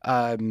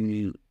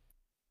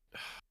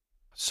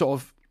sort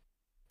of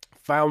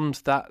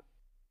found that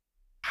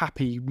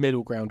happy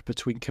middle ground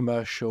between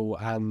commercial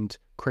and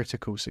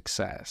critical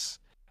success,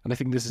 and I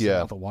think this is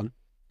another one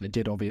that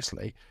did,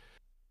 obviously,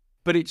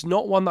 but it's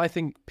not one that I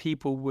think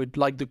people would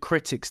like. The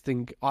critics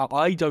think,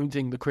 I don't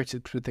think the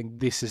critics would think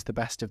this is the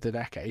best of the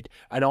decade,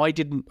 and I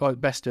didn't.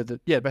 Best of the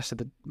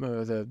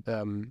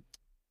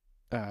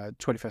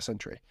 21st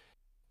century,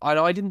 and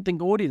I didn't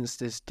think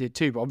audiences did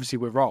too. But obviously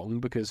we're wrong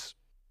because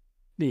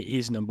it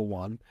is number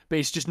 1, but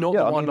it's just not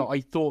the one that I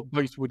thought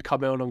both would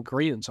come out on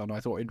agreement on. I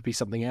thought it'd be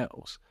something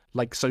else,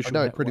 like Social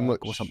Network pretty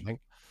much, or something.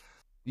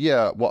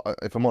 Yeah, well,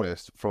 if I'm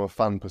honest, from a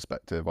fan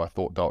perspective, I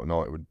thought Dark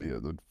Knight would be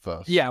at the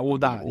first. Yeah, well,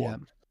 that, yeah.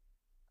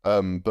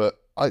 But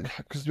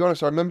because to be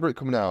honest, I remember it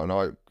coming out, and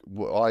I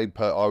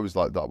was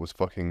like, that was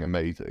fucking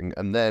amazing,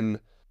 and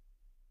then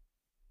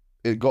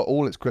it got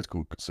all its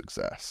critical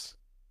success,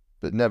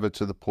 but never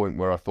to the point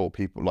where I thought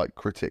people, like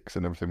critics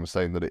and everything, were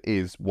saying that it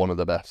is one of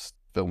the best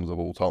films of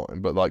all time,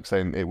 but like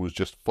saying it was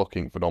just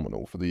fucking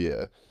phenomenal for the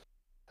year.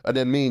 And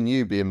then me and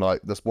you being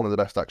like, that's one of the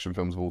best action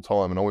films of all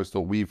time, and I always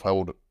thought we've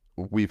held a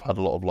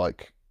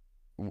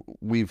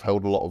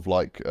lot of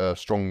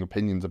strong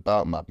opinions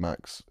about Mad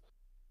Max,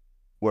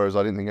 whereas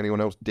I didn't think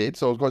anyone else did.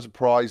 So I was quite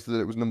surprised that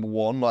it was number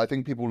 1. Like, I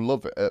think people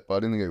love it, but I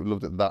didn't think it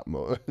loved it that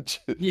much.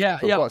 Yeah,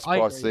 so I was quite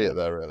surprised to see it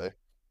there, really.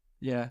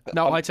 Yeah,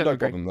 no, I totally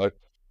agree. No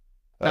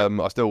problem,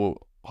 though. I still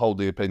hold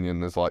the opinion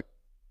there's like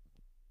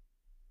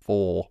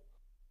 4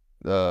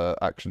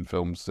 action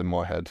films in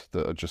my head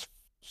that are just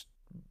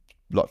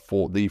like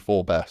the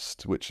 4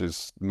 best, which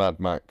is Mad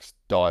Max,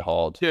 Die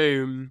Hard,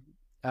 Doom,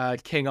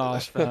 King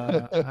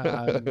Arthur,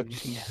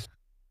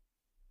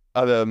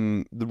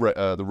 and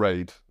the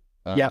Raid,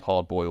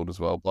 Hard Boiled as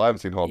well. But I haven't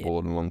seen Hard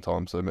Boiled in a long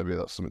time, so maybe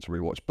that's something to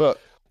rewatch. But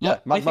yeah,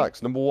 Mad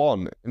Max number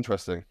 1,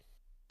 interesting.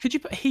 Could you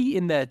put Heat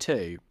in there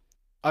too?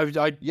 I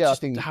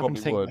think happened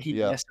to think about Heat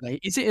yesterday.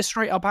 Is it a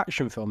straight up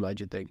action film though?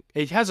 Do you think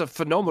it has a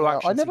phenomenal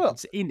action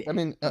sequence in it? I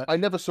mean, I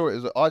never saw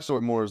it I saw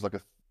it more as like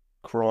a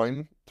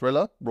crime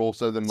thriller, more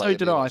so than like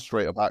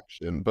straight up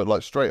action. But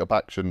like straight up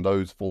action,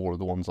 those 4 are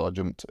the ones I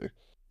jumped to.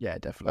 Yeah,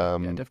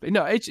 definitely. Definitely.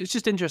 No, it's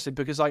just interesting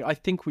because I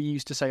think we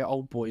used to say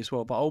Old Boy as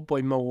well, but Old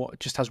Boy more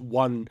just has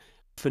one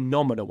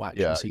phenomenal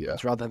action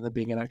sequence rather than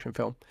being an action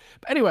film.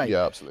 But anyway,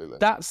 yeah, absolutely.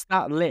 That's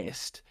that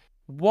list.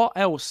 What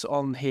else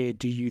on here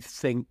do you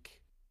think?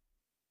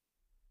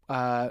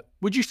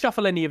 Would you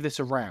shuffle any of this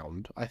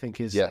around? I think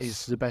is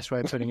the best way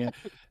of putting it.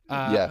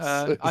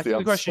 Yes. I think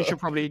the question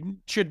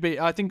should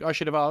be. I think I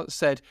should have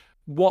said,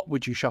 what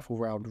would you shuffle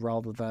around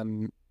rather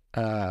than,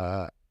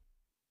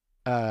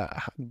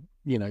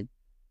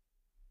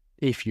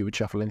 if you would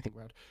shuffle anything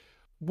around.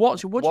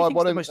 What do you think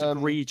is the most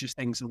egregious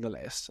things on the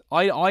list?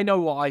 I know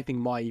what I think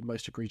my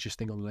most egregious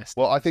thing on the list.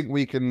 Well, I think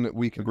we can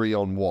agree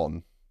on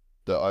one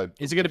that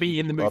Is it going to be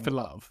In the Mood for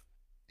Love?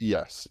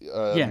 Yes.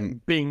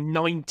 Being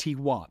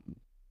 91.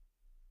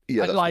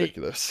 Yeah, that's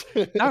ridiculous.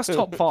 That's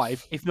top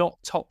 5, if not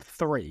top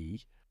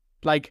 3.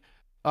 Like,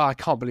 I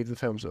can't believe the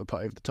films that were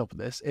put over the top of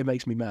this. It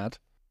makes me mad.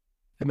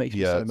 It makes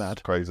me so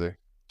mad. Crazy.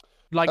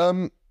 Like,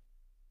 go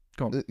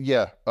on.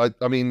 Yeah,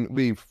 I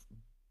mean,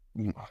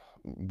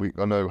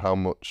 I know how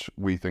much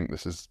we think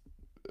this is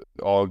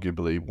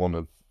arguably one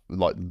of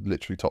like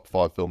literally top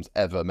 5 films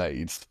ever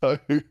made. So,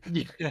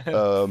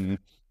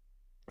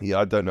 yeah,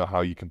 I don't know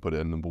how you can put it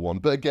in number 1.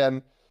 But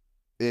again,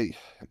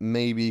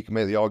 maybe you can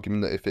make the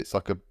argument that if it's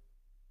like a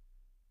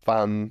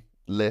fan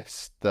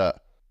list,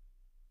 that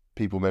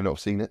people may not have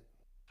seen it.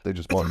 They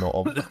just might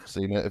not have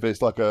seen it. If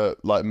it's like a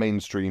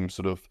mainstream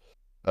sort of,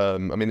 I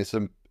mean, it's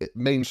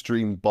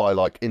mainstream by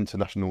like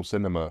international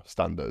cinema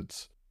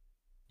standards,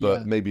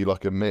 but maybe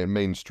like a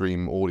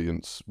mainstream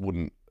audience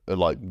wouldn't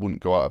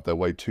go out of their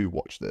way to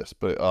watch this.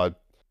 But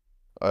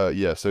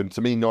yeah. So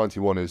to me,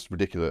 91 is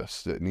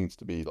ridiculous. It needs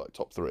to be like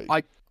top 3.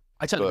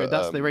 I totally agree.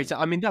 That's the rating.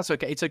 I mean, that's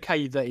okay. It's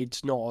okay that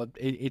it's not.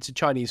 It's a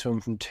Chinese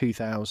film from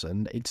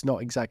 2000. It's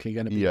not exactly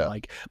going to be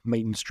like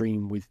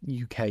mainstream with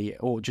UK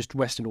or just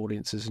Western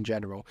audiences in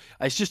general.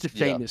 It's just a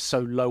shame it's so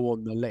low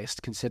on the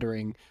list,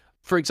 considering,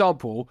 for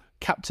example,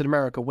 Captain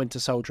America: Winter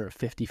Soldier at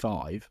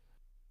 55.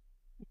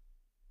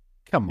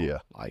 Come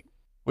on,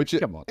 which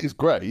is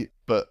great,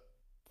 but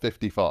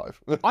 55.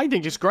 I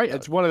think it's great.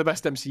 It's one of the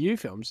best MCU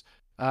films.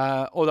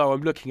 Although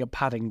I'm looking at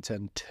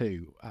Paddington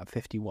 2 at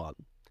 51.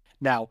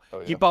 Now,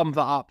 you bumped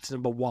that up to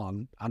number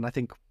 1, and I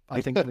think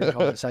we're in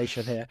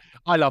conversation here.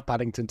 I love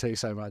Paddington 2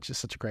 so much. It's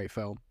such a great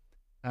film.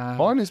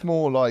 Mine is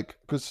more like,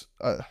 because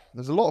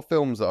there's a lot of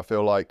films that I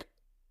feel like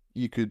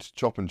you could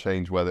chop and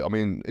change whether, I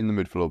mean, In the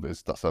Mood for Love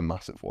that's a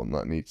massive one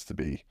that needs to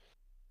be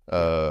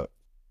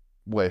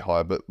way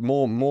higher, but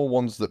more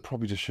ones that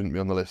probably just shouldn't be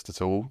on the list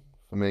at all.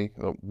 For me,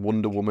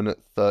 Wonder Woman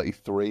at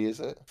 33, is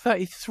it?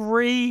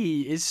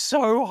 33 is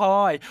so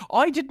high.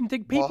 I didn't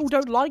think people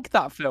don't like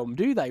that film,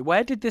 do they?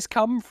 Where did this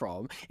come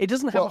from? It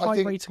doesn't have a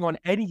high rating on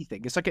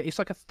anything. It's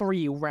like a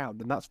 3 all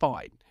round, and that's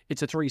fine.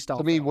 It's a 3-star.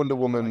 To me, Wonder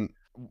Woman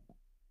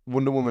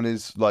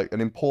is like an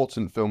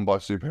important film by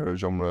superhero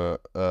genre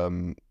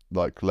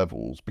like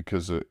levels,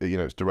 because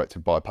it's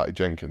directed by Patty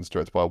Jenkins,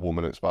 directed by a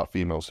woman. It's about a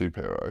female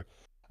superhero,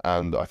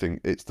 and I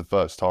think it's the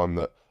first time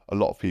that a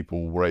lot of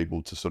people were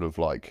able to sort of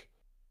like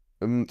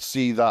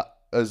see that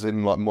as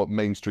in like more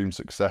mainstream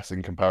success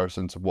in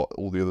comparison to what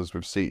all the others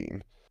we've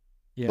seen.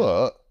 Yeah.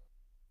 But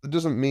it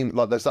doesn't mean,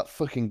 like, there's that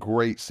fucking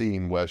great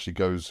scene where she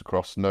goes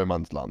across no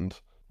man's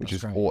land, which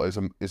is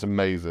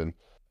amazing.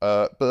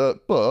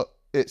 But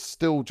it's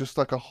still just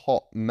like a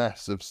hot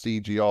mess of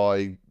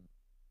CGI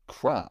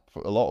crap.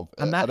 A lot of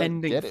and that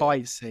ending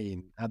fight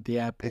scene at the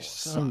airport. It's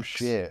so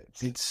shit.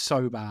 It's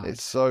so bad.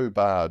 It's so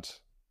bad.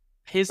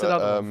 Here's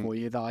another one for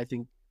you that I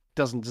think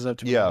doesn't deserve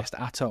to be on the list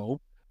at all.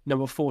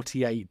 Number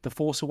 48, The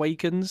Force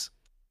Awakens.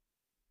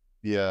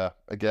 Yeah,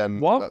 again,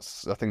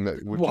 that's a thing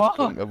that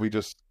we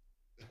just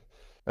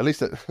at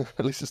least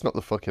it's not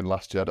the fucking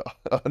Last Jedi.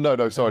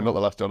 No, sorry, not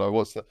the Last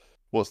Jedi.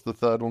 What's the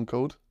third one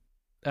called?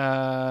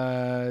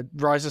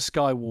 Rise of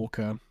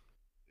Skywalker.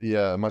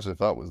 Yeah, imagine if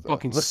that was there.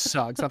 Fucking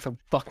sucks. That film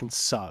fucking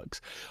sucks.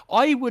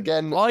 I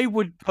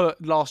would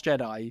put Last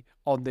Jedi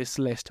on this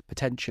list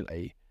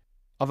potentially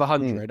of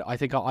 100. I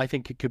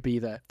think it could be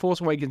there.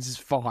 Force Awakens is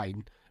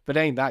fine, but it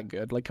ain't that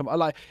good. Like, come on,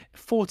 like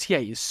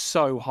 48 is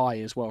so high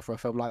as well for a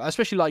film like that.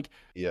 Especially like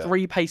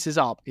 3 paces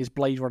up is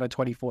Blade Runner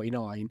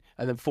 2049,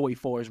 and then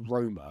 44 is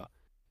Roma.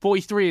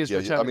 43 is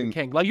Return of the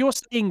King. Like, you're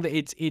saying that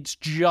it's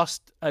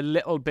just a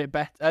little bit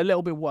better, a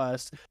little bit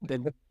worse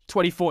than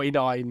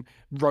 2049,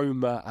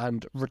 Roma,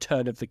 and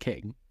Return of the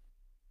King.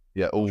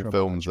 Yeah, all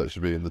films that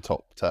should be in the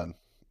top 10.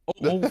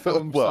 All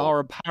films are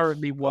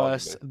apparently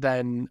worse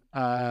than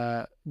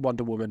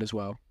Wonder Woman as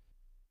well.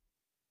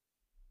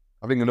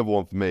 I think another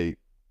one for me,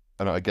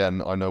 and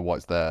again, I know why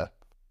it's there,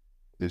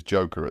 is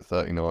Joker at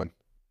 39.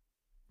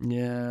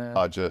 Yeah.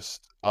 I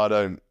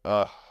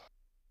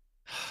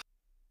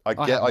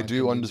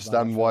do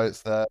understand why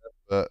it's there,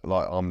 but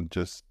like I'm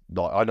just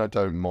like, I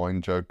don't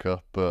mind Joker,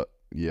 but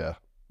yeah,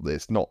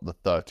 it's not the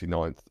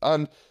 39th.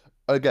 And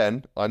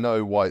again, I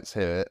know why it's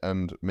here,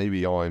 and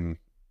maybe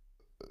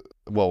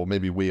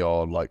maybe we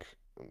are like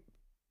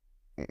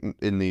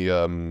in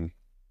the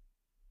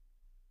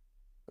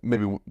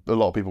maybe a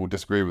lot of people will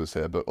disagree with us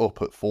here, but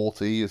up at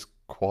 40 is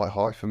quite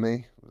high for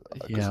me.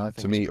 Yeah, I think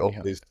to me, up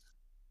is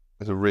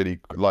a really,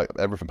 like,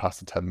 everything past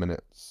the 10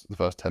 minutes. The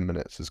first 10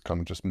 minutes is kind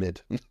of just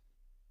mid.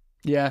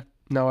 Yeah,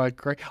 no, I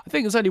agree. I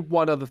think there's only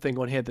one other thing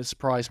on here that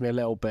surprised me a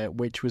little bit,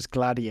 which was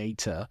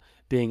Gladiator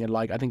being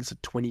I think it's a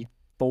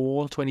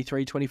 24,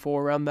 23,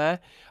 24 around there.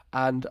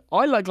 And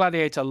I like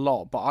Gladiator a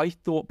lot, but I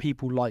thought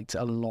people liked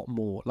it a lot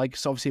more. Like,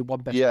 it's obviously one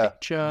best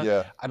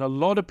picture. And a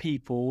lot of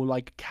people,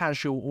 like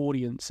casual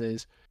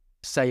audiences,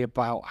 say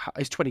about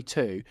it's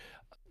 22.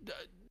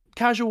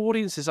 Casual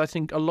audiences, I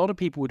think a lot of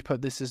people would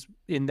put this as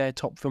in their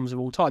top films of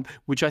all time,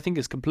 which I think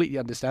is completely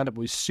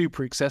understandable. It's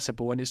super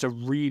accessible, and it's a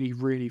really,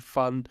 really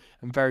fun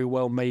and very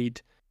well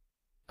made,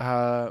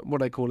 what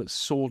do I call it,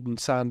 sword and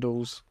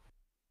sandals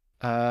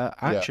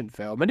action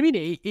film. And I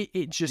mean,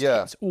 it just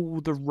hits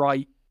all the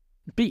right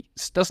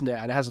beats, doesn't it?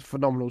 And it has a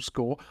phenomenal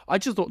score. I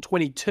just thought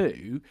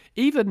 22,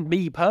 even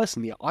me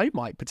personally, I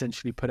might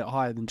potentially put it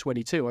higher than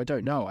 22. I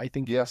don't know. I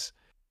think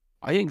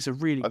I think it's a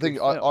really. I think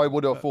film, I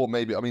would have thought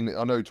maybe. I mean,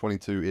 I know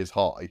 22 is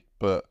high,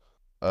 but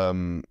I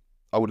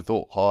would have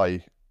thought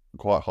quite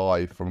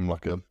high from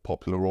like a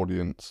popular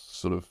audience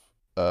sort of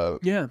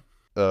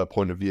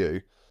point of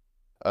view.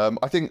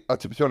 I think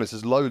to be honest,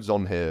 there's loads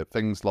on here.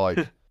 Things like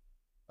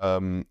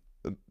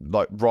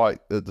right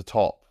at the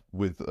top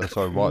with right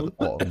at the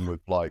bottom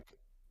with like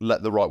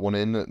Let the Right One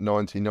In at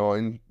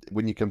 99.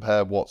 When you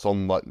compare what's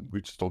on, like we're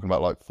just talking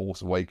about like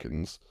Force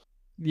Awakens,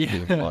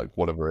 like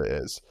whatever it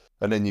is,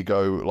 and then you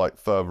go like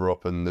further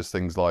up and there's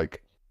things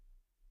like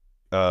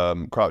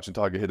Crouching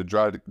Tiger,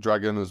 Hidden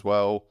Dragon as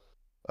well.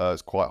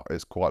 It's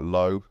quite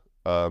low.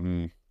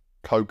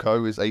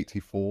 Coco is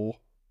 84.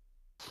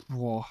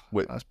 Whoa,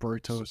 that's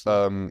brutal.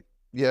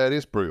 Yeah, it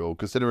is brutal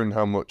considering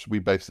how much we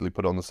basically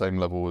put on the same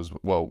level as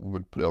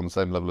would put it on the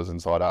same level as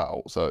Inside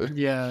Out. So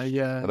yeah,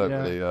 I don't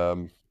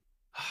really.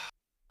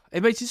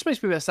 It makes me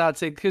a bit sad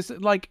thing because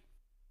like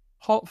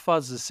Hot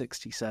Fuzz is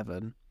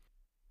 67.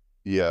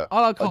 Yeah,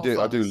 I like Hot Fuzz.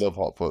 I do love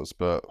Hot Fuzz,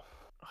 but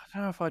I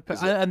don't know if I'd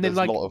put. And then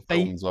like a lot of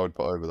films I would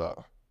put over that.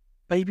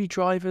 Baby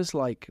Driver's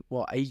like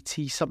what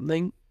 80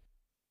 something.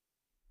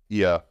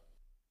 Yeah.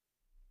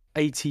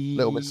 80.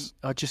 Little Miss.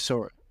 I just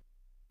saw it.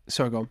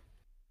 Sorry, go on.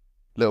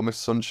 Little Miss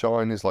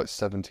Sunshine is like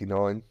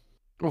 79.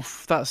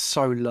 Oof, that's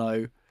so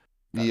low.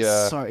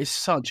 It's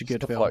such a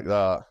good film. Like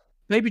that.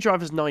 Baby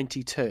Driver's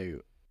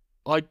 92.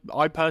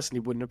 I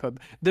personally wouldn't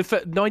have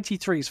put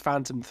 93 is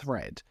Phantom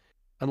Thread,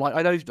 and like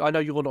I know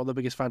you're not the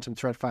biggest Phantom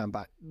Thread fan,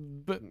 but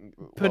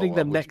putting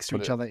them next to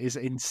each other is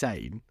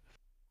insane.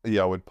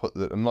 Yeah, I would put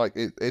that, and like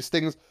it's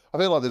things. I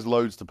feel like there's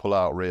loads to pull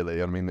out.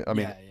 Really, I mean,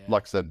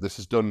 like I said,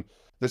 the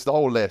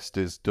whole list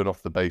is done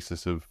off the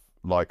basis of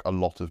like a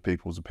lot of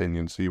people's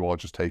opinions. So you are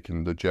just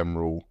taking the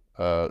general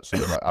sort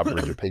of like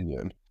average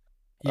opinion.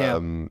 Yeah.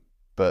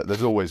 But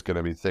there's always going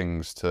to be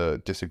things to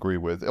disagree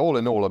with. All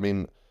in all, I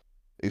mean,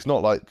 it's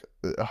not like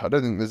I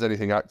don't think there's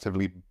anything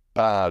actively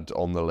bad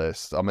on the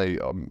list. Maybe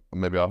I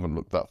haven't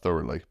looked that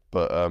thoroughly,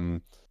 but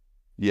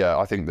yeah,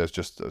 I think there's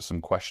just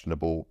some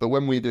questionable. But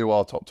when we do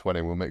our top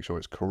 20, we'll make sure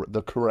it's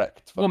the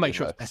correct. We'll make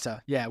sure it's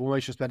better. Yeah, we'll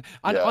make sure it's better.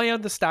 And I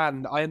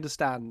understand.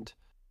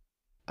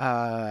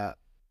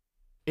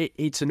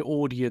 It's an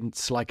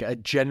audience, like a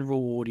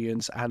general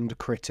audience and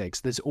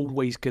critics. There's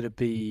always going to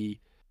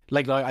be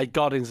like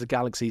Guardians of the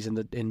Galaxy's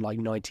in like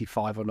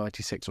 95 or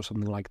 96 or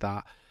something like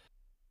that.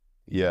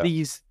 Yeah.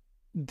 These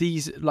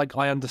like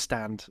I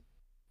understand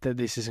that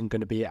this isn't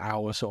going to be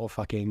our sort of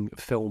fucking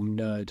film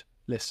nerd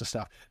list of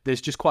stuff.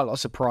 There's just quite a lot of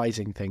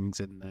surprising things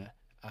in there.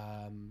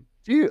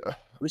 It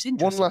was interesting.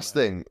 One last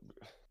thing,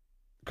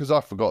 because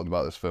I've forgotten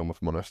about this film,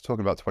 if I'm honest.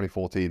 Talking about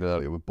 2014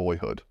 earlier with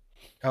Boyhood.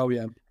 Oh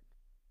yeah.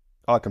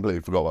 I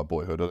completely forgot about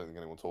Boyhood. I don't think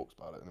anyone talks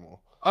about it anymore.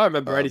 I don't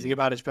remember anything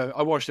about it, but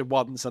I watched it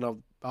once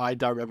and I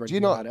don't remember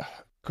anything about it.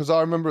 Because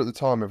I remember at the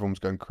time everyone was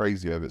going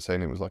crazy over it,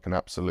 saying it was like an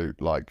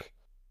absolute like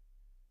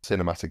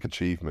cinematic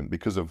achievement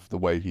because of the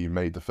way he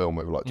made the film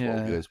over like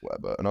 12 years,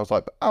 whatever. And I was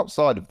like, but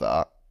outside of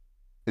that,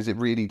 is it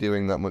really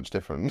doing that much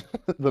different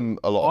than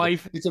a lot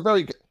of it?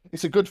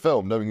 It's a good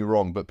film, don't get me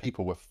wrong, but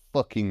people were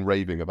fucking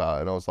raving about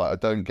it. And I was like, I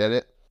don't get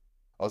it.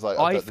 I was like,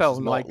 I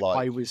felt like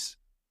I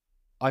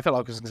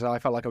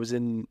was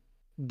in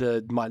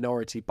the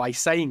minority by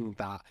saying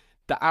that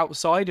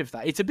outside of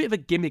that, it's a bit of a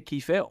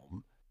gimmicky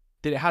film.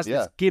 That it has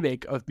this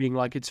gimmick of being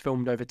like it's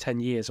filmed over 10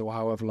 years or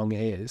however long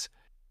it is.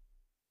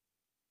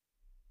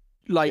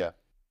 Like,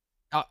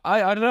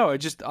 I don't know.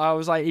 I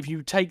was like, if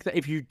you take that,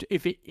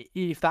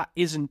 if that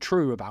isn't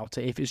true about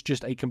it, if it's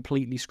just a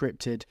completely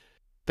scripted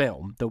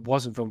film that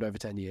wasn't filmed over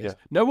 10 years,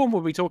 no one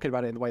will be talking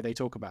about it in the way they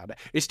talk about it.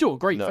 It's still a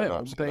great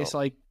film, but it's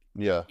like,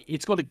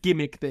 it's got a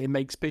gimmick that it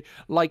makes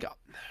like.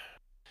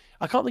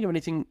 I can't think of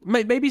anything.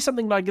 Maybe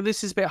something like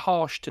this is a bit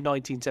harsh to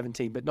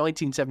 1917, but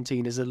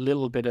 1917 is a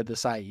little bit of the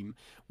same.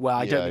 Where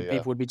I don't think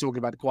people would be talking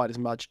about it quite as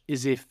much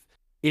as if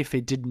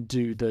it didn't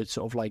do the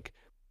sort of like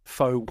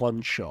faux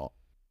one shot.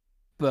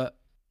 But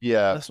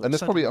and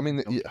there's probably. I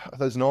mean,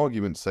 there's an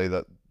argument to say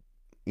that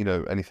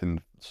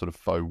anything sort of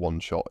faux one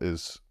shot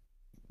is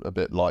a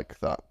bit like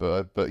that.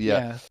 But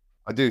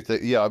I do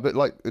think but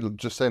like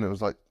just saying it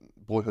was like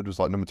Boyhood was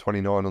like number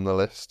 29 on the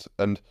list,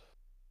 and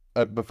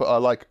before I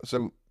like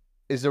so.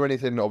 Is there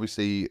anything,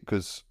 obviously,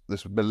 because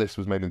this list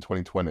was made in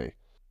 2020, is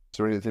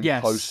there anything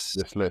post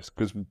this list?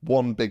 Because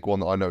one big one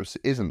that I noticed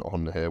isn't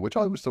on here, which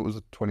I always thought was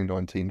a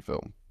 2019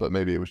 film, but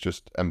maybe it was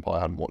just Empire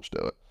hadn't watched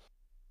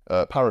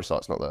it.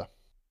 Parasite's not there.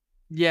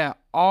 Yeah,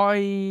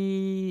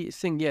 I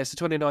think, it's a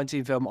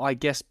 2019 film. I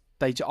guess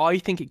I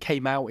think it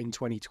came out in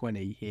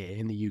 2020 here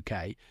in the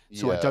UK,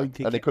 so I don't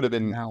think. And they could have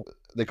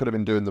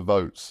been doing the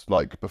votes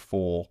like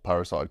before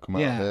Parasite had come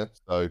out here.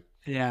 So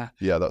yeah,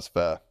 that's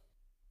fair.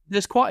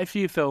 There's quite a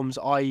few films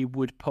I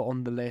would put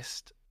on the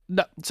list.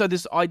 No, so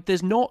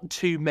there's not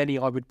too many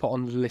I would put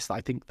on the list that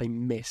I think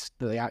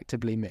they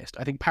actively missed.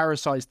 I think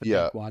Parasite's the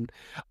big one.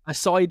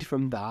 Aside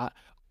from that,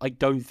 I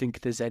don't think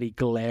there's any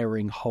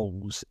glaring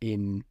holes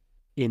in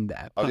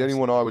there. The only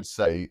one I would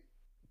say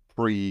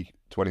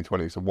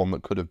pre-2020, so one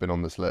that could have been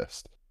on this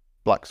list,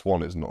 Black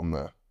Swan isn't on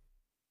there.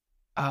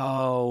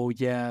 Oh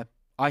yeah,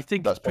 I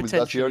think that's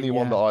the only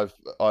one that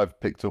I've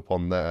picked up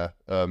on there.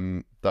 I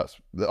mean,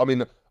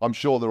 I'm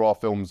sure there are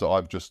films that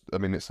I've just. I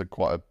mean, there's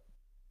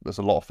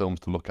a lot of films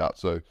to look at,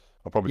 so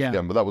I'll probably see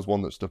them. But that was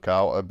one that stuck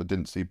out. But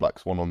didn't see Black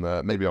Swan on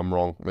there. Maybe I'm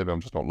wrong. Maybe I'm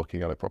just not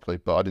looking at it properly.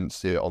 But I didn't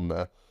see it on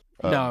there.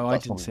 No, I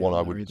didn't see it. One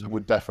I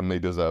would definitely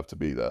deserve to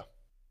be there.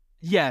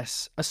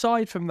 Yes.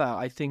 Aside from that,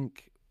 I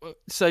think.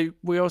 So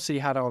we obviously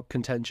had our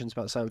contentions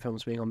about certain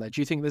films being on there.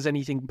 Do you think there's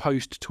anything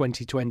post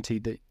 2020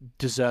 that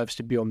deserves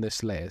to be on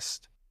this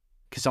list?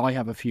 Because I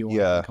have a few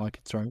I think I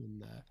could throw in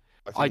there.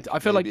 I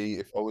feel like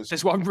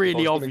there's one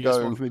really obvious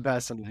one for me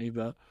personally,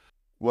 but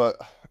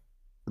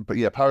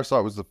yeah,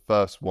 Parasite was the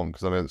first one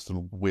because I know it's a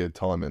weird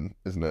timing,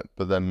 isn't it?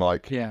 But then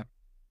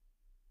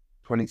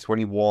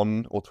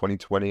 2021 or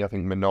 2020, I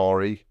think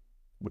Minari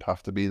would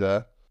have to be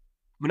there.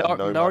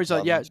 Minari's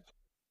like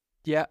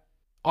yeah.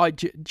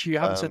 You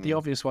haven't said the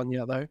obvious one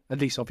yet, though. At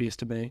least obvious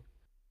to me.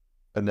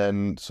 And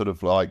then sort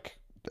of like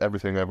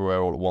Everything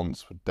Everywhere All at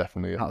Once would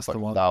definitely that's the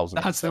one.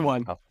 1,000% That's the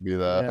one. Have to be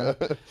there.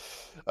 Yeah.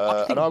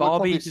 I think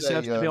Barbie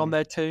deserves to be on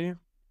there too.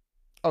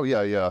 Oh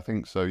yeah, I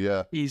think so.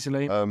 Yeah,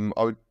 easily. I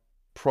would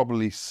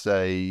probably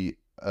say,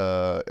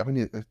 I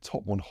mean,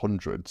 top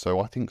 100.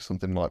 So I think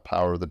something like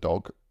Power of the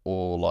Dog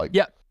or like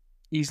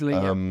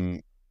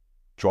easily.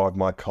 Drive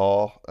My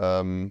Car.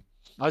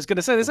 I was going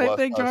to say the same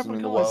thing. Drive My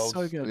Car is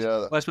so good.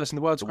 Yeah, Worst Person in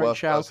the World's a great worst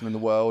shout. person in the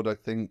world, I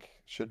think,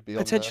 should be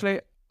potentially. On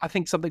there. I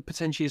think something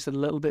potentially is a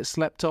little bit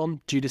slept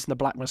on. Judas and the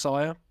Black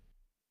Messiah.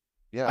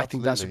 Yeah, I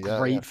think that's a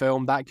great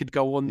film that could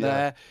go on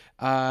there.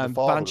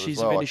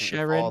 Banshees of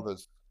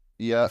Inisherin.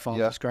 The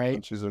Father's great.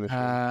 Banshees of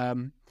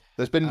Inisherin.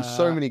 There's been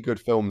so many good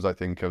films, I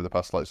think, over the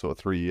past like sort of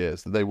 3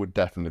 years that they would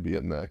definitely be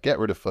in there. Get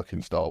rid of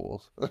fucking Star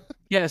Wars. So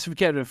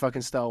get rid of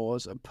fucking Star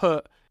Wars and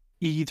put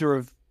either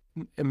of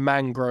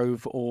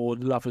Mangrove or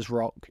Lovers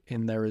Rock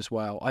in there as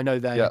well. I know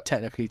they're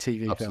technically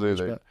TV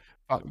films, but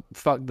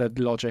fuck the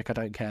logic. I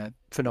don't care.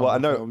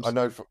 Phenomenal films.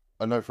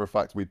 I know for a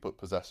fact we'd put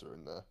Possessor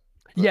in there.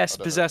 Yes,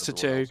 Possessor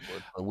too.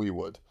 We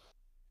would.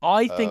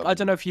 I think I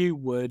don't know if you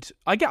would.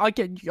 I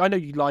know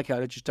you like it.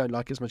 I just don't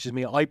like it as much as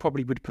me. I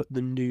probably would put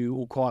the new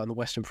All Quiet on the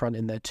Western Front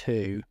in there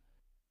too.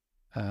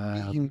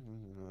 I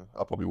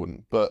probably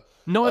wouldn't, but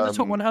not in the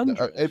top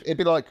 100. It'd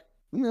be like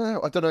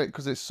I don't know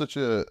because it's such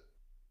a.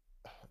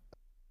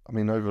 I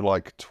mean, over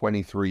like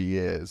 23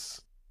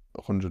 years,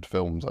 100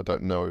 films. I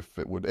don't know if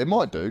it would. It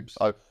might do.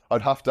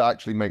 I'd have to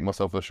actually make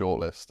myself a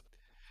shortlist.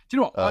 Do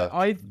you know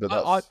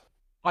what?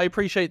 I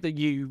appreciate that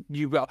you.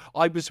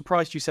 I was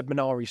surprised you said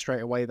Minari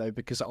straight away though,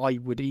 because I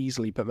would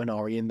easily put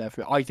Minari in there.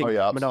 I think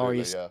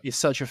Minari is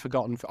such a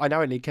forgotten. I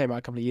know it only came out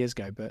a couple of years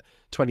ago, but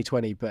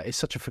 2020. But it's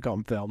such a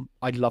forgotten film.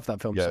 I love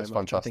that film so it's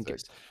much. Fantastic. I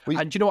think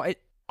and do you know what?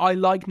 I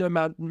like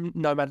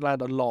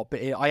Nomadland a lot,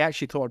 but I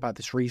actually thought about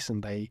this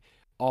recently.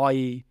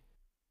 I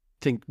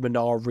think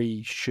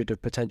Minari should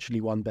have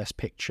potentially won Best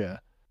Picture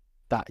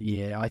that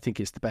year. I think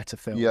it's the better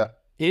film. Yeah.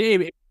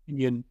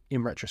 In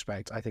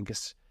retrospect, I think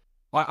it's.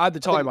 At the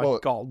time, I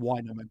got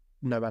why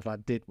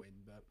Nomadland did win.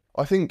 But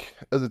I think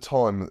at the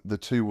time, the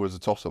two was a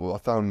toss-up. I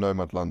found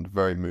Nomadland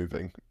very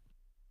moving,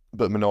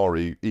 but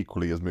Minari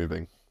equally as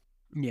moving.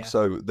 Yeah.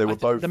 So they were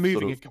both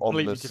moving sort of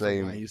on the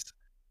same. Ways.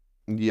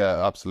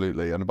 Yeah,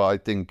 absolutely. But I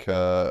think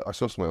I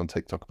saw something on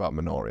TikTok about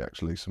Minari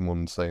actually.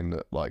 Someone saying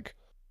that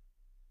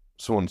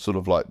someone sort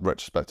of like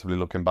retrospectively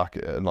looking back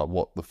at it and like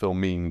what the film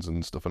means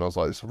and stuff. And I was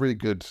like, it's really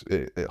good.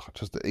 It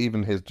just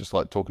even his just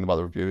like talking about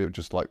the review, it was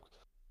just like.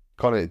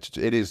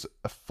 It is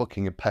a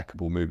fucking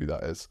impeccable movie,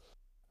 that is.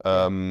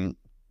 But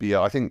yeah,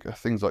 I think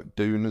things like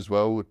Dune as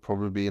well would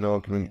probably be an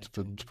argument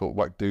to put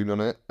Whack Dune on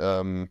it.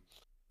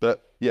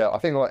 But yeah, I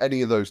think like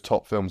any of those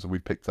top films that we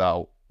picked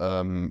out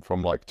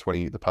from like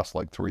the past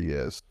like 3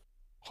 years,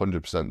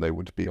 100% they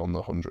would be on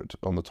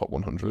the top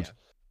 100.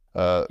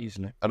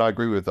 Easily. And I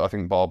agree with. I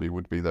think Barbie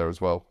would be there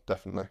as well,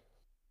 definitely.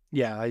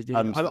 Yeah, I do.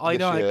 And I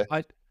know.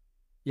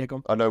 Year, go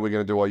on. I know we're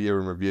going to do our year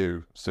in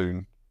review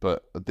soon.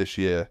 But this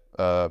year,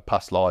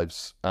 Past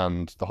Lives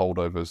and The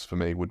Holdovers for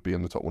me would be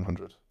in the top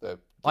 100.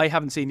 I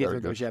haven't seen either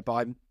of those yet, but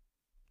I'm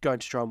going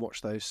to try and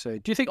watch those soon.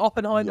 Do you think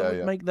Oppenheimer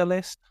would make the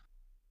list?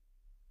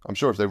 I'm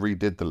sure if they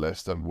redid the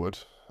list, they would,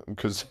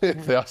 because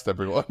if they asked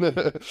everyone.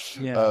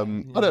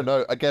 I don't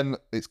know. Again,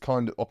 it's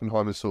kind of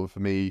Oppenheimer's sort of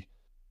for me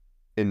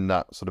in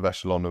that sort of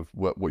echelon of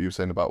what you were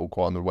saying about All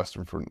Quiet on the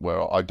Western Front,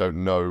 where I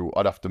don't know.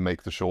 I'd have to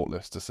make the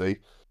shortlist to see.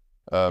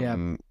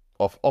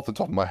 Off the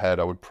top of my head,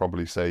 I would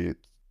probably say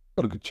it's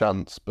got a good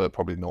chance, but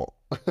probably not.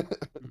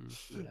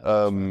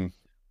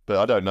 But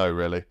I don't know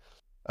really.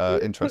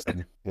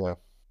 Interesting. Yeah.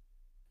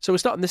 So we're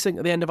starting this thing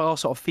at the end of our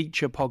sort of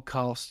feature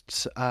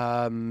podcasts,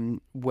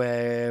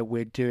 where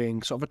we're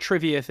doing sort of a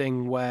trivia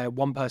thing where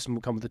one person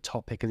will come with a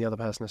topic and the other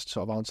person has to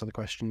sort of answer the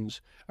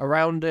questions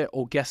around it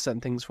or guess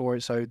certain things for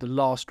it. So the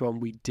last one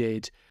we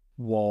did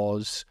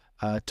was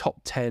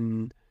top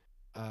 10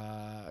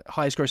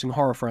 highest grossing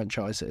horror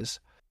franchises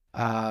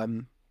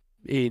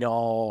in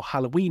our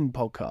Halloween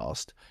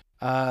podcast.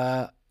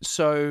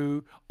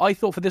 So I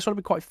thought for this one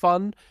it'd be quite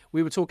fun.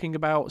 We were talking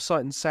about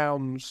Sight and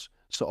Sound's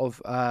sort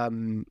of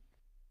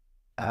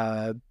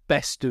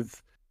best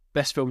of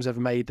best films ever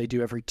made. They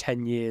do every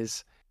 10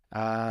 years.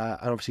 And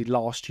obviously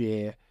last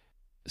year,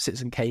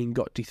 Citizen Kane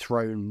got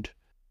dethroned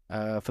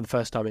for the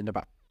first time in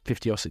about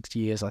 50 or 60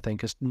 years, I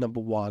think, as number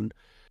 1.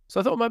 So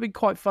I thought it might be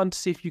quite fun to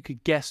see if you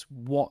could guess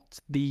what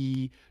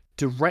the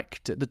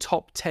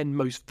top 10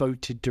 most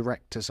voted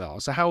directors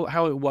are. So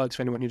how it works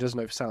for anyone who doesn't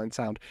know for Sound and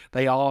Sound,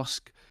 they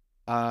ask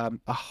a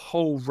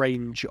whole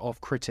range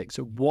of critics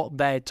of what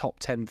their top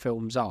 10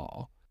 films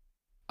are,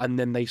 and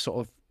then they sort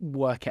of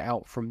work it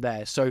out from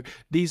there. So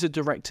these are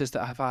directors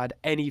that have had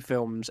any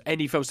films.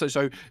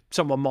 So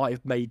someone might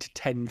have made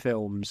 10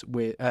 films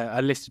with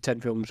a list of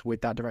 10 films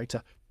with that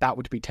director. That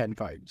would be 10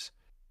 votes.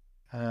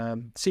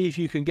 See if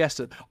you can guess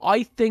it.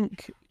 I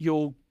think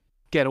you'll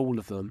get all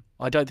of them.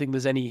 I don't think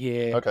there's any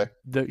here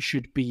that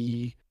should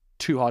be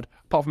too hard,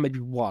 apart from maybe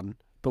one.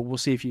 But we'll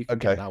see if you can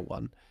get that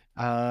one.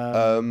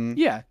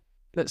 Yeah,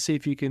 let's see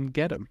if you can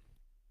get them.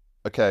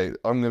 Okay,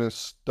 I'm going to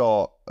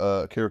start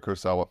Akira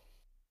Kurosawa.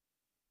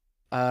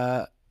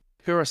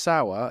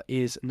 Kurosawa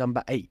is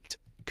number 8.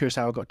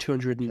 Kurosawa got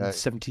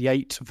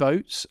 278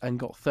 votes and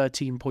got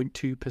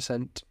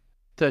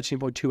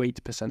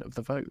 13.28% of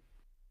the vote.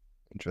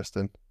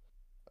 Interesting.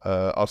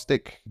 I'll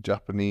stick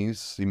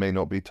Japanese. He may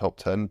not be top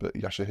 10, but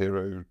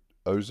Yasuhiro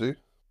Ozu.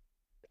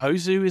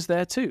 Ozu is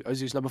there too.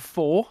 Ozu's number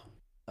 4.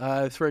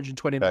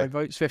 329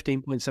 votes,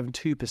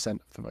 15.72% of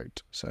the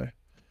vote. So,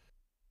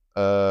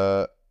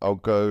 I'll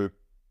go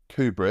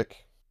Kubrick.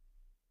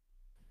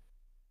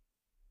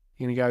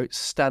 You're going to go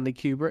Stanley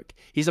Kubrick.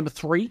 He's number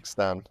 3.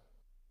 Number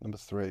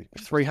 3.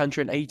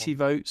 380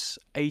 votes,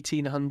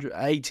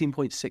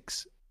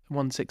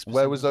 18.616%.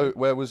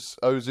 Where was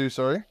Ozu,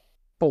 sorry?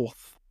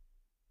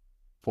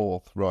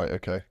 4th, right,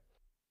 okay.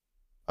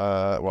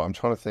 Well, I'm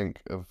trying to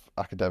think of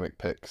academic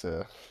picks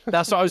here.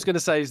 That's what I was going to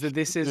say, is that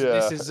this is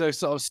a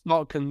sort of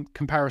stark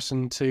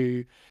comparison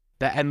to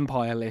the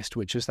Empire list,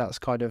 that's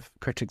kind of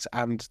critics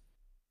and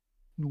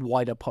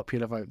wider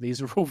popular vote.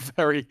 These are all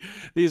very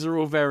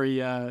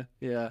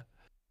yeah.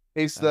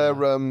 Is there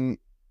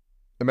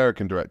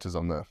American directors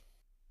on there?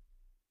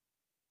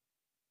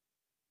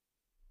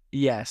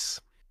 Yes.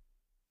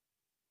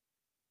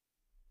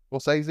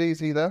 Scorsese, is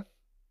he there?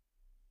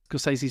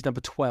 Scorsese's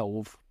number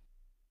 12.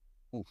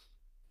 Oof.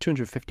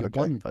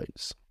 251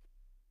 votes.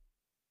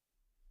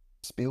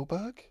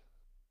 Spielberg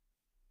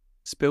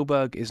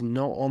is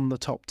not on the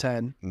top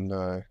 10.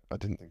 No, I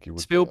didn't think he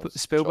would.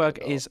 Spielberg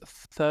is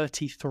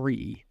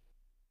 33.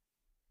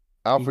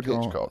 Alfred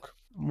Hitchcock.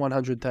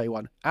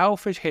 131.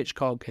 Alfred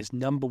Hitchcock is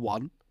number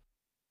 1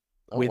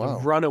 with a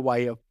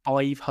runaway of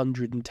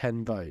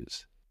 510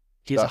 votes.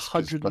 He has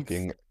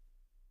 100.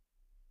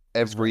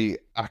 Every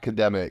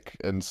academic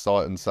and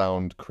sight and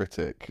sound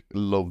critic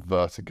love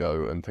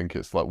Vertigo and think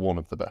it's like one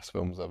of the best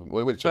films ever.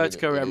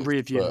 Vertigo and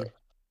Review.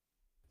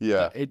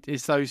 Yeah.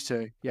 It's those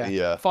two.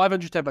 Yeah.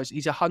 510 votes.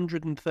 He's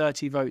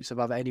 130 votes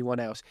above anyone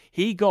else.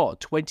 He got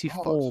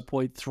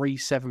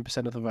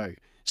 24.37% of the vote.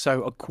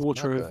 So a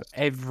quarter of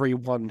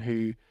everyone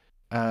who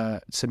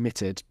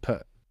submitted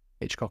put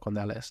Hitchcock on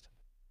their list.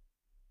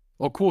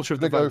 Or a quarter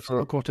of the votes.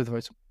 A quarter of the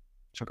votes.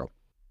 So go.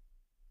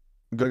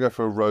 I'm going to go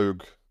for a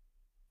rogue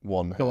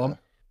one. Go on.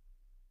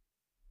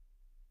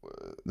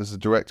 There's a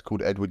director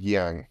called Edward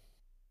Yang.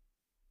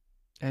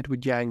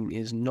 Edward Yang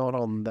is not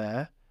on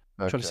there.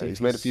 Okay.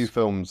 He's made a few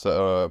films that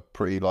are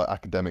pretty like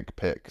academic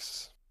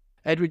picks.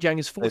 Edward Yang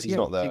is 48. He's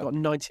not there. He got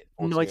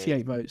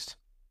 98 votes.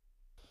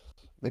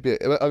 Maybe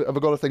have I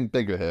got to think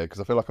bigger here, because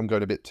I feel like I'm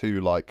going a bit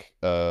too like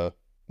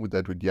with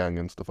Edward Yang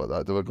and stuff like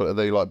that. Are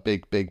they like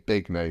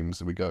big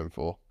names are we going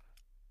for?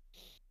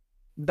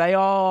 They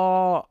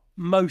are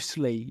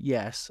mostly,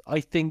 yes.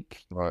 I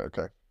think. Right.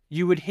 Okay.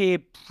 You would hear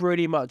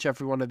pretty much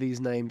every one of these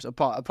names,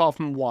 apart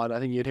from one. I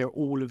think you'd hear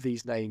all of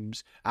these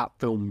names at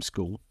film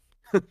school.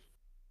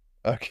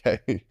 Okay.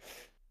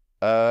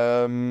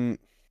 Hayao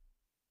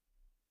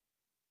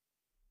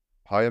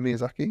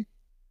Miyazaki?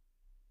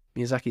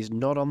 Miyazaki's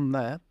not on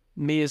there.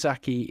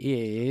 Miyazaki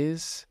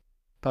is...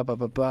 I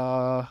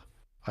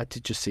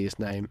did just see his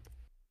name.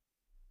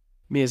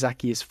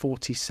 Miyazaki is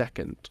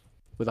 42nd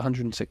with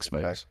 106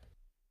 votes. Okay.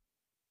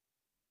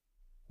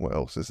 What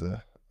else is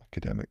there?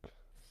 Academic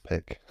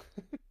pick.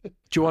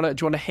 Do you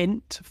want a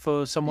hint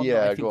for someone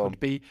that I think would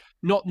be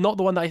not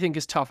the one that I think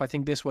is tough? I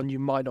think this one you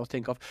might not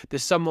think of.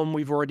 There's someone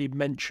we've already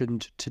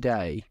mentioned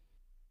today.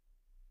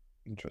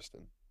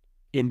 Interesting.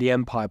 In the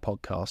Empire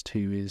podcast,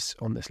 who is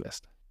on this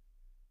list?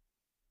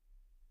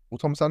 Well,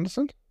 Thomas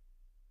Anderson?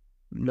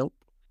 Nope.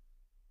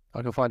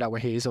 I can find out where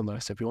he is on the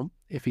list if you want,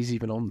 if he's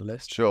even on the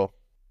list. Sure.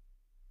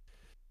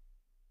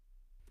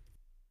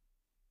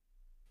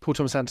 Paul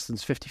Thomas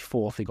Anderson's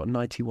 54th. He got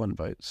 91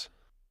 votes.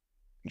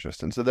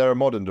 Interesting. So they're a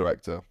modern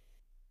director.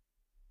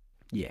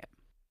 Yeah.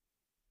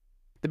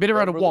 They've been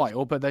around a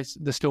while, but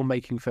they're still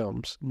making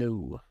films.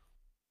 No.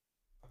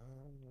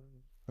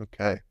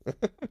 Okay.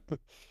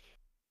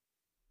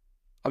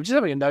 I'm just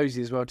having a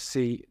nosy as well to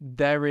see.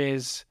 There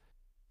is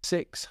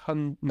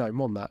 600... No,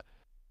 more than that.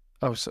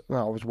 I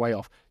was way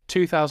off.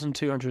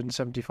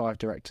 2,275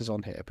 directors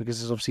on here, because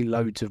there's obviously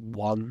loads of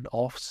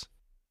one-offs.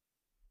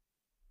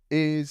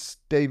 Is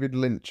David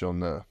Lynch on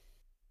there?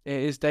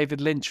 It is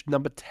David Lynch,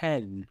 number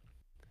 10.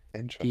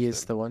 Interesting. He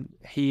is the one.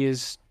 He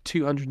is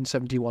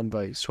 271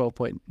 votes,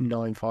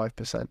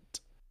 12.95%.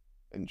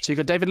 So you've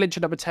got David Lynch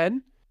at number 10.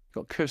 You've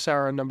got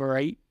Kurosawa at number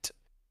 8.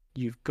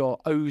 You've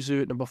got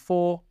Ozu at number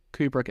 4,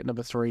 Kubrick at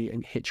number 3,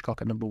 and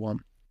Hitchcock at number 1.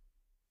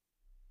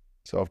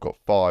 So I've got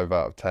 5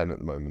 out of 10 at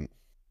the moment.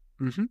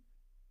 Mm-hmm.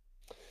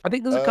 I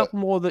think there's a couple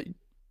more that...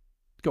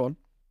 Go on.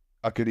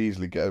 I could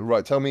easily get...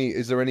 Right, tell me,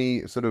 is there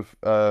any sort of...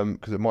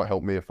 Because it might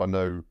help me if I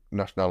know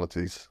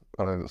nationalities.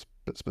 I know that's a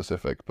bit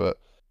specific, but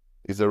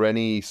is there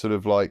any sort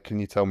of like... Can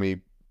you tell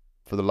me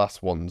for the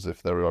last ones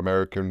if they're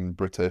American,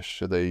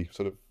 British, are they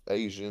sort of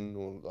Asian?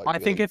 Or like, I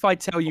think if I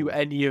tell you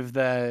any of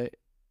their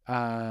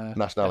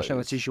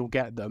nationalities, you'll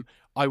get them.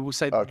 I will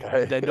say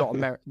they're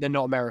not they're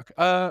not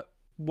American.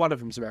 One of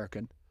them's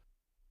American.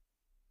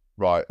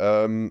 Right.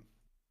 Wong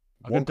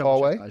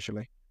Kar-wai?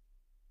 Actually.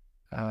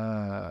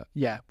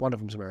 Yeah, one of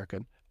them's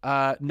American.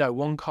 No,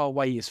 Wong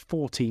Kar-wai is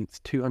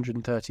 14th,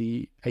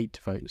 238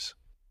 votes.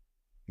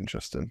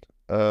 Interesting.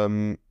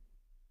 Yeah,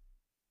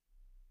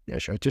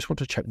 sure. I just want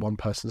to check one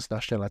person's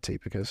nationality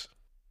because...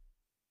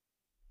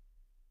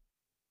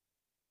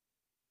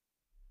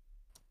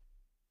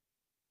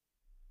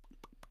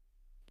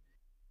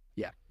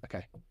 Yeah,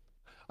 okay.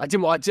 I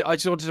just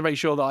wanted to make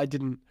sure that I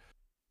didn't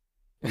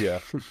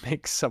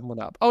mix someone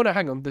up. Oh, no,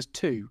 hang on. There's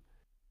two.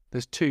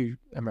 There's 2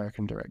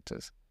 American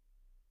directors.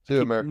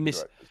 2 American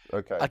directors.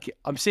 Okay.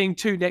 I'm seeing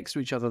 2 next to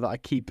each other that I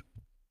keep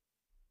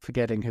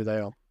forgetting who they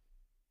are.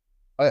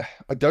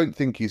 I don't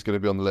think he's going to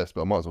be on the list,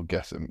 but I might as well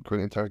guess him.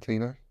 Quentin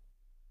Tarantino?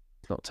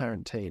 It's not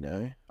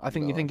Tarantino. I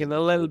think you're thinking a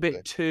little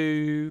bit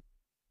too...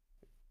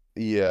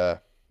 Yeah.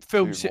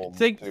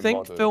 Think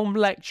film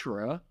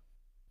lecturer.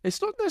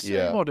 It's not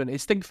necessarily modern.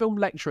 It's think film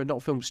lecturer,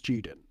 not film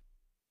student.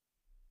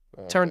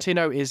 Okay.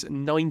 Tarantino is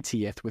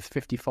 90th with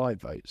 55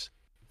 votes.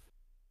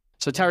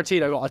 So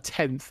Tarantino got a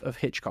 10th of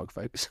Hitchcock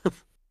votes.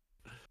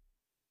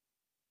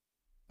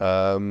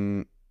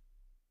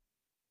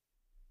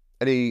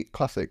 Any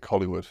classic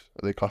Hollywood?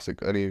 Any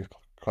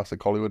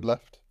classic Hollywood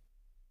left?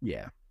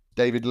 Yeah.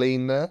 David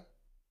Lean there?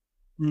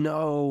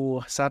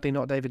 No, sadly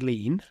not David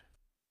Lean.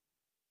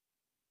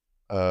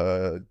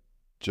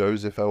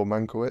 Joseph L.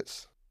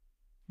 Mankiewicz?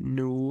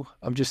 No,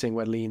 I'm just saying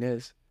where Lean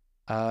is.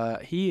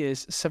 He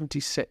is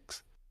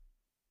 76.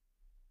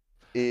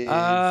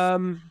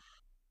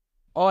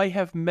 I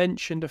have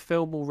mentioned a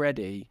film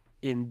already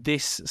in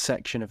this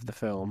section of the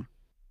film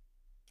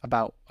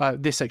about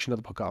this section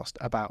of the podcast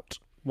about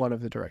one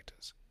of the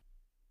directors.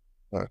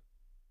 Oh.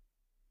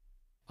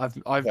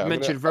 I've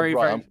mentioned very.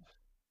 I'm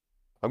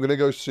gonna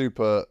go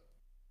super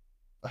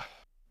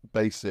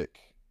basic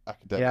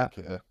academic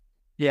here.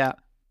 Yeah.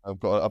 I've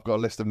got a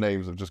list of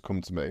names that have just come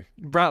to me.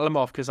 Rattle them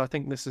off because I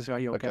think this is how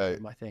you'll get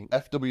them. I think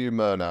F.W.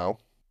 Murnau.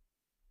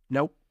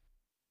 Nope.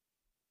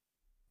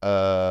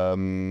 Oh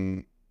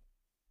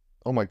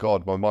my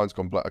God, my mind's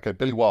gone blank. Okay,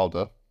 Billy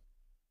Wilder.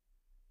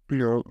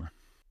 No.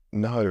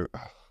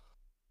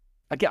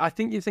 Again, I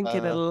think you're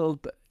thinking a little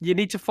bit. You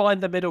need to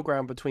find the middle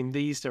ground between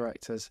these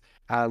directors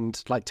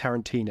and like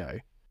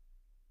Tarantino.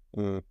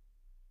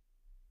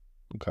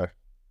 Okay.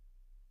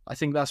 I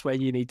think that's where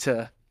you need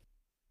to.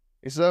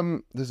 Is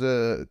there's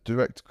a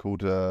director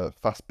called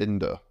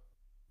Fassbinder.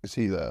 Is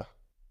he there?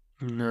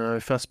 No,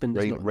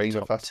 Fassbinder's not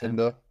Rainer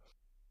Fassbinder.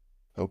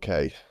 10.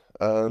 Okay.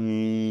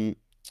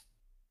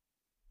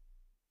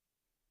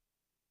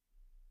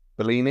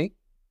 Fellini?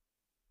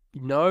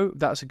 No,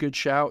 that's a good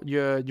shout.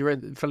 You're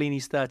in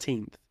Fellini's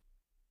 13th.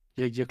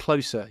 You're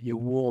closer. You're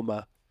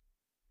warmer.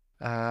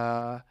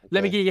 Let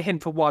me give you a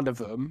hint for one of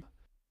them.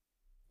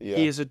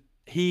 Yeah.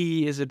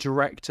 He is a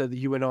director that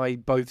you and I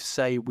both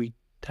say we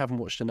haven't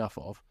watched enough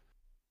of.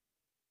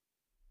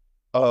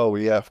 Oh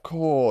yeah, of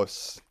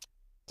course.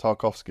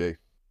 Tarkovsky.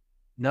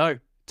 No,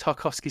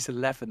 Tarkovsky's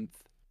 11th.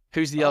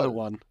 Who's the other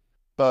one?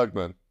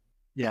 Bergman.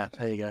 Yeah,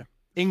 there you go.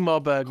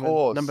 Ingmar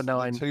Bergman, number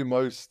 9. The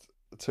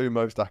two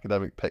most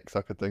academic picks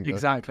I could think of.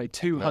 Exactly,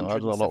 200. I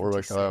don't know what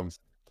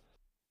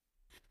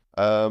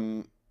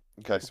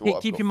okay, so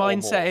keep your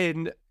mindset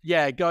in.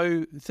 Yeah,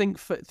 go think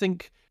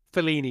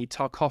Fellini,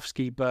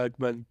 Tarkovsky,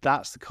 Bergman.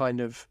 That's the kind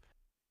of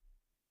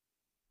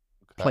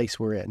place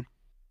we're in.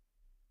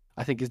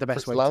 I think is the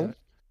best way to.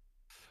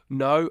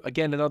 No,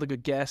 again, another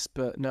good guess,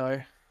 but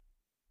no.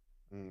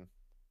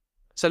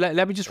 So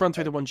let me just run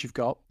through the ones you've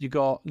got. You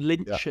got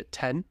Lynch at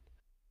 10,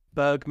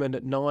 Bergman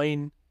at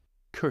 9,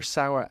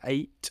 Kurosawa at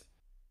 8,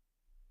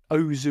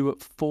 Ozu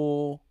at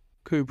 4,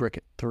 Kubrick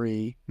at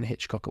 3, and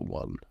Hitchcock at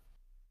 1.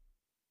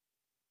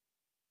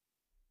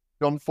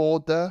 John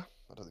Ford there?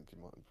 I don't think he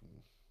might have.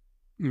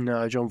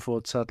 No, John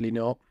Ford, sadly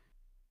not.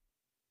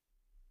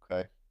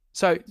 Okay.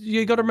 So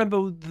you got to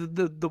remember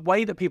the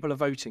way that people are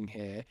voting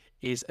here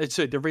is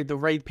the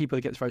way people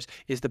get votes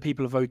is the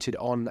people have voted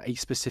on a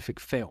specific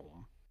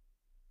film.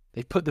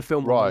 They put the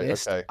film on the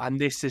list, and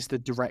this is the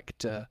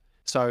director.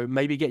 So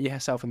maybe get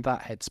yourself in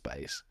that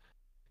headspace,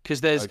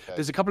 because there's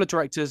a couple of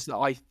directors that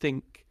I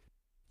think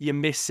you're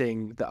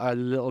missing that are a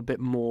little bit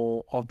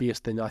more obvious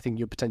than I think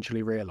you're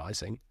potentially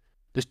realizing.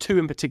 There's 2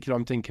 in particular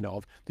I'm thinking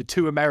of. The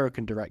 2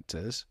 American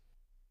directors,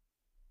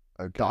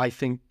 Okay. that I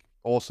think.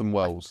 Orson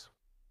Welles.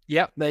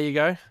 Yep, there you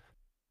go.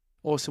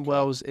 Orson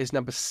Welles is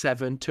number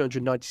 7,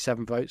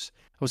 297 votes.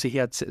 Obviously, he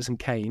had Citizen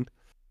Kane.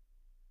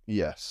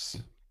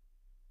 Yes.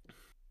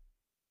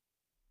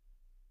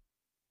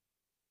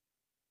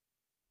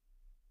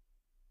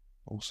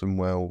 Orson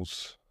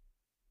Welles.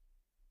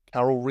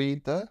 Carol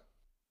Reed there?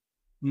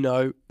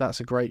 No, that's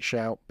a great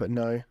shout, but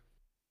no.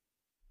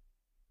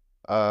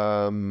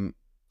 I'm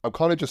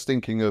kind of just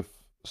thinking of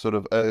sort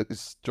of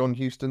is John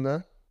Huston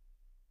there?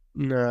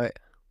 No.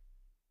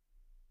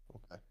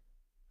 Okay.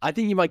 I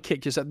think you might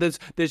kick yourself.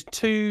 There's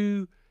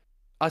two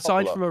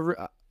aside Coppola. from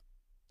a.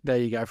 There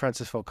you go,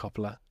 Francis Ford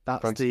Coppola.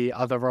 That's the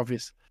other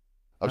obvious.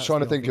 I was trying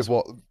to think of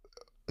what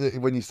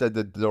when you said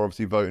that they're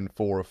obviously voting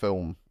for a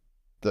film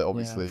that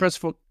obviously Francis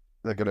Ford.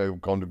 They're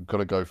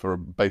gonna go for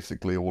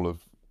basically all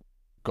of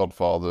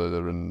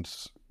Godfather and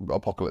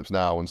Apocalypse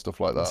Now and stuff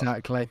like that.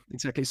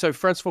 Exactly. So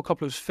Francis Ford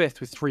Coppola was 5th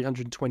with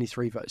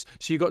 323 votes.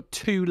 So you got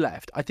 2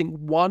 left. I think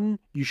one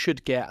you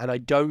should get, and I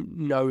don't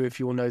know if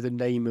you'll know the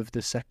name of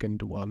the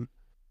second one.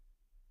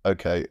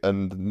 Okay,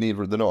 and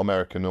they're not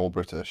American or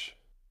British.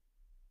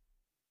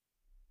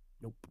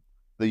 Nope.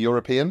 The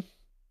European?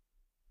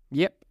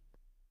 Yep.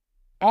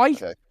 I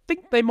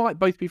think they might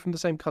both be from the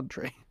same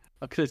country.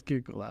 I could just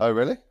Google that. Oh,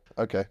 really?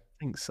 Okay.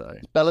 I think so.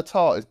 Is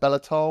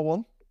Bellatar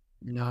one?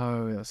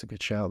 No, that's a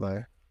good shout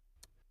though.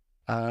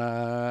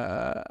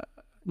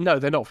 No,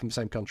 they're not from the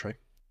same country.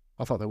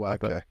 I thought they were.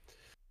 Okay.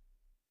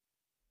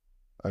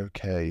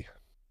 Okay.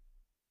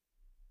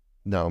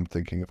 Now I'm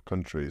thinking of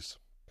countries.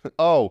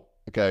 Oh,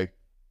 okay.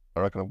 I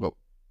reckon I've got.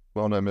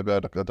 Well, no, maybe I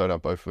don't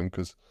have both of them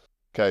because.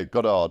 Okay,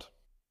 Godard.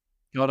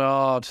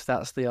 Godard,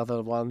 that's the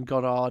other one.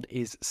 Godard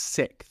is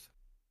 6th.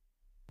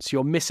 So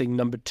you're missing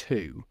number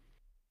 2.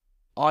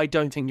 I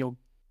don't think you'll.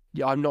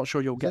 Yeah, I'm not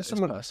sure you'll get this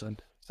person.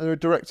 Is there a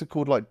director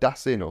called like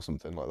Dassin or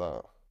something like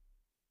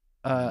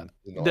that?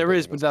 There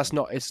is, but that's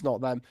not. It's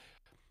not them.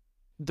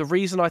 The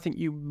reason I think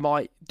you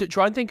might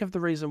try and think of the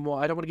reason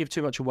why I don't want to give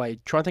too much away.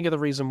 Try and think of the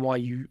reason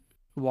why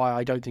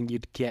I don't think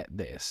you'd get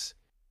this.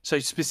 So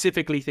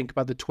specifically think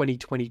about the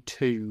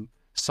 2022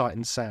 Sight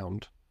and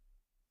Sound.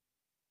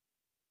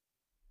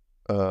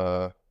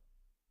 What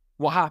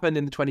happened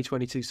in the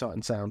 2022 Sight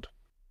and Sound?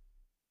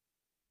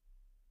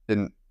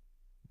 Didn't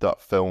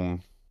that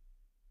film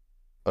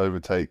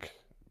overtake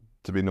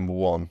to be number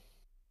 1?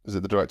 Is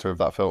it the director of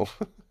that film?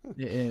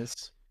 It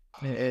is.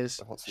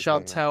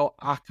 Chantal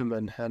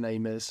Akerman, her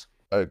name is.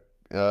 Oh,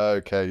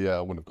 okay, yeah,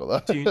 I wouldn't have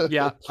got that.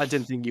 Yeah, I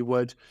didn't think you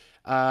would.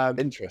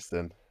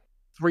 Interesting.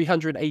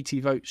 380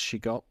 votes she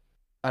got,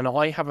 and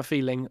I have a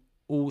feeling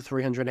all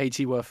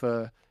 380 were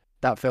for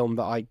that film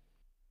that I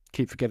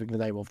keep forgetting the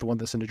name of, the one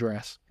that's in a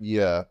dress.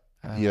 Yeah,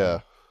 yeah.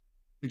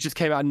 It just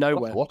came out of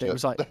nowhere. It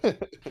was like,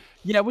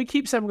 yeah, we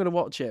keep saying we're going to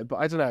watch it, but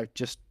I don't know,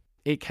 just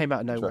it came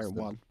out of nowhere and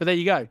won. But there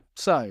you go.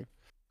 So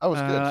that was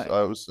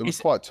good. It was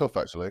quite tough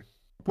actually.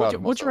 What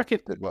do you reckon?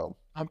 Did well.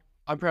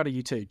 I'm proud of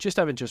you too. Just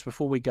out of interest,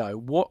 before we go,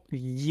 what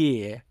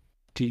year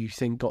do you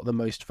think got the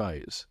most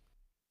votes?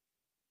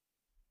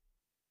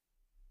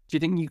 Do you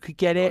think you could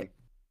get it?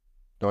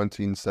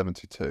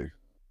 1972.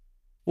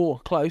 Or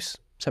close,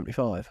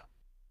 75.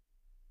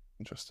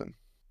 Interesting.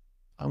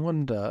 I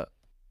wonder,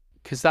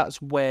 because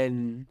that's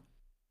when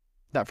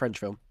that French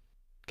film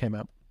came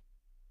out.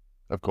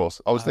 Of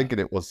course. I was thinking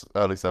it was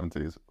early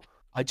 70s.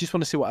 I just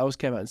want to see what else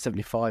came out in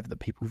 75 that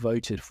people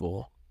voted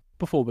for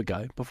before we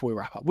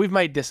wrap up. We've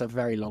made this a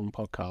very long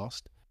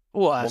podcast.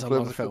 Oh, there's a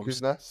lot of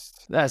films.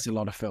 There's a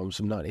lot of films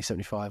from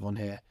 1975 on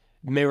here.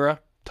 Mirror,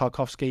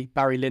 Tarkovsky,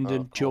 Barry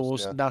Lyndon,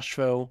 Jaws,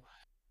 Nashville,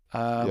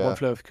 One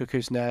Flew Over the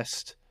Cuckoo's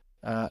Nest.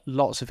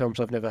 Lots of films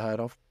I've never heard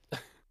of.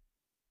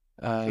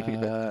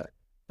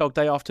 Dog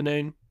Day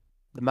Afternoon,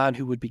 The Man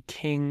Who Would Be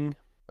King.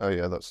 Oh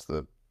yeah, that's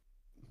the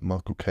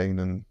Michael Caine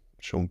and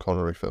Sean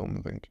Connery film,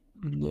 I think.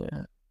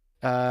 Yeah.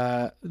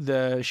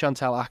 The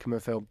Chantal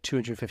Akerman film,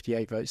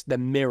 258 votes.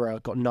 Then Mirror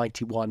got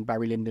 91.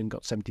 Barry Lyndon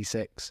got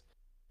 76.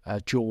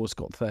 Jaws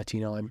got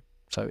 39.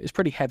 So it's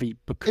pretty heavy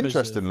because.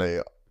 Interestingly,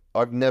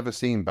 I've never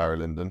seen Barry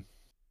Lyndon.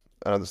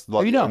 It's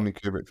like the only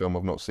Kubrick film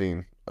I've not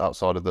seen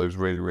outside of those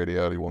really, really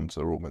early ones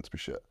that are all meant to be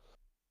shit.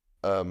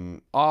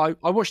 I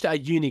watched it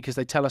at uni because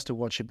they tell us to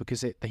watch it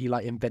because he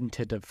like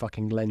invented a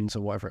fucking lens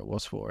or whatever it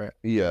was for it.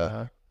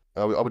 Yeah.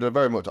 I would have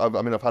very much. I've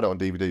had it on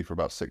DVD for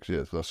about 6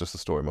 years, but that's just the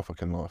story of my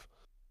fucking life.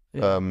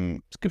 Yeah,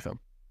 it's a good film.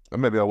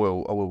 And maybe I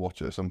will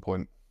watch it at some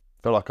point.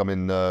 I feel like I'm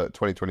in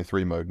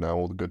 2023 mode now.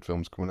 All the good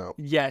films coming out.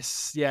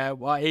 Yes, yeah.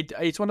 Well,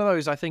 it's one of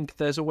those. I think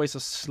there's always a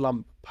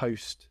slump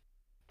post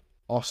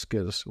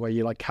Oscars where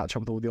you like catch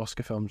up with all the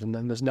Oscar films, and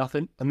then there's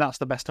nothing, and that's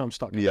the best time to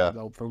start catching up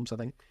with old films, I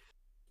think.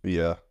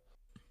 Yeah,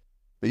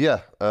 but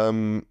yeah.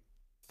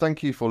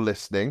 Thank you for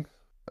listening.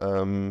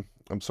 I'm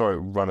sorry it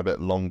ran a bit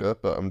longer,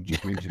 but I'm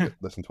just glad you get to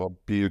listen to our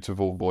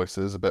beautiful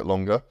voices a bit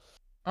longer.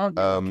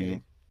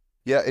 Okay.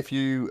 Yeah, if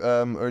you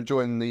are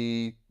enjoying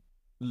the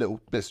little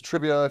bits of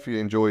trivia, if you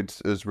enjoyed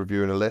us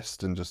reviewing a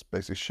list and just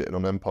basically shitting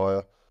on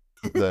Empire,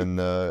 then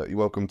you're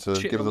welcome to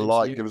give us a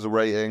like, give us a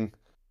rating,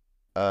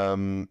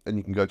 and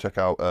you can go check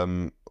out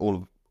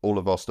all all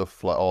of our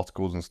stuff, like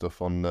articles and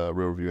stuff, on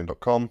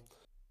realreviewing.com.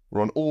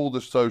 We're on all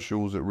the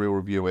socials at Real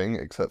Reviewing,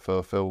 except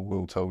for Phil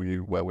will tell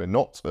you where we're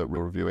not at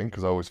Real Reviewing,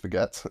 because I always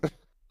forget.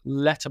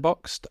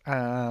 Letterboxd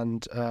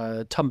and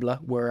Tumblr,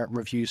 we're at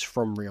Reviews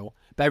from Real.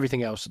 But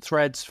everything else,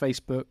 Threads,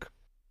 Facebook,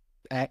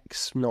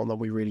 X, not that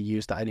we really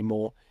use that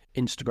anymore,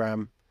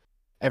 Instagram,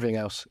 everything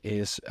else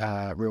is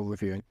Real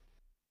Reviewing.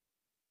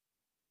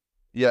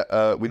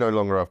 Yeah, we no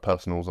longer have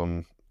personals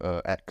on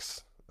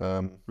X.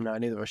 No,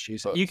 neither of us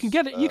use it. You can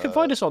get it. You can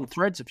find us on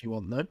Threads if you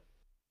want, though.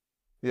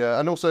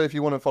 Yeah, and also if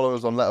you want to follow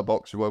us on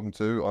Letterboxd, you're welcome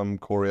to. I'm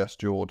Corey S.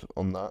 Jord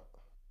on that.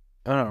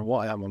 I don't know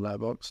what I am on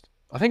Letterboxd.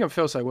 I think I'm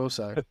Phil So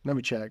Wilson. Let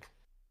me check.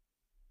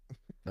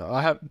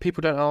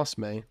 People don't ask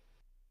me.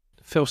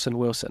 Philson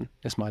Wilson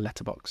is my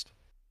Letterboxd.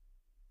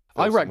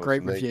 I write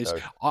great reviews.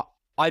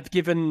 I've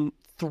given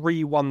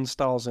 3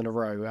 1-stars in a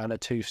row and a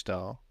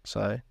 2-star,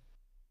 so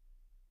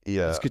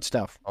yeah, it's good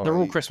stuff. They're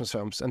all Christmas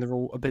films and they're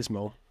all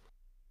abysmal.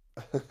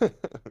 I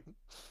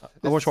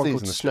watched one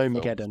called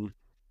Snowmageddon.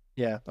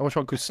 Yeah, I watched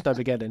one called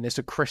Snowmageddon. It's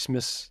a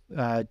Christmas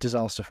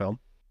disaster film.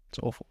 It's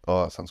awful.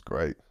 Oh, that sounds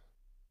great.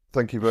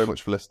 Thank you very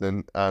much for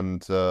listening,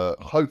 and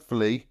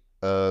hopefully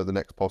the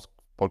next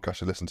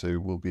podcast you listen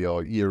to will be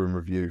our year in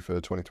review for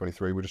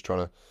 2023. We're just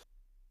trying to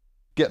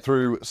get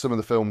through some of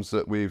the films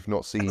that we've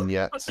not seen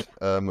yet.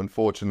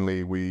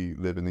 Unfortunately, we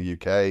live in the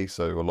UK,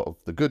 so a lot of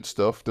the good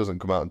stuff doesn't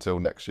come out until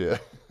next year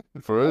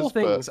for us.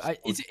 Poor Things.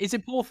 Is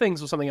it Poor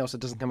Things or something else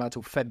that doesn't come out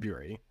until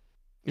February?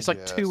 It's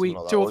like 2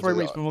 or 3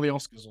 weeks before the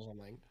Oscars or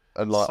something.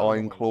 And like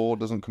Iron Claw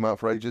doesn't come out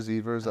for ages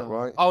either. Is that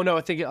right? Oh no,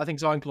 I think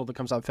it's Iron Claw that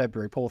comes out in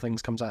February. Poor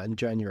Things comes out in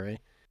January.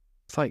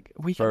 It's like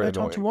we get no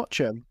time to watch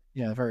them.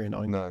 Yeah, very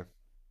annoying. No,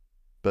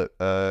 but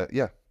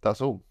yeah,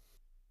 that's all.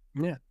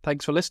 Yeah,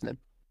 thanks for listening.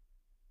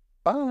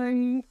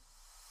 Bye.